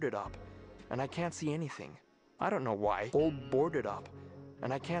boarded up, and I can't see anything. I don't know why. All boarded up,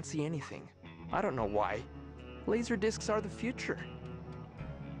 and I can't see anything. I don't know why. Laser discs are the future.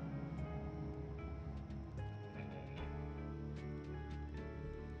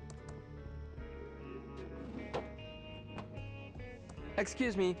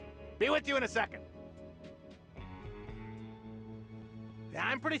 Excuse me. Be with you in a second. Yeah,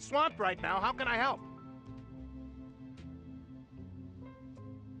 I'm pretty swamped right now. How can I help?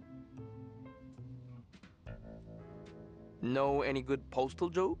 Know any good postal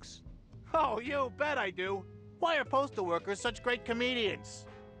jokes? Oh, you bet I do. Why are postal workers such great comedians?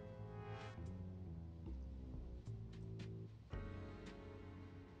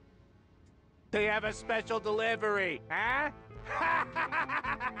 They have a special delivery, huh?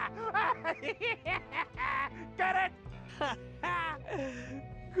 Get it?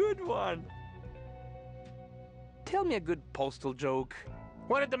 Good one. Tell me a good postal joke.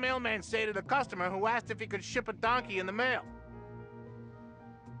 What did the mailman say to the customer who asked if he could ship a donkey in the mail?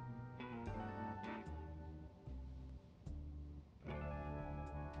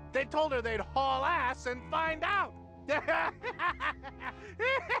 They told her they'd haul ass and find out.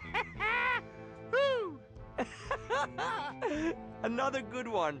 Woo! Another good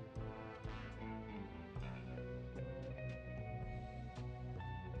one.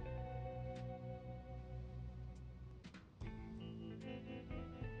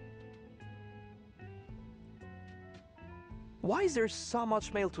 Why is there so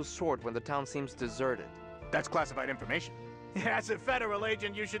much mail to sort when the town seems deserted? That's classified information. As a federal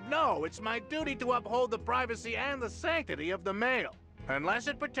agent, you should know it's my duty to uphold the privacy and the sanctity of the mail. Unless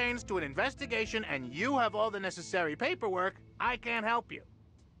it pertains to an investigation and you have all the necessary paperwork, I can't help you.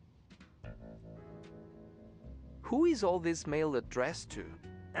 Who is all this mail addressed to?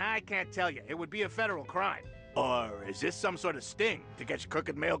 I can't tell you. It would be a federal crime. Or is this some sort of sting to catch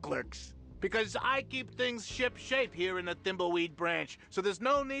crooked mail clerks? Because I keep things ship-shape here in the Thimbleweed branch, so there's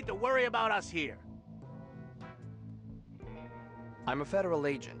no need to worry about us here. I'm a federal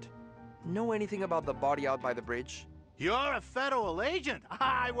agent. Know anything about the body out by the bridge? You're a federal agent?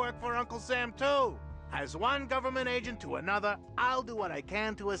 I work for Uncle Sam, too. As one government agent to another, I'll do what I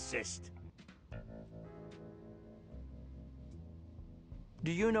can to assist.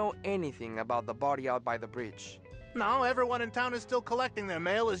 Do you know anything about the body out by the bridge? No, everyone in town is still collecting their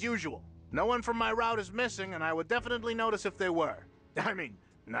mail as usual. No one from my route is missing, and I would definitely notice if they were. I mean,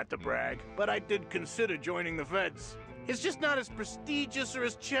 not to brag, but I did consider joining the feds. It's just not as prestigious or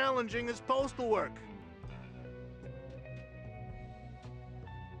as challenging as postal work.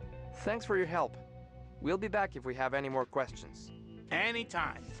 Thanks for your help. We'll be back if we have any more questions.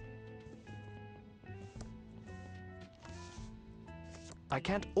 Anytime. I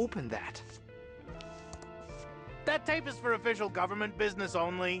can't open that. That tape is for official government business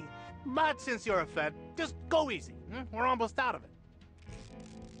only. But since you're a Fed, just go easy. We're almost out of it.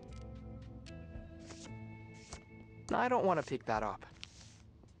 I don't want to pick that up.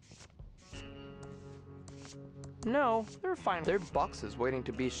 No, they're fine. They're boxes waiting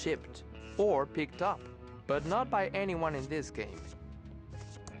to be shipped or picked up, but not by anyone in this game.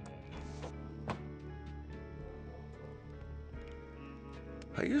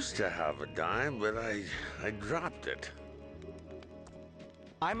 I used to have a dime, but I dropped it.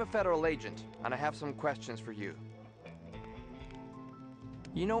 I'm a federal agent, and I have some questions for you.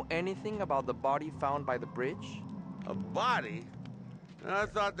 You know anything about the body found by the bridge? A body? I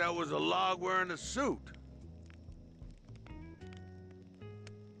thought that was a log wearing a suit.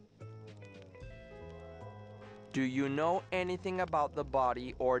 Do you know anything about the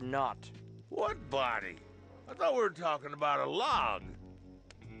body or not? What body? I thought we were talking about a log.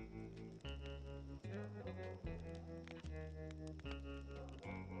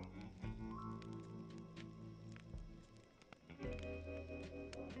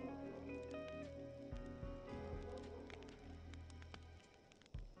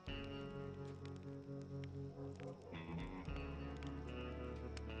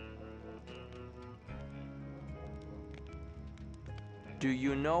 Do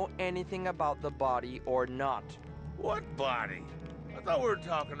you know anything about the body or not? What body? I thought we were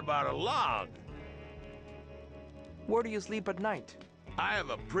talking about a log. Where do you sleep at night? I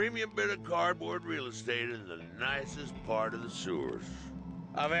have a premium bit of cardboard real estate in the nicest part of the sewers.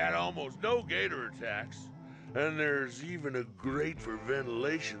 I've had almost no gator attacks, and there's even a grate for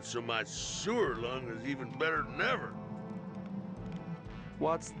ventilation, so my sewer lung is even better than ever.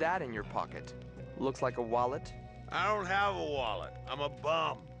 What's that in your pocket? Looks like a wallet? I don't have a wallet. I'm a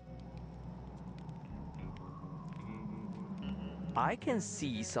bum. I can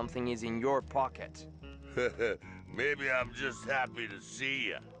see something is in your pocket. Maybe I'm just happy to see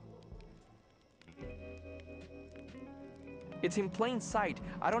you. It's in plain sight.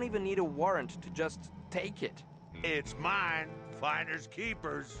 I don't even need a warrant to just take it. It's mine. Finders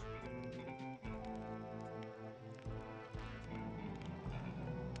keepers.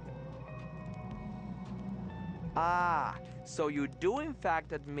 Ah, so you do in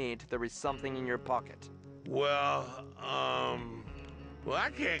fact admit there is something in your pocket. Well, I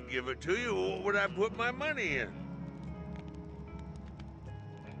can't give it to you. What would I put my money in?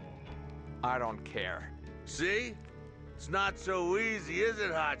 I don't care. See? It's not so easy, is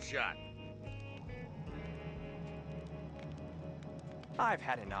it, Hotshot? I've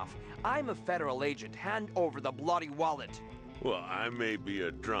had enough. I'm a federal agent. Hand over the bloody wallet. Well, I may be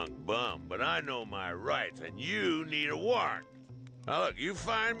a drunk bum, but I know my rights, and you need a warrant. Now look, you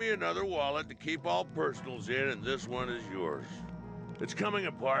find me another wallet to keep all personals in, and this one is yours. It's coming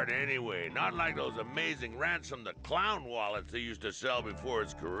apart anyway, not like those amazing Ransom the Clown wallets they used to sell before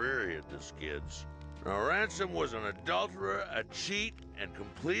his career hit the skids. Now, Ransom was an adulterer, a cheat, and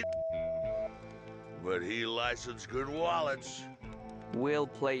complete, but he licensed good wallets. We'll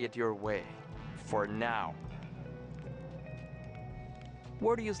play it your way. For now.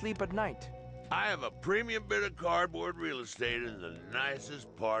 Where do you sleep at night? I have a premium bit of cardboard real estate in the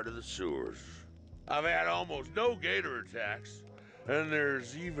nicest part of the sewers. I've had almost no gator attacks, and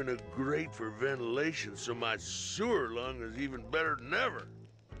there's even a grate for ventilation, so my sewer lung is even better than ever.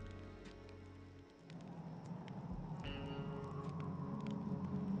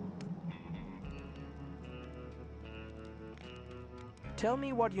 Tell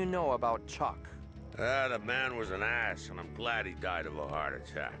me what you know about Chuck. The man was an ass, and I'm glad he died of a heart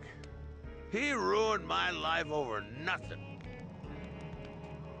attack. He ruined my life over nothing.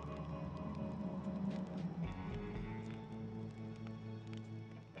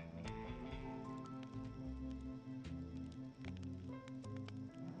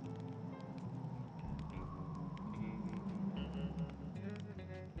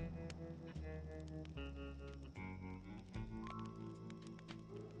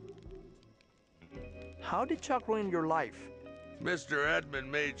 How did Chuck ruin your life? Mr.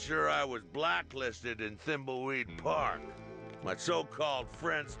 Edmund made sure I was blacklisted in Thimbleweed Park. My so-called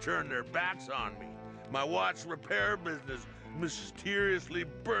friends turned their backs on me. My watch repair business mysteriously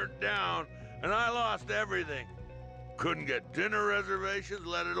burnt down, and I lost everything. Couldn't get dinner reservations,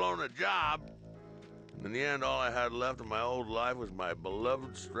 let alone a job. In the end, all I had left of my old life was my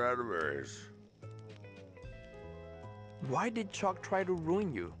beloved Stradivarius. Why did Chuck try to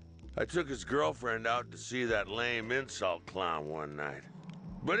ruin you? I took his girlfriend out to see that lame insult clown one night.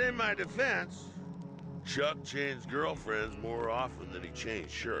 But in my defense, Chuck changed girlfriends more often than he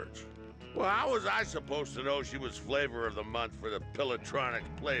changed shirts. Well, how was I supposed to know she was flavor of the month for the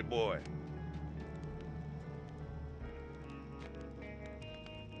Pilotronics Playboy?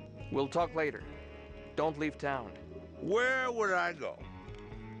 We'll talk later. Don't leave town. Where would I go?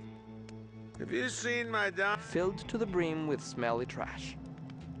 Have you seen my Filled to the brim with smelly trash.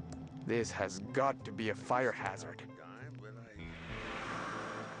 This has got to be a fire hazard.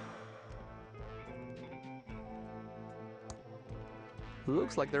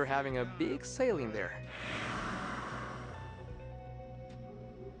 Looks like they're having a big sale in there.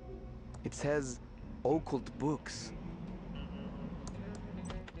 It says occult books.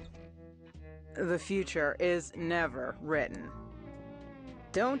 The future is never written.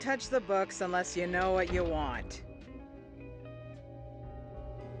 Don't touch the books unless you know what you want.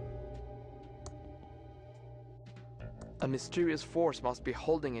 A mysterious force must be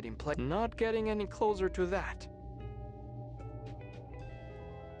holding it in place. Not getting any closer to that.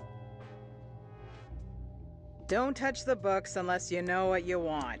 Don't touch the books unless you know what you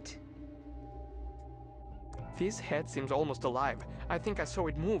want. This head seems almost alive. I think I saw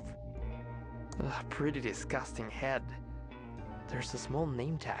it move. Ugh, pretty disgusting head. There's a small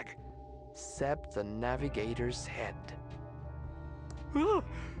name tag. Sept the Navigator's Head. Ugh,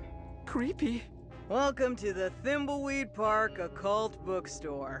 creepy. Welcome to the Thimbleweed Park Occult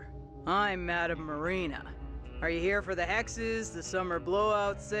Bookstore. I'm Madame Marina. Are you here for the hexes, the summer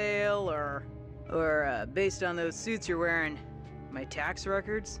blowout sale, or based on those suits you're wearing, my tax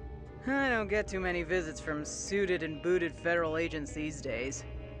records? I don't get too many visits from suited and booted federal agents these days.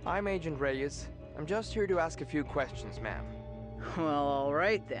 I'm Agent Reyes. I'm just here to ask a few questions, ma'am. Well, all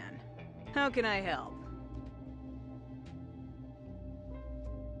right then. How can I help?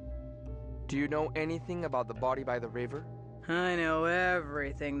 Do you know anything about the body by the river? I know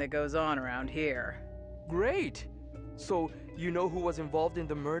everything that goes on around here. Great! So, you know who was involved in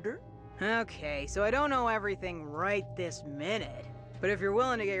the murder? Okay, so I don't know everything right this minute. But if you're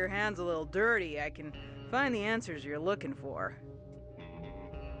willing to get your hands a little dirty, I can find the answers you're looking for.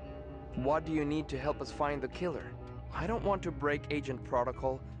 What do you need to help us find the killer? I don't want to break agent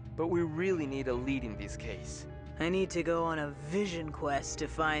protocol, but we really need a lead in this case. I need to go on a vision quest to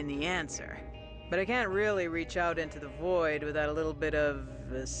find the answer. But I can't really reach out into the void without a little bit of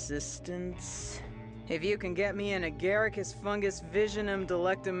assistance. If you can get me an agaricus fungus visionum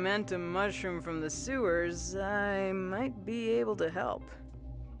delectamentum mushroom from the sewers, I might be able to help.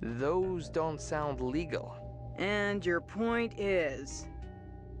 Those don't sound legal. And your point is?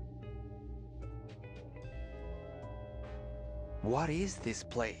 What is this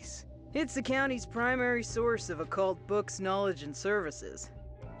place? It's the county's primary source of occult books, knowledge, and services.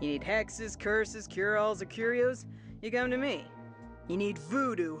 You need hexes, curses, cure-alls, or curios? You come to me. You need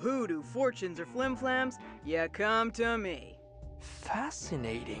voodoo, hoodoo, fortunes, or flim-flams? You come to me.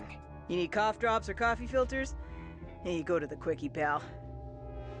 Fascinating. You need cough drops or coffee filters? Hey, you go to the quickie, pal.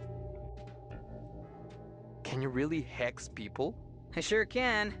 Can you really hex people? I sure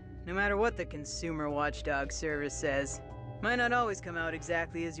can, no matter what the Consumer Watchdog Service says. Might not always come out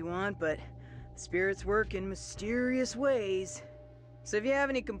exactly as you want, but the spirits work in mysterious ways. So if you have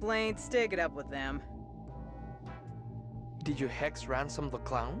any complaints, take it up with them. Did you hex ransom the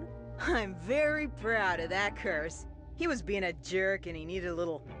clown? I'm very proud of that curse. He was being a jerk and he needed a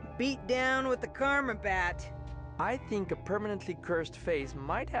little beat down with the karma bat. I think a permanently cursed face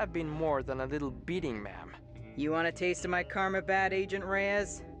might have been more than a little beating, ma'am. You want a taste of my karma bat, Agent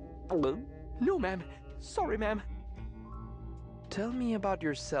Reyes? No, ma'am. Sorry, ma'am. Tell me about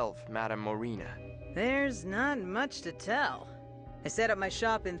yourself, Madame Morena. There's not much to tell. I set up my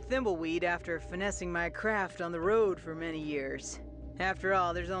shop in Thimbleweed after finessing my craft on the road for many years. After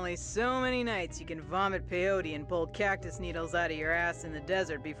all, there's only so many nights you can vomit peyote and pull cactus needles out of your ass in the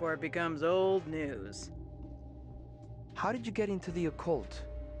desert before it becomes old news. How did you get into the occult?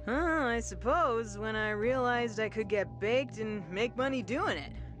 I suppose when I realized I could get baked and make money doing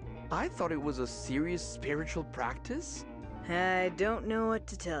it. I thought it was a serious spiritual practice. I don't know what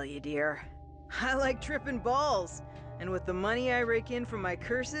to tell you, dear. I like tripping balls, and with the money I rake in from my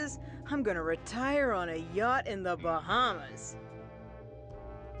curses, I'm gonna retire on a yacht in the Bahamas.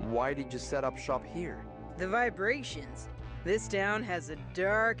 Why did you set up shop here? The vibrations. This town has a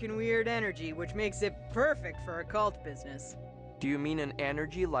dark and weird energy, which makes it perfect for occult business. Do you mean an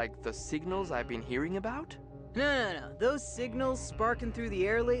energy like the signals I've been hearing about? No. Those signals sparking through the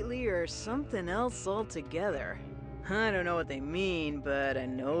air lately are something else altogether. I don't know what they mean, but I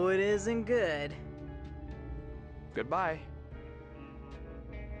know it isn't good. Goodbye.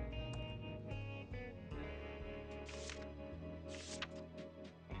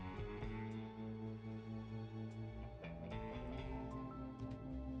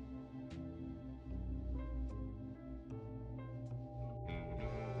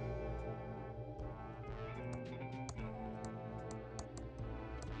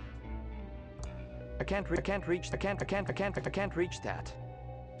 I can't reach that.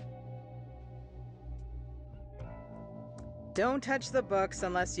 Don't touch the books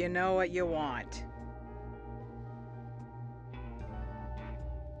unless you know what you want.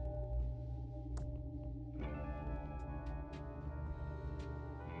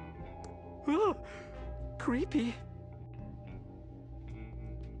 Oh, creepy.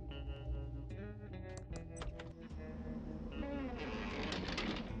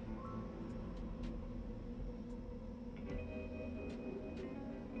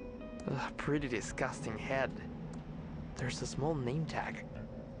 Pretty disgusting head. There's a small name tag.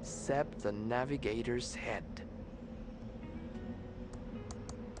 Seb the Navigator's Head.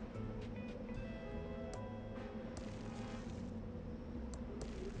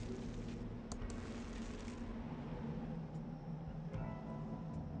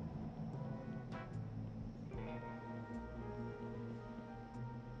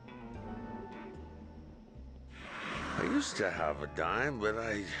 I used to have a dime, but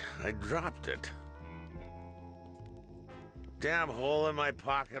I dropped it. Damn hole in my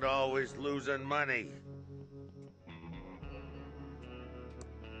pocket, always losing money.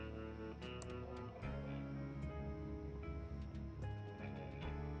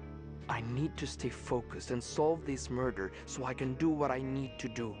 I need to stay focused and solve this murder so I can do what I need to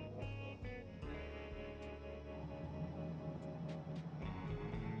do.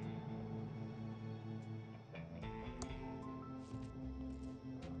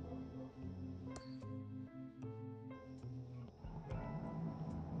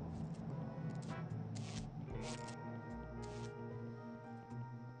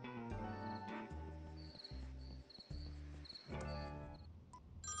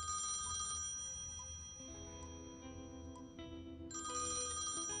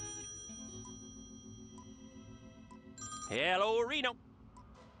 Hello, Reno.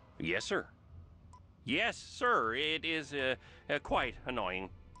 Yes, sir. Yes, sir. It is quite annoying.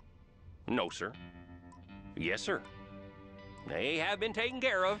 No, sir. Yes, sir. They have been taken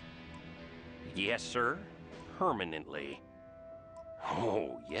care of. Yes, sir. Permanently.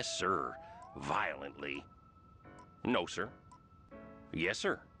 Oh, yes, sir. Violently. No, sir. Yes,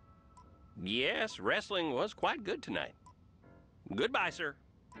 sir. Yes, wrestling was quite good tonight. Goodbye, sir.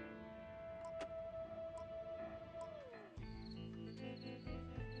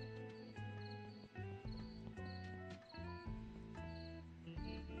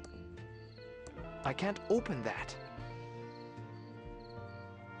 I can't open that.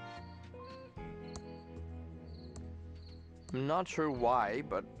 I'm not sure why,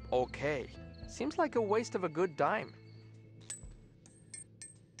 but okay. Seems like a waste of a good dime.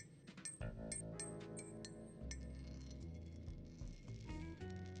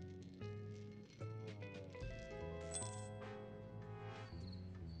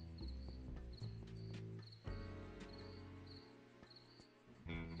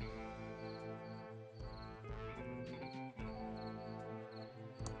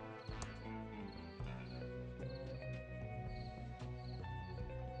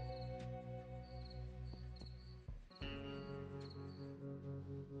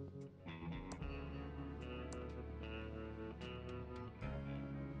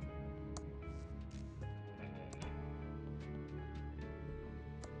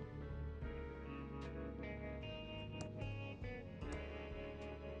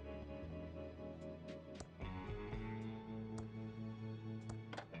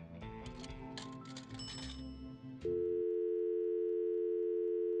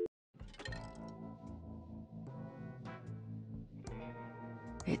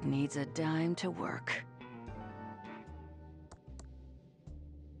 It needs a dime to work.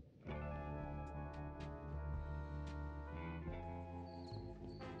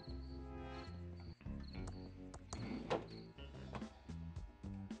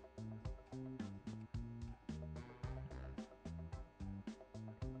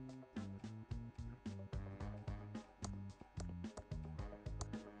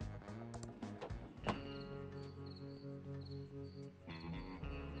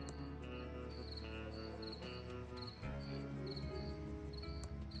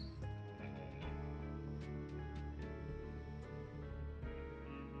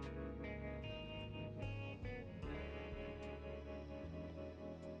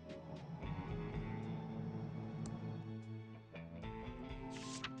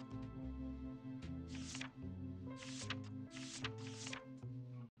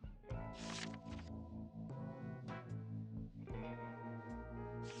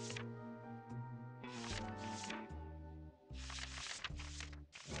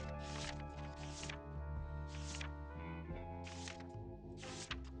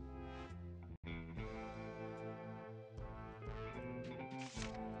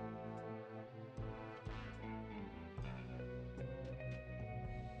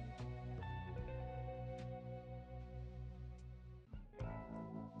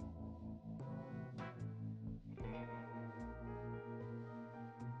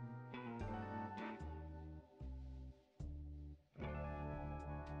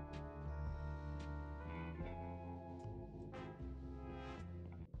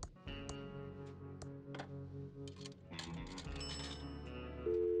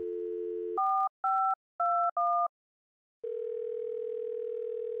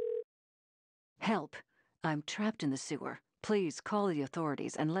 Help! I'm trapped in the sewer. Please call the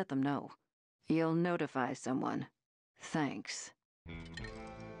authorities and let them know. You'll notify someone. Thanks.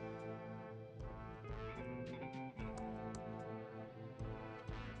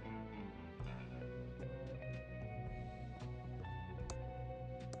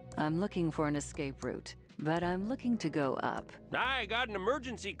 I'm looking for an escape route, but I'm looking to go up. I got an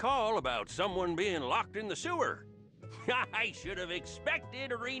emergency call about someone being locked in the sewer. I should have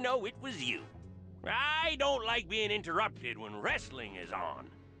expected, Reno, it was you. I don't like being interrupted when wrestling is on.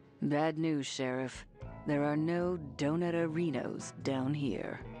 Bad news, Sheriff. There are no donut arenos down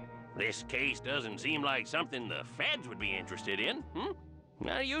here. This case doesn't seem like something the feds would be interested in,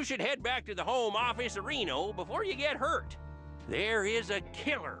 Now, you should head back to the home office of Reno before you get hurt. There is a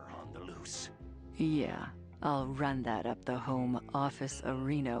killer on the loose. Yeah, I'll run that up the home office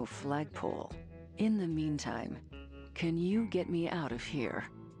Reno flagpole. In the meantime, can you get me out of here?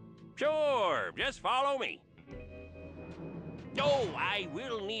 Sure, just follow me. Oh, I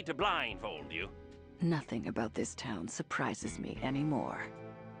will need to blindfold you. Nothing about this town surprises me anymore.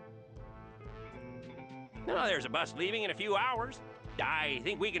 Oh, there's a bus leaving in a few hours. I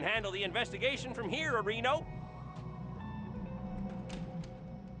think we can handle the investigation from here, Reno.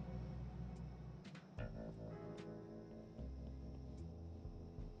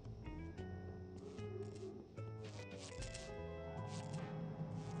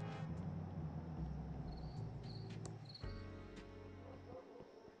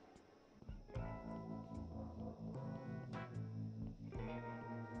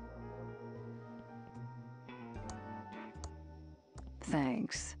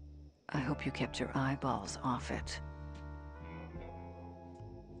 Thanks. I hope you kept your eyeballs off it.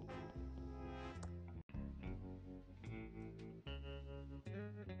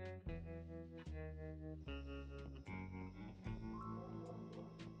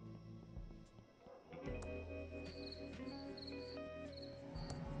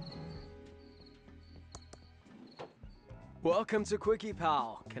 Welcome to Quickie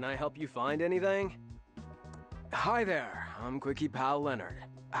Pal. Can I help you find anything? Hi there, I'm Quickie Pal Leonard.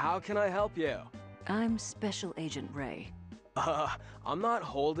 How can I help you? I'm Special Agent Ray. I'm not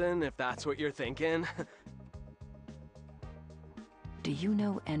Holden, if that's what you're thinking. Do you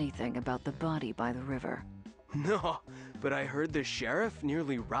know anything about the body by the river? No, but I heard the sheriff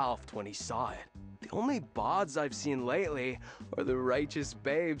nearly ralphed when he saw it. The only bods I've seen lately are the righteous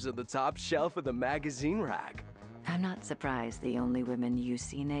babes on the top shelf of the magazine rack. I'm not surprised the only women you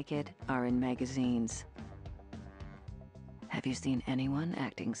see naked are in magazines. Have you seen anyone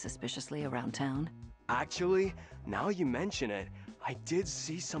acting suspiciously around town? Actually, now you mention it, I did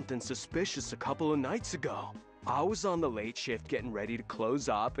see something suspicious a couple of nights ago. I was on the late shift getting ready to close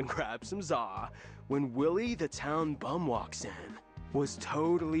up and grab some za when Willie the town bum walks in. Was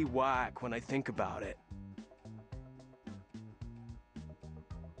totally whack when I think about it.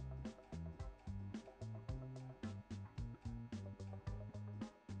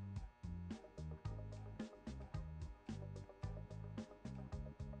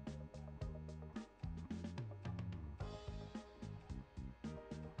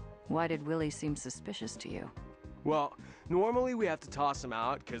 Why did Willie seem suspicious to you? Well, normally we have to toss him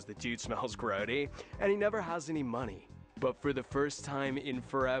out because the dude smells grody, and he never has any money. But for the first time in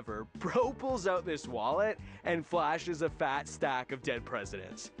forever, Bro pulls out this wallet and flashes a fat stack of dead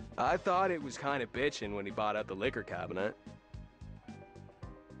presidents. I thought it was kind of bitchin' when he bought out the liquor cabinet.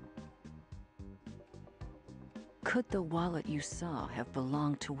 Could the wallet you saw have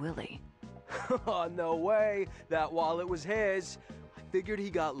belonged to Willie? Oh, no way. That wallet was his. I figured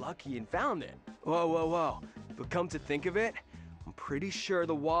he got lucky and found it. Whoa, whoa, whoa. But come to think of it, I'm pretty sure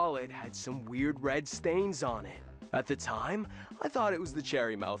the wallet had some weird red stains on it. At the time, I thought it was the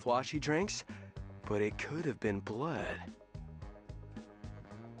cherry mouthwash he drinks, but it could have been blood.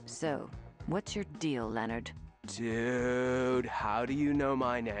 So, what's your deal, Leonard? Dude, how do you know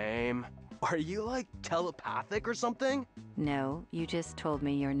my name? Are you, like, telepathic or something? No, you just told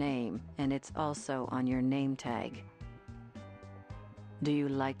me your name, and it's also on your name tag. Do you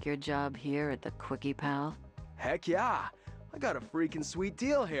like your job here at the Quickie Pal? Heck yeah! I got a freaking sweet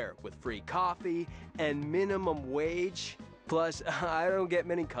deal here with free coffee and minimum wage. Plus, I don't get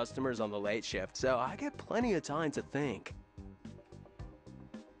many customers on the late shift, so I get plenty of time to think.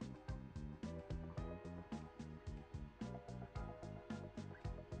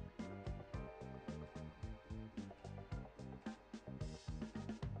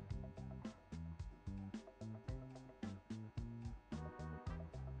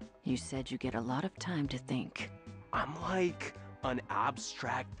 You said you get a lot of time to think. I'm like an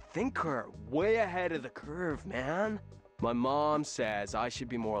abstract thinker, way ahead of the curve, man. My mom says I should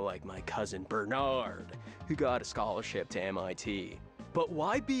be more like my cousin Bernard, who got a scholarship to MIT. But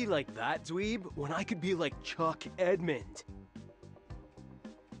why be like that dweeb when I could be like Chuck Edmund?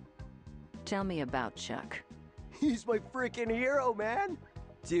 Tell me about Chuck. He's my freaking hero, man.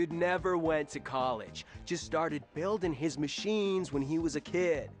 Dude never went to college, just started building his machines when he was a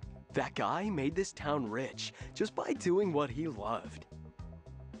kid. That guy made this town rich just by doing what he loved.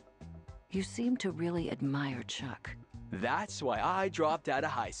 You seem to really admire Chuck. That's why I dropped out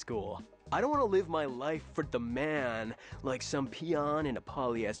of high school. I don't want to live my life for the man like some peon in a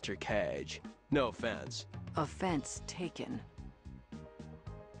polyester cage. No offense. Offense taken.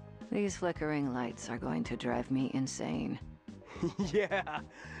 These flickering lights are going to drive me insane. Yeah,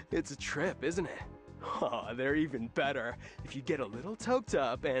 it's a trip, isn't it? Oh, they're even better if you get a little toked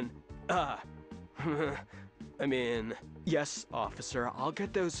up and, I mean, yes, officer, I'll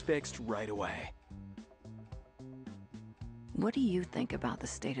get those fixed right away. What do you think about the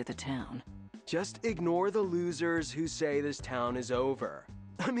state of the town? Just ignore the losers who say this town is over.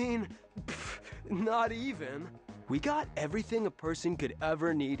 I mean, not even. We got everything a person could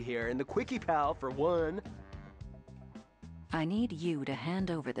ever need here in the Quickie Pal for one. I need you to hand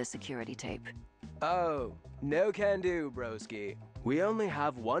over the security tape. Oh, no can do, broski. We only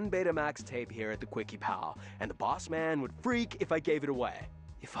have one Betamax tape here at the Quickie Pal, and the boss man would freak if I gave it away.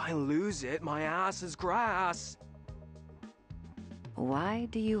 If I lose it, my ass is grass. Why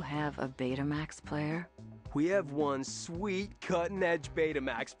do you have a Betamax player? We have one sweet cutting-edge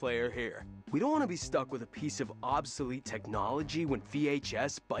Betamax player here. We don't want to be stuck with a piece of obsolete technology when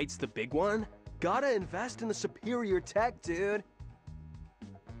VHS bites the big one. Gotta invest in the superior tech, dude.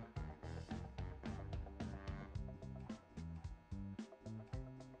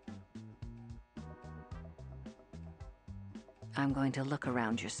 I'm going to look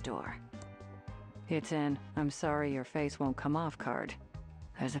around your store. It's an "I'm sorry your face won't come off" card.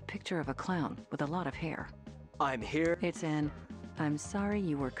 There's a picture of a clown with a lot of hair. I'm here. It's an "I'm sorry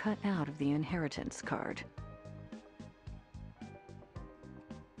you were cut out of the inheritance" card.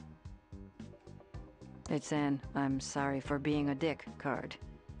 It's an "I'm sorry for being a dick" card.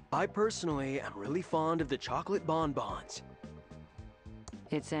 I personally am really fond of the chocolate bonbons.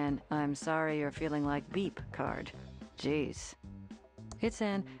 It's an "I'm sorry you're feeling like beep" card. Jeez. It's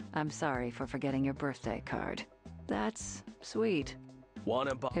an "I'm sorry for forgetting your birthday" card. That's sweet.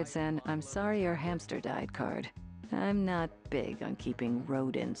 Wanna buy? It's an "I'm sorry your hamster died" card. I'm not big on keeping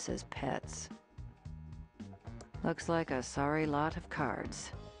rodents as pets. Looks like a sorry lot of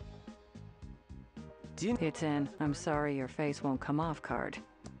cards. It's an "I'm sorry your face won't come off" card.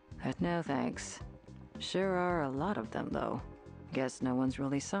 No thanks. Sure are a lot of them, though. Guess no one's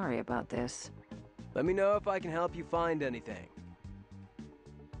really sorry about this. Let me know if I can help you find anything.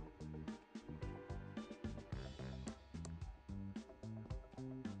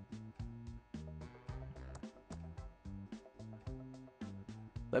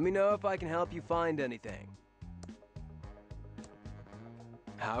 Let me know if I can help you find anything.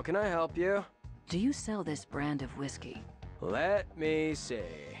 How can I help you? Do you sell this brand of whiskey? Let me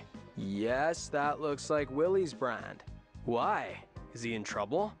see. Yes, that looks like Willie's brand. Why? Is he in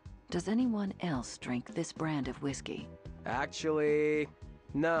trouble? Does anyone else drink this brand of whiskey? Actually,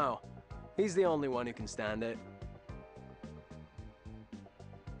 no. He's the only one who can stand it.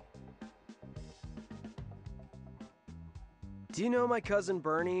 Do you know my cousin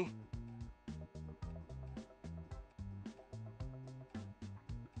Bernie?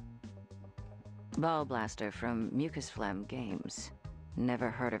 Ball Blaster from Mucus Phlegm Games. Never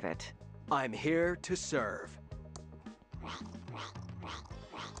heard of it. I'm here to serve.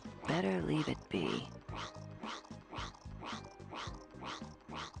 Better leave it be.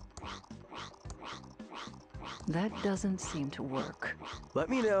 That doesn't seem to work. Let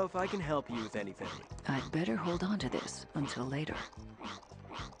me know if I can help you with anything. I'd better hold on to this until later.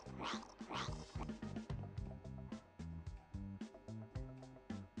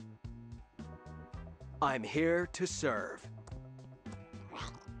 I'm here to serve.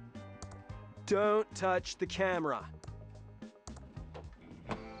 Don't touch the camera.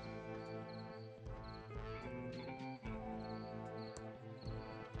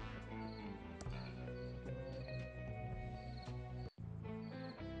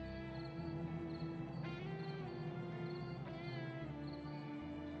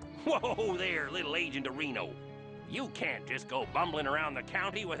 Whoa there, little Agent of Reno. You can't just go bumbling around the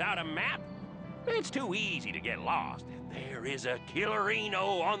county without a map. It's too easy to get lost. There is a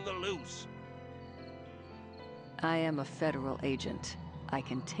killerino on the loose. I am a federal agent. I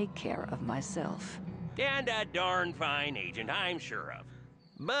can take care of myself. And a darn fine agent, I'm sure of.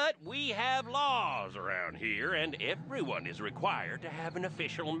 But we have laws around here, and everyone is required to have an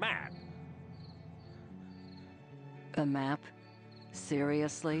official map. A map?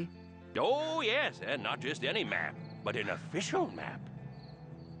 Seriously? Oh, yes, and not just any map, but an official map.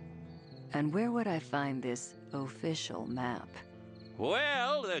 And where would I find this official map?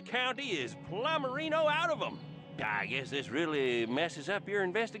 Well, the county is plumberino out of them. I guess this really messes up your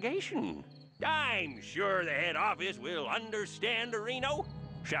investigation. I'm sure the head office will understand, Reno.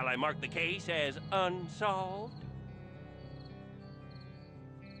 Shall I mark the case as unsolved?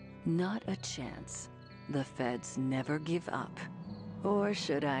 Not a chance. The feds never give up. Or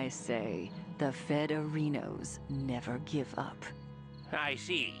should I say, the Federinos never give up. I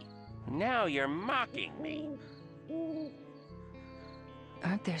see. Now you're mocking me.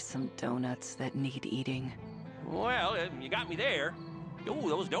 Aren't there some donuts that need eating? Well, you got me there. Oh,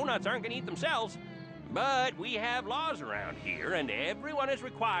 those donuts aren't gonna eat themselves. But we have laws around here, and everyone is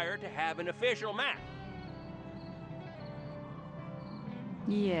required to have an official map.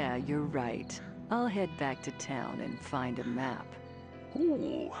 Yeah, you're right. I'll head back to town and find a map.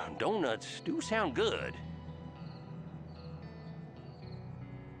 Ooh, donuts do sound good.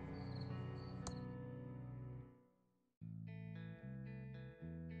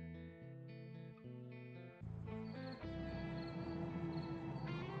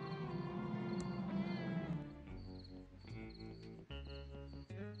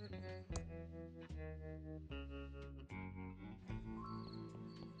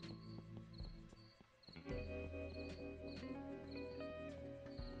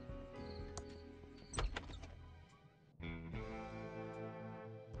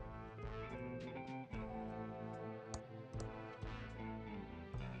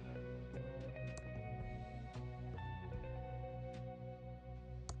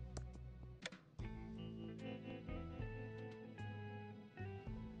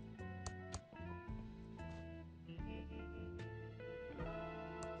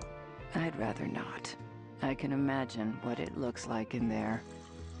 I'd rather not. I can imagine what it looks like in there.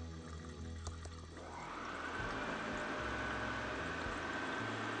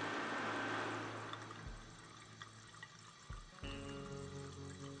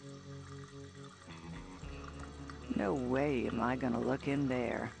 No way am I gonna look in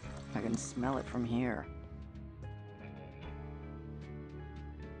there. I can smell it from here.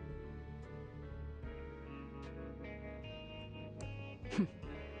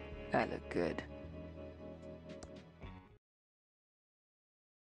 I look good.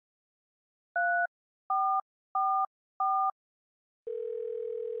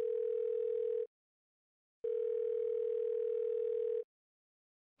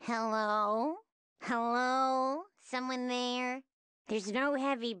 Hello? Hello? Someone there? There's no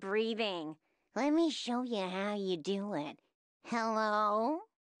heavy breathing. Let me show you how you do it. Hello?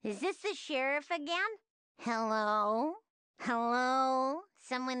 Is this the sheriff again? Hello? Hello?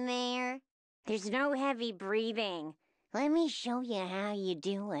 Someone there? There's no heavy breathing. Let me show you how you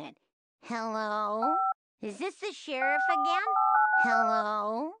do it. Hello? Is this the sheriff again?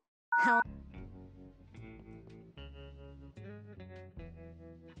 Hello? Hello?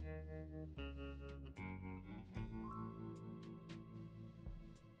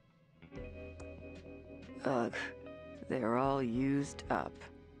 Ugh, they're all used up.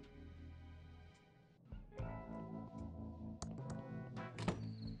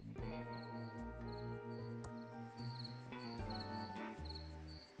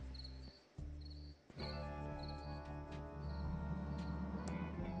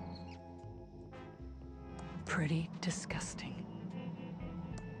 Pretty disgusting.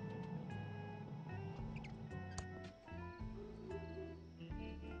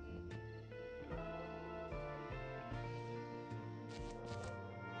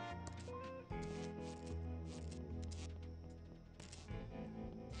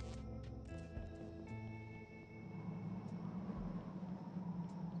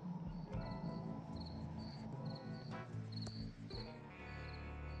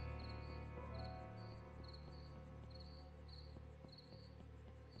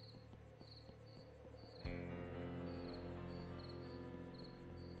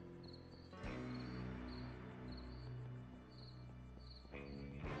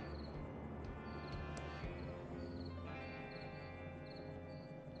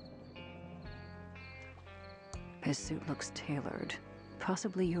 His suit looks tailored,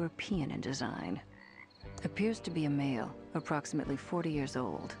 possibly European in design. Appears to be a male, approximately 40 years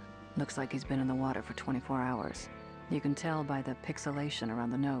old. Looks like he's been in the water for 24 hours. You can tell by the pixelation around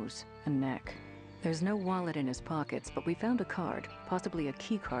the nose and neck. There's no wallet in his pockets, but we found a card, possibly a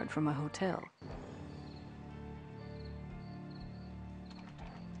key card from a hotel.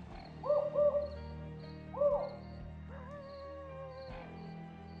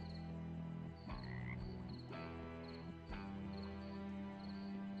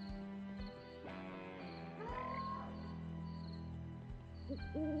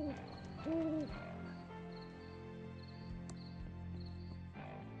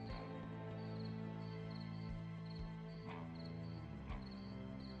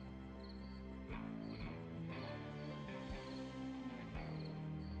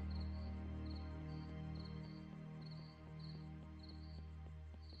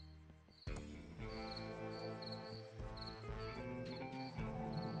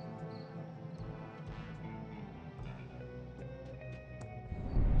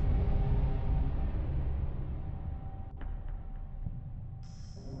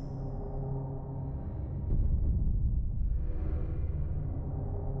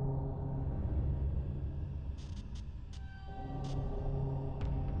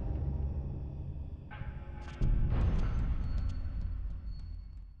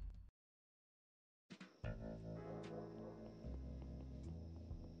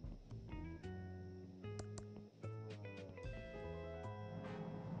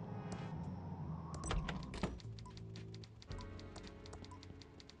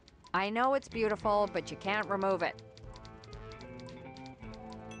 I know it's beautiful, but you can't remove it.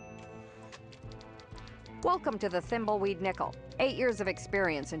 Welcome to the Thimbleweed Nickel. 8 years of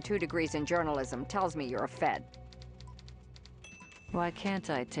experience and 2 degrees in journalism tells me you're a Fed. Why can't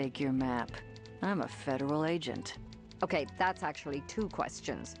I take your map? I'm a federal agent. Okay, that's actually 2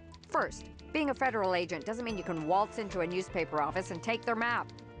 questions. First, being a federal agent doesn't mean you can waltz into a newspaper office and take their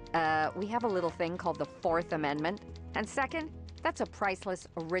map. We have a little thing called the Fourth Amendment. And second, that's a priceless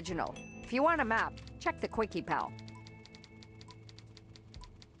original. If you want a map, check the Quickie Pal.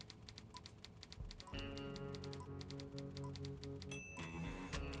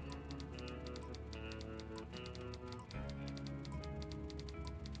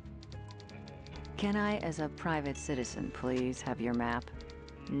 Can I, as a private citizen, please have your map?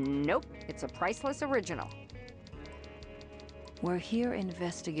 Nope, it's a priceless original. We're here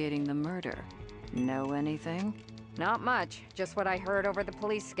investigating the murder. Know anything? Not much, just what I heard over the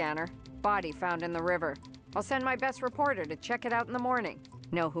police scanner. Body found in the river. I'll send my best reporter to check it out in the morning.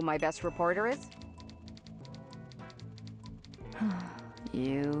 Know who my best reporter is?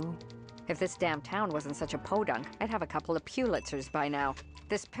 You? If this damn town wasn't such a podunk, I'd have a couple of Pulitzers by now.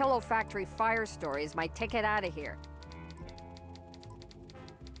 This pillow factory fire story is my ticket out of here.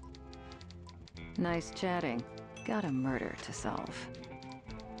 Nice chatting. Got a murder to solve.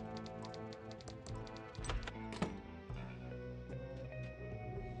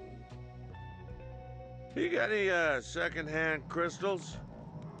 You got any second-hand crystals?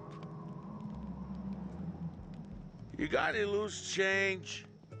 You got any loose change?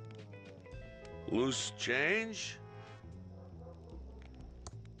 Loose change?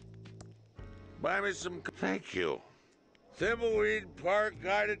 Buy me some... Thank you. Thimbleweed Park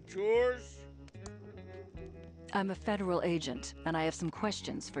guided tours? I'm a federal agent, and I have some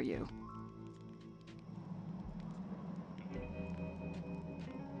questions for you.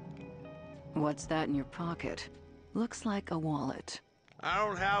 What's that in your pocket? Looks like a wallet. I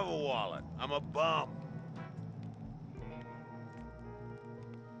don't have a wallet. I'm a bum.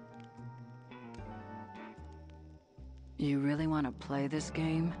 You really want to play this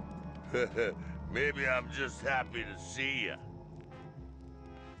game? Maybe I'm just happy to see you.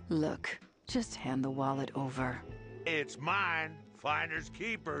 Look, just hand the wallet over. It's mine. Finders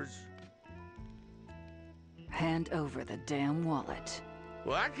keepers. Hand over the damn wallet.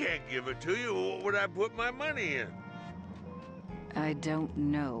 Well, I can't give it to you. What would I put my money in? I don't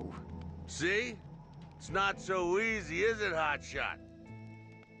know. See? It's not so easy, is it, Hotshot?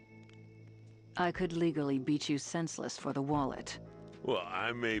 I could legally beat you senseless for the wallet. Well,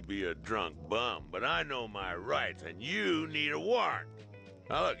 I may be a drunk bum, but I know my rights, and you need a warrant.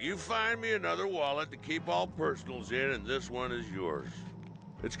 Now look, you find me another wallet to keep all personals in, and this one is yours.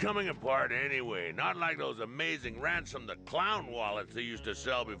 It's coming apart anyway, not like those amazing Ransom the Clown wallets they used to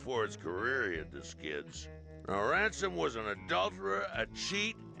sell before his career hit the skids. Now, Ransom was an adulterer, a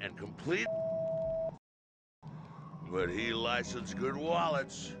cheat, and complete... But he licensed good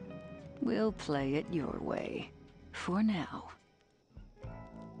wallets. We'll play it your way. For now.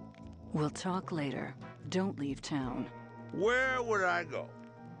 We'll talk later. Don't leave town. Where would I go?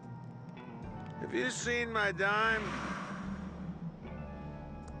 Have you seen my dime?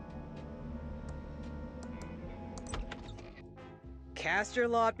 Cast your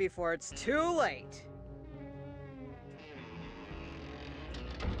lot before it's too late.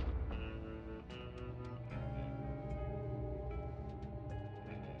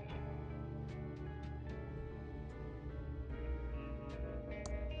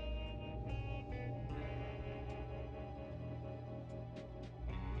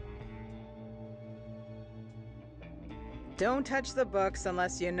 Don't touch the books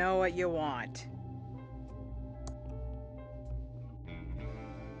unless you know what you want.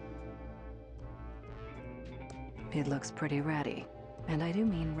 It looks pretty ratty. And I do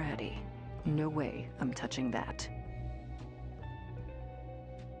mean ratty. No way I'm touching that.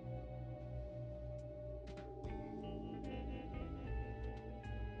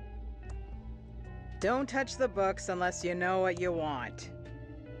 Don't touch the books unless you know what you want.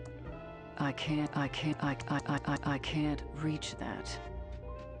 I can't reach that.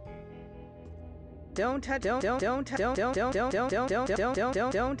 Don't touch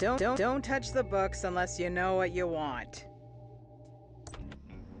the books unless you know what you want.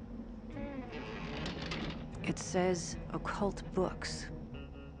 It says occult books.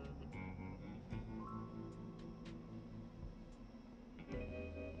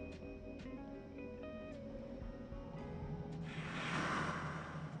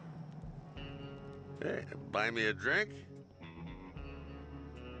 Hey, buy me a drink?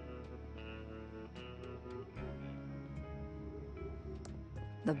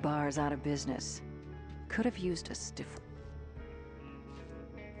 The bar's out of business. Could have used a stiff...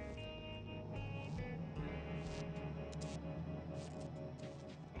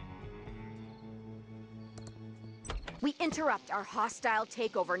 We interrupt our hostile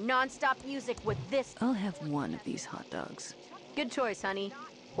takeover non-stop music with this. I'll have one of these hot dogs. Good choice, honey.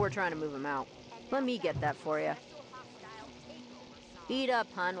 We're trying to move him out. Let me get that for you. Eat up,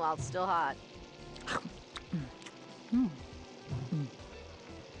 hun, while it's still hot.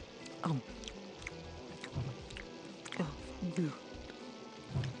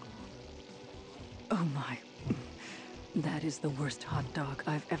 Oh my. That is the worst hot dog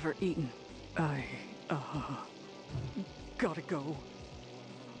I've ever eaten. Gotta go.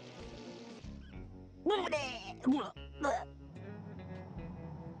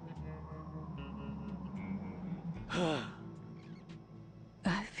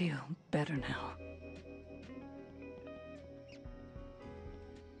 I feel better now.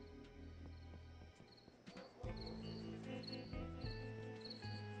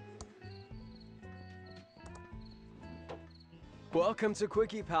 Welcome to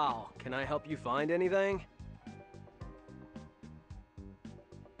Quickie Pal. Can I help you find anything?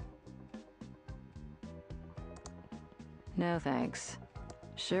 No thanks.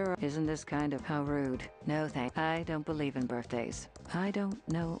 Sure, isn't this kind of how rude? No thanks. I don't believe in birthdays. I don't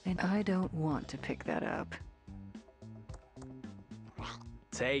know, and I don't want to pick that up.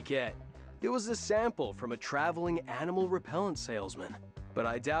 Take it. It was a sample from a traveling animal repellent salesman. But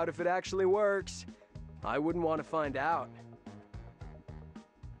I doubt if it actually works. I wouldn't want to find out.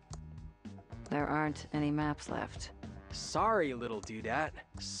 There aren't any maps left. Sorry, little doodat.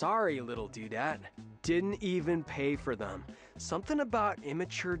 Sorry, little doodat. Didn't even pay for them. Something about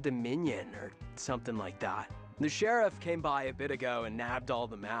immature dominion or something like that. The sheriff came by a bit ago and nabbed all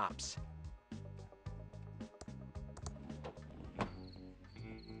the maps.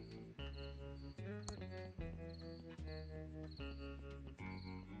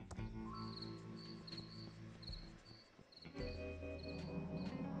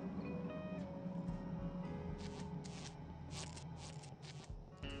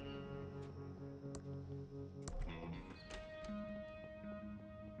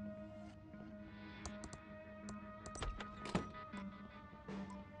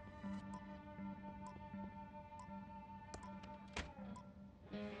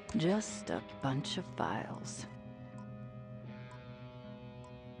 Just a bunch of files.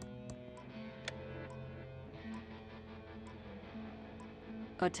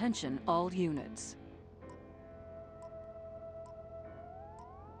 Attention, all units.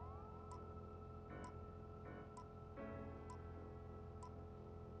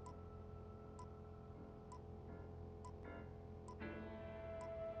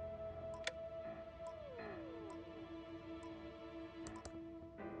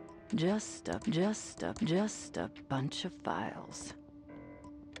 Just a bunch of files.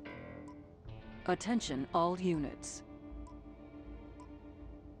 Attention, all units.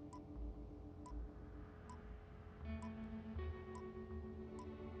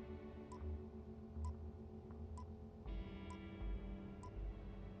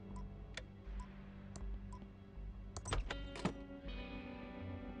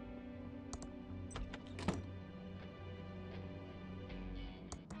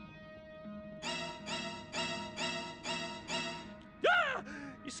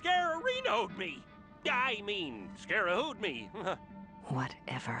 You scare-a-renoed me. I mean, scare-a-hooed me.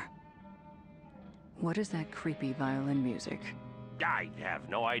 Whatever. What is that creepy violin music? I have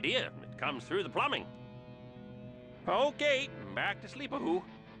no idea. It comes through the plumbing. Okay, back to sleep-a-hoo.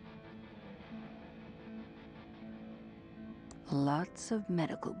 Lots of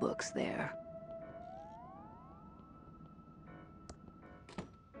medical books there.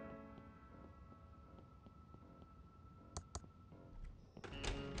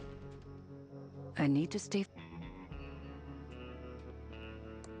 I need to stay...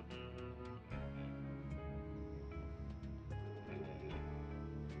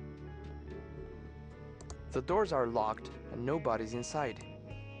 The doors are locked and nobody's inside.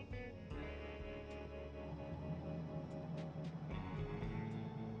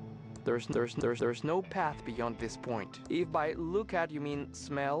 There's no path beyond this point. If by look at you mean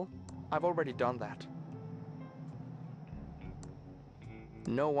smell, I've already done that.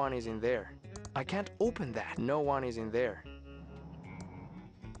 No one is in there. I can't open that. No one is in there.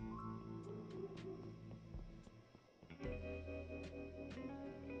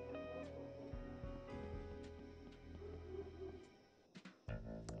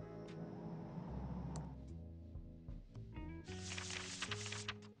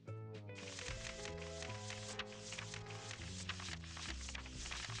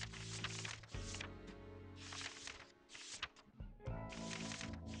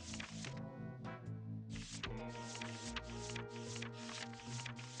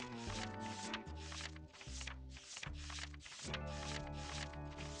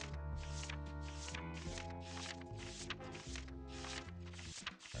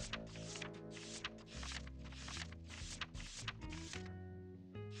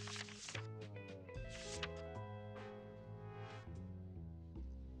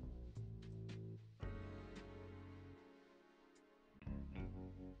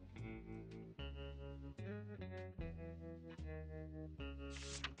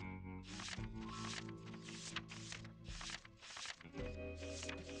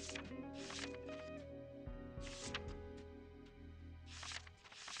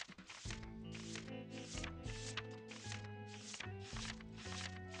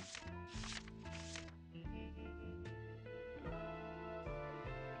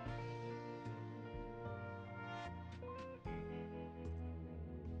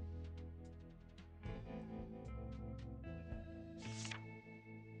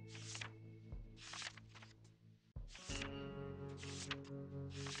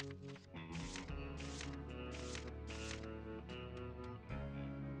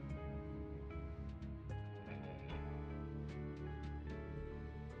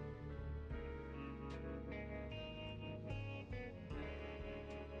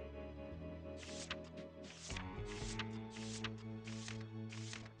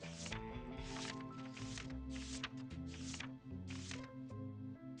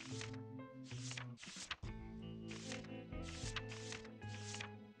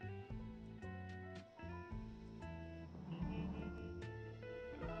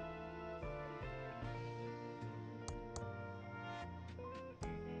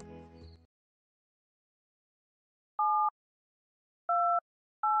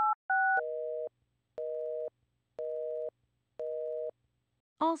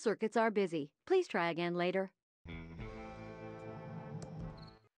 All circuits are busy. Please try again later.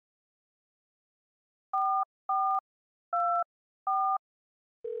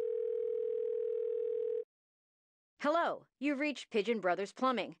 Hello, you've reached Pigeon Brothers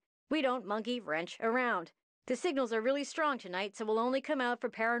Plumbing. We don't monkey wrench around. The signals are really strong tonight, so we'll only come out for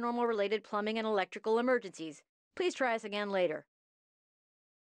paranormal-related plumbing and electrical emergencies. Please try us again later.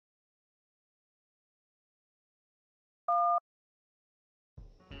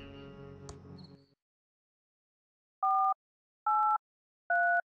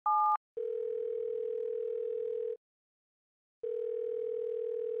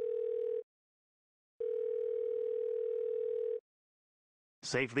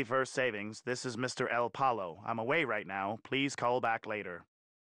 Safely First Savings, this is Mr. El Palo. I'm away right now. Please call back later.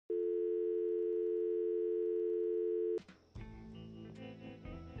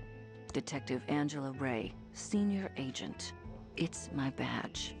 Detective Angela Ray, Senior Agent. It's my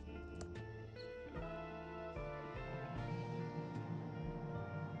badge.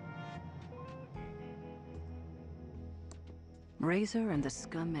 Razor and the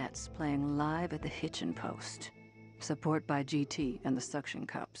Scumettes playing live at the Hitchin' Post. Support by GT and the suction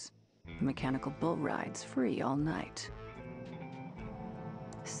cups. Mechanical bull rides free all night.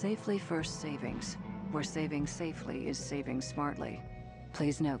 Safely First Savings, where saving safely is saving smartly.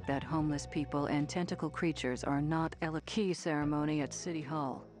 Please note that homeless people and tentacle creatures are not a key ceremony at City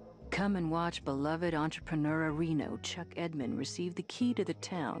Hall. Come and watch beloved entrepreneur Reno Chuck Edmond receive the key to the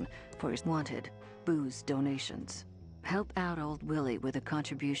town for his wanted booze donations. Help out old Willie with a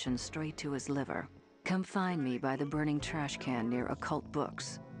contribution straight to his liver. Come find me by the burning trash can near Occult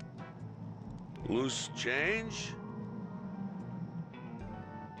Books. Loose change?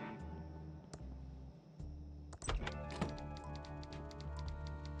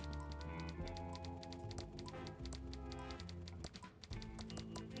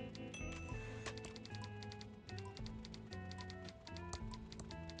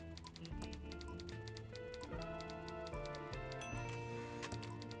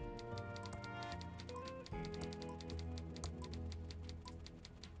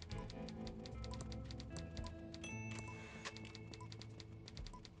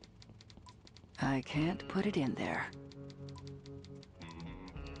 I can't put it in there.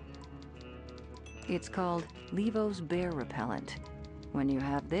 It's called Levo's Bear Repellent. When you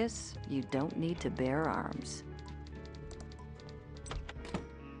have this, you don't need to bear arms.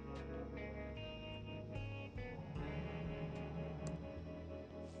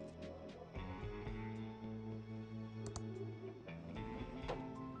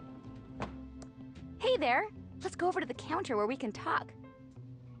 Hey there! Let's go over to the counter where we can talk.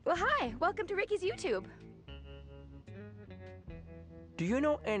 Well, hi! Welcome to Ricky's YouTube. Do you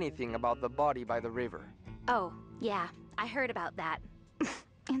know anything about the body by the river? Oh, yeah. I heard about that.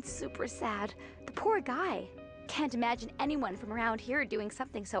 It's super sad. The poor guy. Can't imagine anyone from around here doing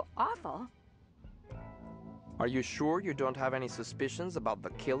something so awful. Are you sure you don't have any suspicions about the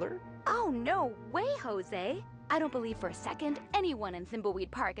killer? Oh, no way, Jose! I don't believe for a second anyone in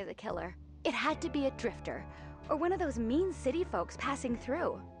Thimbleweed Park is a killer. It had to be a drifter, or one of those mean city folks passing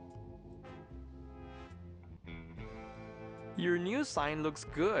through. Your new sign looks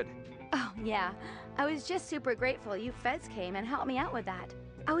good. Oh, yeah. I was just super grateful you feds came and helped me out with that.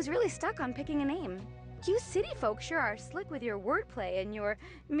 I was really stuck on picking a name. You city folks sure are slick with your wordplay and your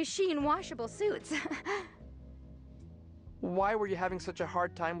machine-washable suits. Why were you having such a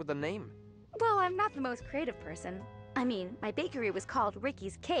hard time with the name? Well, I'm not the most creative person. I mean, my bakery was called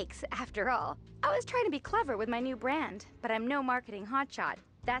Ricky's Cakes, after all. I was trying to be clever with my new brand, but I'm no marketing hotshot.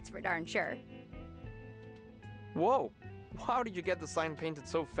 That's for darn sure. Whoa! How did you get the sign painted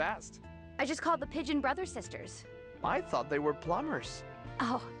so fast? I just called the Pigeon Brother Sisters. I thought they were plumbers.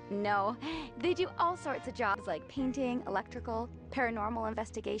 Oh, no. They do all sorts of jobs like painting, electrical, paranormal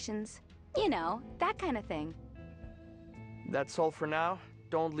investigations. You know, that kind of thing. That's all for now.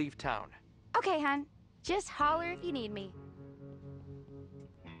 Don't leave town. Okay, hon. Just holler if you need me.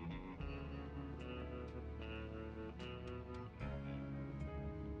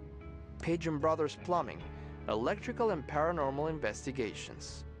 Pigeon Brothers Plumbing, electrical and paranormal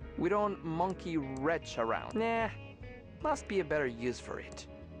investigations. We don't monkey wretch around. Nah, must be a better use for it.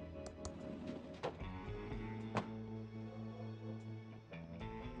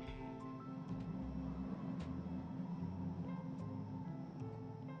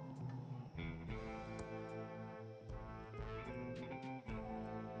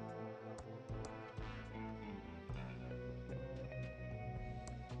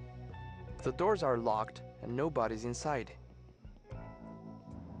 The doors are locked and nobody's inside.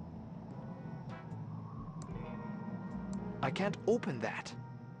 I can't open that.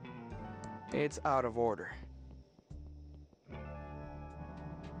 It's out of order.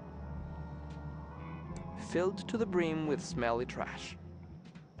 Filled to the brim with smelly trash.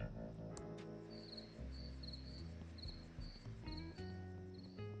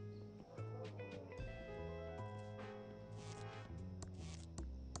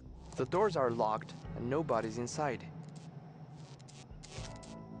 The doors are locked and nobody's inside.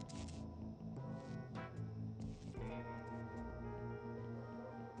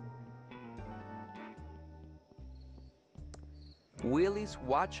 Willie's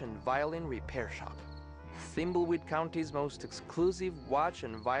Watch and Violin Repair Shop. Thimbleweed County's most exclusive watch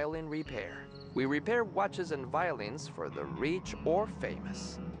and violin repair. We repair watches and violins for the rich or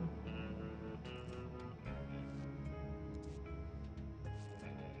famous.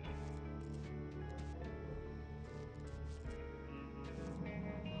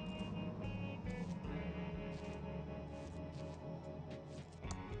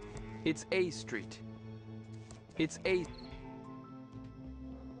 It's A Street. It's A...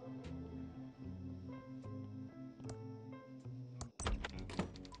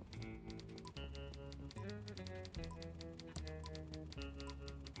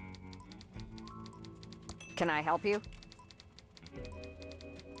 Can I help you?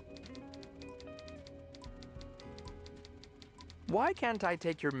 Why can't I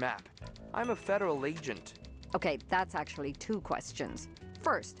take your map? I'm a federal agent. Okay, that's actually 2 questions.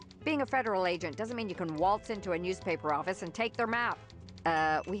 First, being a federal agent doesn't mean you can waltz into a newspaper office and take their map.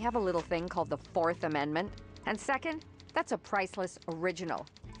 We have a little thing called the Fourth Amendment. And second, that's a priceless original.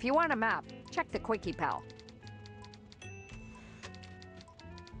 If you want a map, check the Quickie Pal.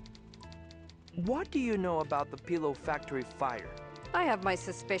 What do you know about the Pillow Factory fire? I have my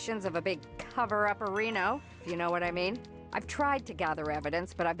suspicions of a big cover-up Reno, if you know what I mean. I've tried to gather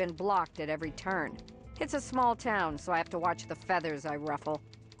evidence, but I've been blocked at every turn. It's a small town, so I have to watch the feathers I ruffle.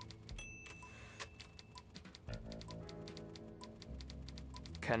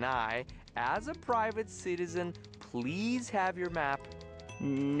 Can I, as a private citizen, please have your map?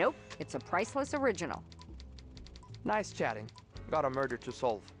 Nope, it's a priceless original. Nice chatting. Got a murder to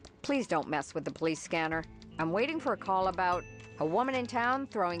solve. Please don't mess with the police scanner. I'm waiting for a call about a woman in town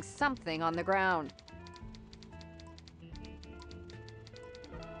throwing something on the ground.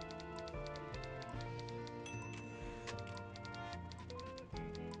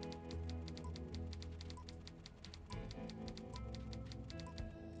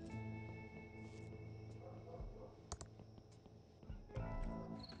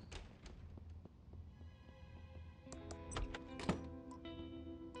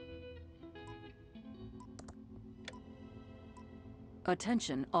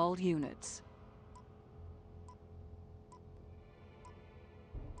 Attention all units.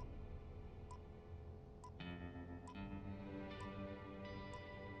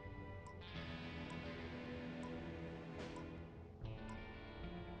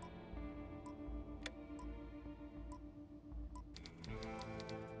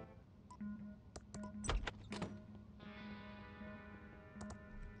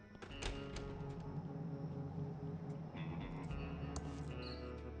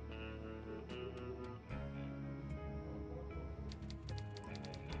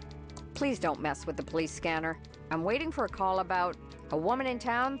 Please don't mess with the police scanner. I'm waiting for a call about a woman in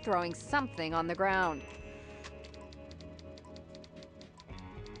town throwing something on the ground.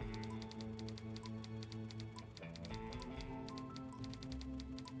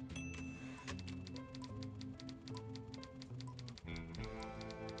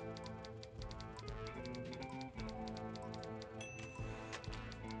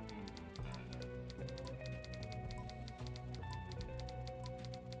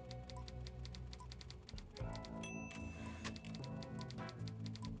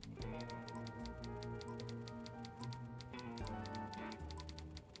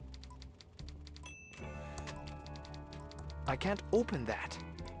 I can't open that.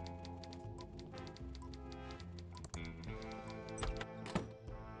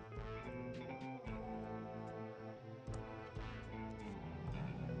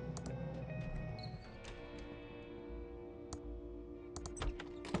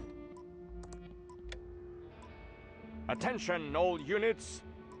 Attention, all units!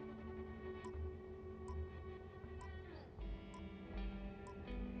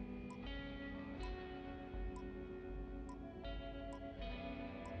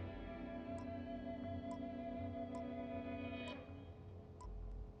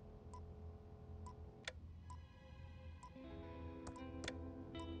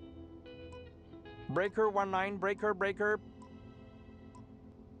 Breaker 19, breaker.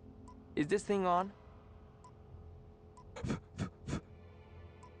 Is this thing on?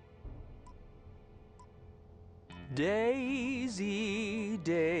 Daisy,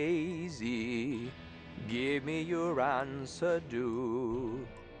 Daisy, give me your answer, do.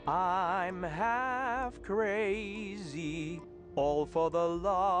 I'm half crazy, all for the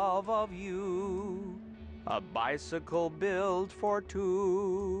love of you. A bicycle built for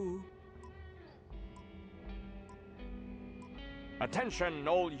two. Attention,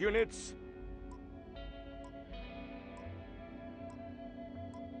 all units!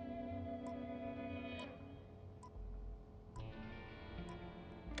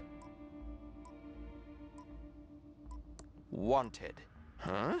 Wanted.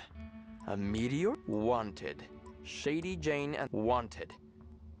 Huh? A meteor? Wanted. Shady Jane and Wanted.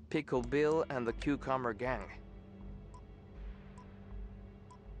 Pickle Bill and the Cucumber Gang.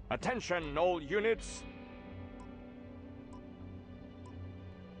 Attention, all units!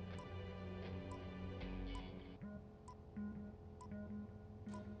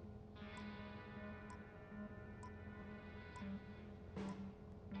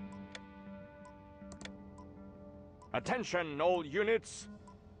 Attention, all units!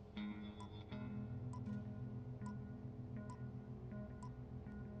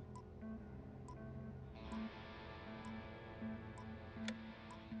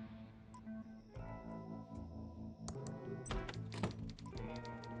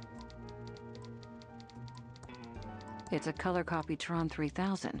 It's a color copy Tron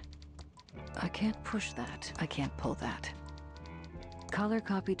 3000. I can't push that. I can't pull that. Color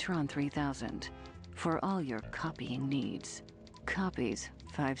copy Tron 3000. For all your copying needs. Copies,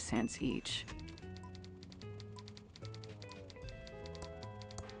 5 cents each.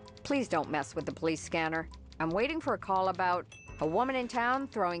 Please don't mess with the police scanner. I'm waiting for a call about a woman in town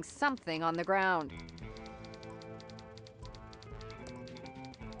throwing something on the ground.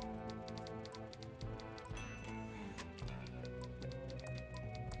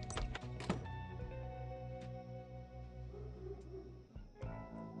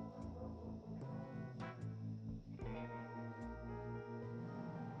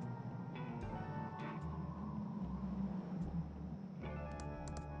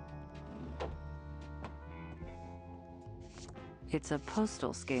 It's a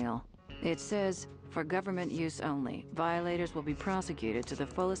postal scale. It says, for government use only. Violators will be prosecuted to the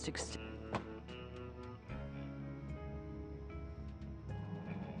fullest extent.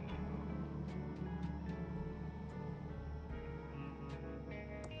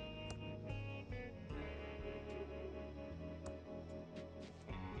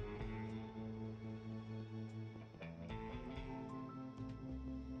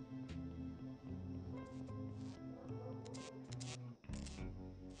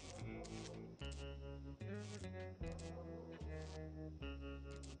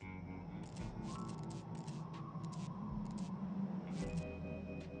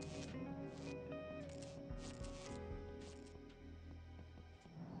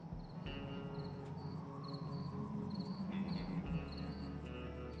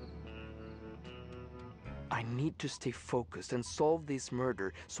 I need to stay focused and solve this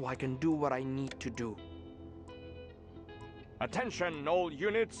murder so I can do what I need to do. Attention, all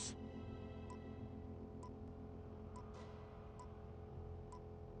units!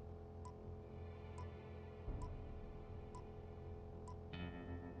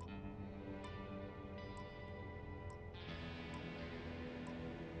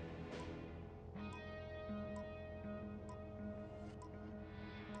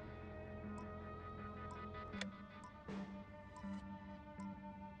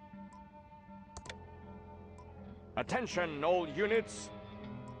 Attention, all units!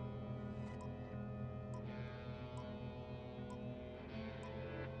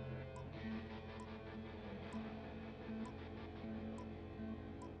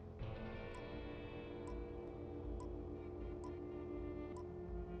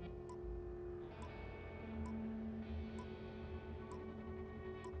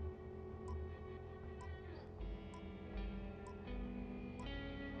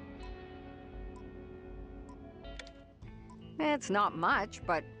 It's not much,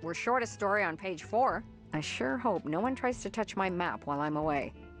 but we're short a story on page 4. I sure hope no one tries to touch my map while I'm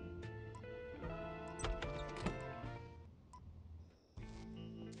away.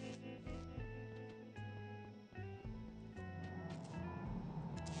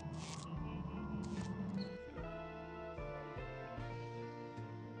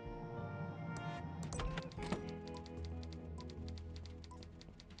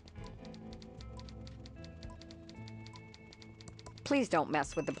 Please don't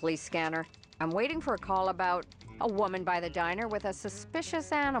mess with the police scanner. I'm waiting for a call about a woman by the diner with a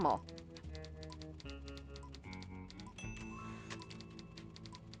suspicious animal.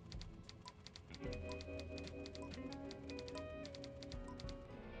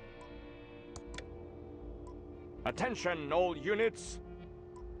 Attention, all units!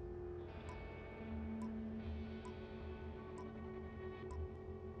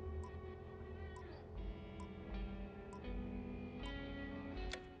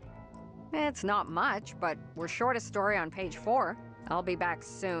 It's not much, but we're short a story on page 4. I'll be back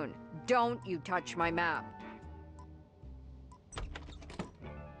soon. Don't you touch my map.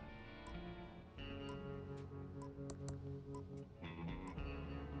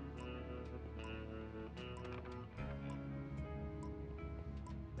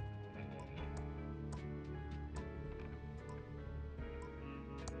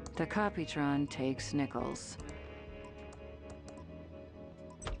 The Copytron takes nickels.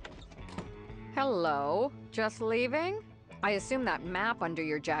 Hello. Just leaving? I assume that map under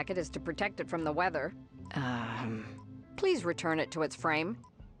your jacket is to protect it from the weather. Please return it to its frame.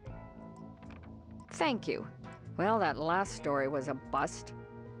 Thank you. Well, that last story was a bust.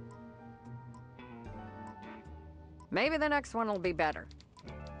 Maybe the next one will be better.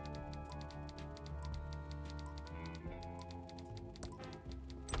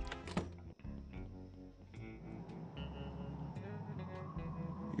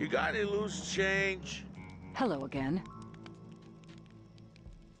 You got any loose change? Hello again.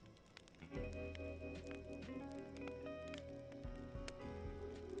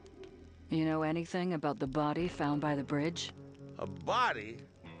 You know anything about the body found by the bridge? A body?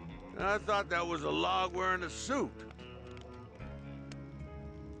 I thought that was a log wearing a suit.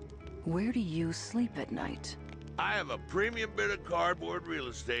 Where do you sleep at night? I have a premium bit of cardboard real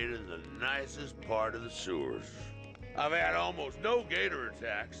estate in the nicest part of the sewers. I've had almost no gator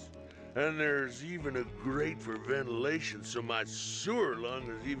attacks, and there's even a grate for ventilation, so my sewer lung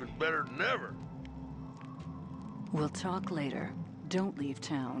is even better than ever. We'll talk later. Don't leave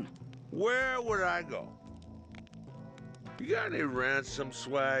town. Where would I go? You got any ransom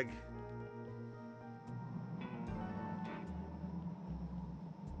swag?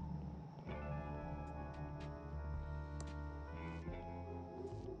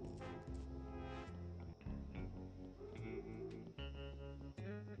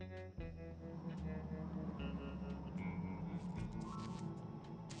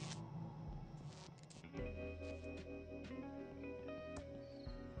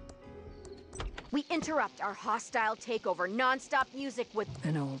 We interrupt our hostile takeover non-stop music with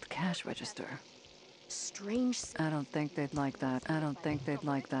An old cash register. strange... I don't think they'd like that. I don't think they'd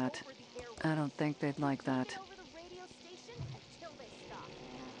like that. I don't think they'd like that.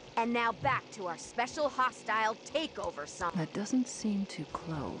 And now back to our special hostile takeover song. That doesn't seem to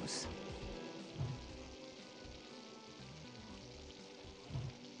close.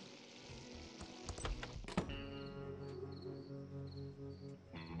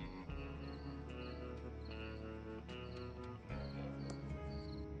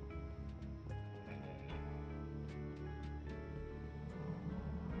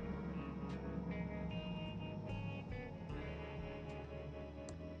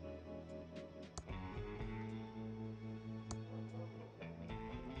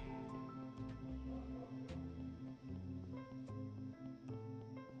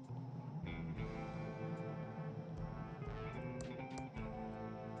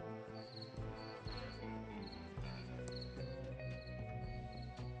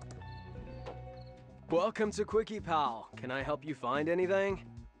 Welcome to Quickie Pal. Can I help you find anything?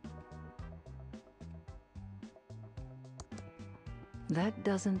 That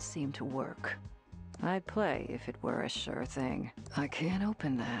doesn't seem to work. I'd play if it were a sure thing. I can't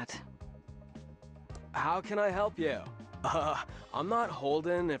open that. How can I help you? I'm not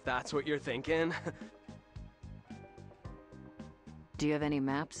Holden, if that's what you're thinking. Do you have any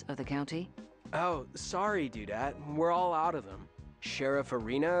maps of the county? Oh, sorry, Dudette. We're all out of them. Sheriff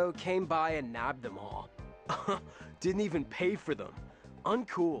Areno came by and nabbed them all. Didn't even pay for them.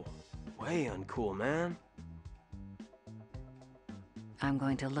 Uncool. Way uncool, man. I'm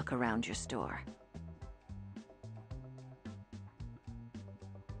going to look around your store.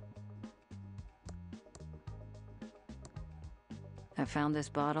 I found this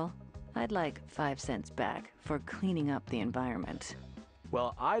bottle. I'd like 5 cents back for cleaning up the environment.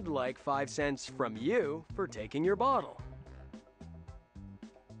 Well, I'd like 5 cents from you for taking your bottle.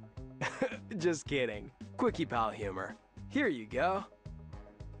 Just kidding. Quickie Pal humor. Here you go.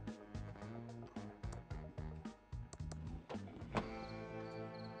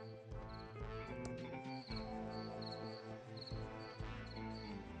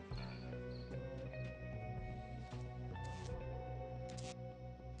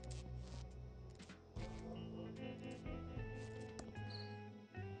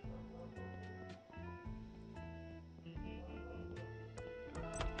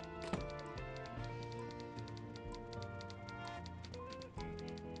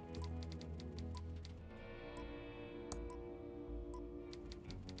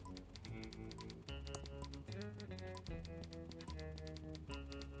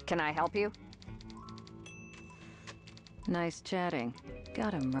 Can I help you? Nice chatting.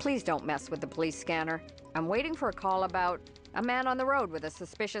 Got him. Please don't mess with the police scanner. I'm waiting for a call about a man on the road with a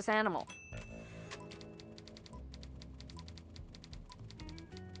suspicious animal.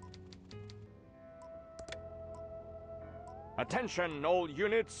 Attention, all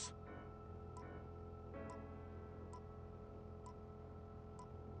units.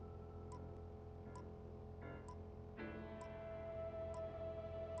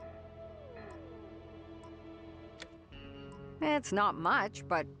 It's not much,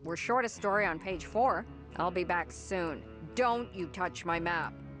 but we're short a story on page 4. I'll be back soon. Don't you touch my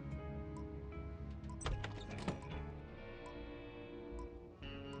map.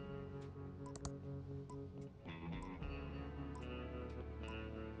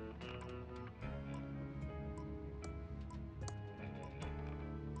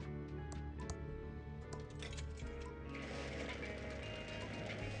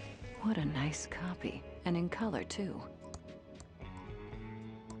 What a nice copy, and in color too.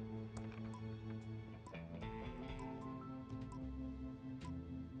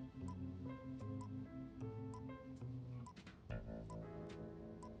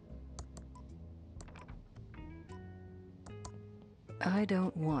 I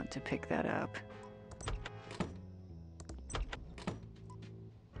don't want to pick that up.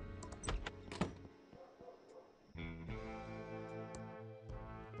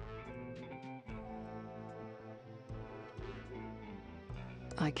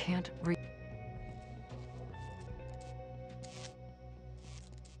 I can't read.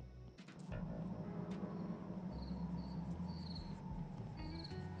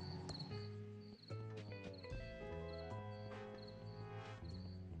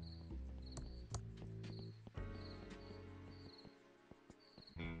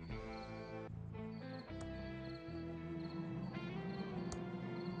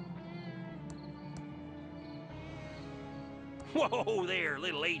 Whoa there,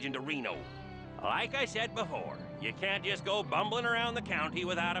 little Agent of Reno. Like I said before, you can't just go bumbling around the county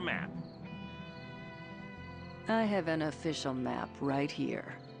without a map. I have an official map right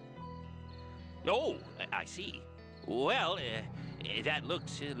here. Oh, I see. Well, that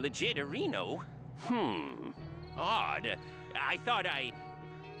looks legit a Reno. Odd. I thought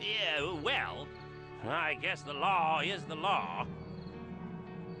yeah, well, I guess the law is the law.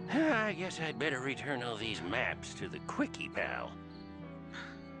 I guess I'd better return all these maps to the Quickie Pal.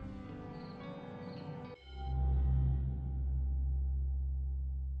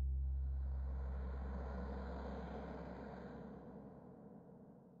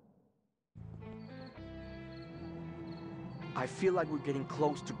 I feel like we're getting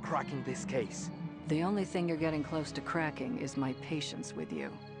close to cracking this case. The only thing you're getting close to cracking is my patience with you.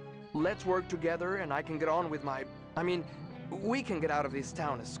 Let's work together and I can get on with my... I mean, we can get out of this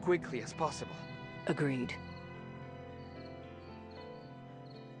town as quickly as possible. Agreed.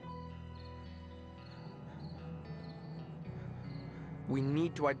 We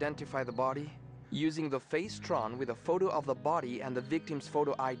need to identify the body using the Facetron with a photo of the body and the victim's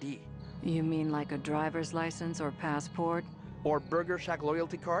photo ID. You mean like a driver's license or passport? Or Burger Shack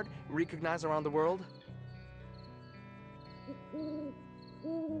loyalty card recognized around the world?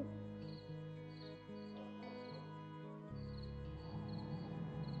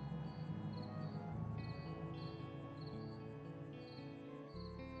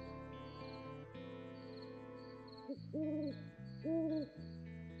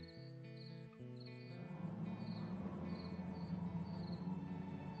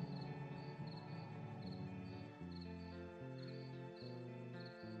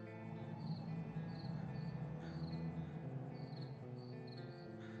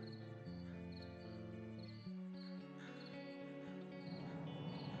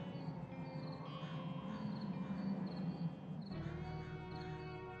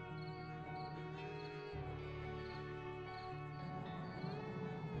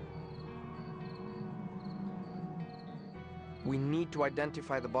 We need to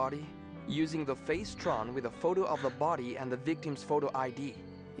identify the body using the Facetron with a photo of the body and the victim's photo ID.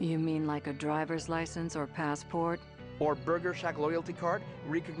 You mean like a driver's license or passport? Or Burger Shack loyalty card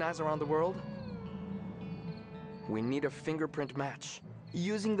recognized around the world? We need a fingerprint match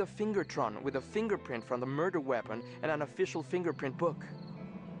using the Fingertron with a fingerprint from the murder weapon and an official fingerprint book.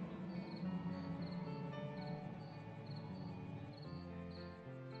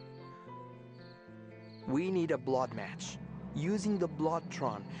 We need a blood match using the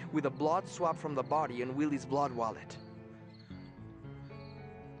Bloodtron with a blood swab from the body and Willie's blood wallet.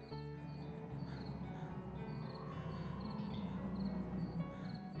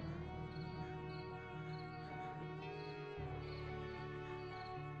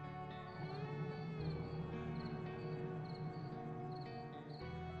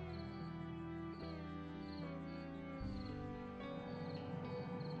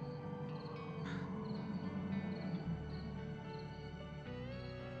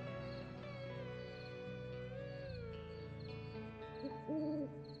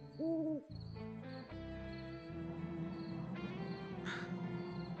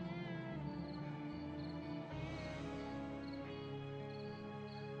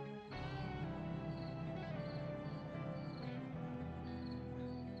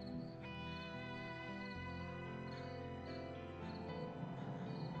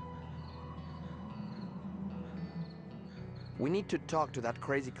 We need to talk to that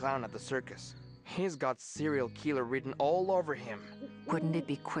crazy clown at the circus. He's got serial killer written all over him. Wouldn't it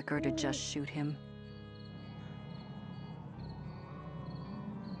be quicker to just shoot him?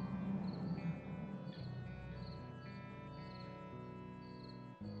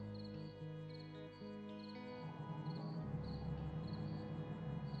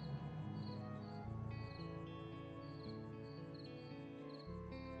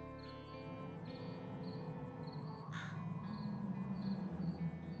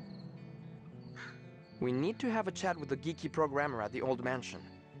 We need to have a chat with the geeky programmer at the old mansion.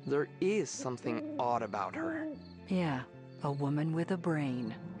 There is something odd about her. Yeah, a woman with a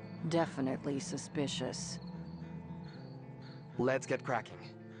brain. Definitely suspicious. Let's get cracking.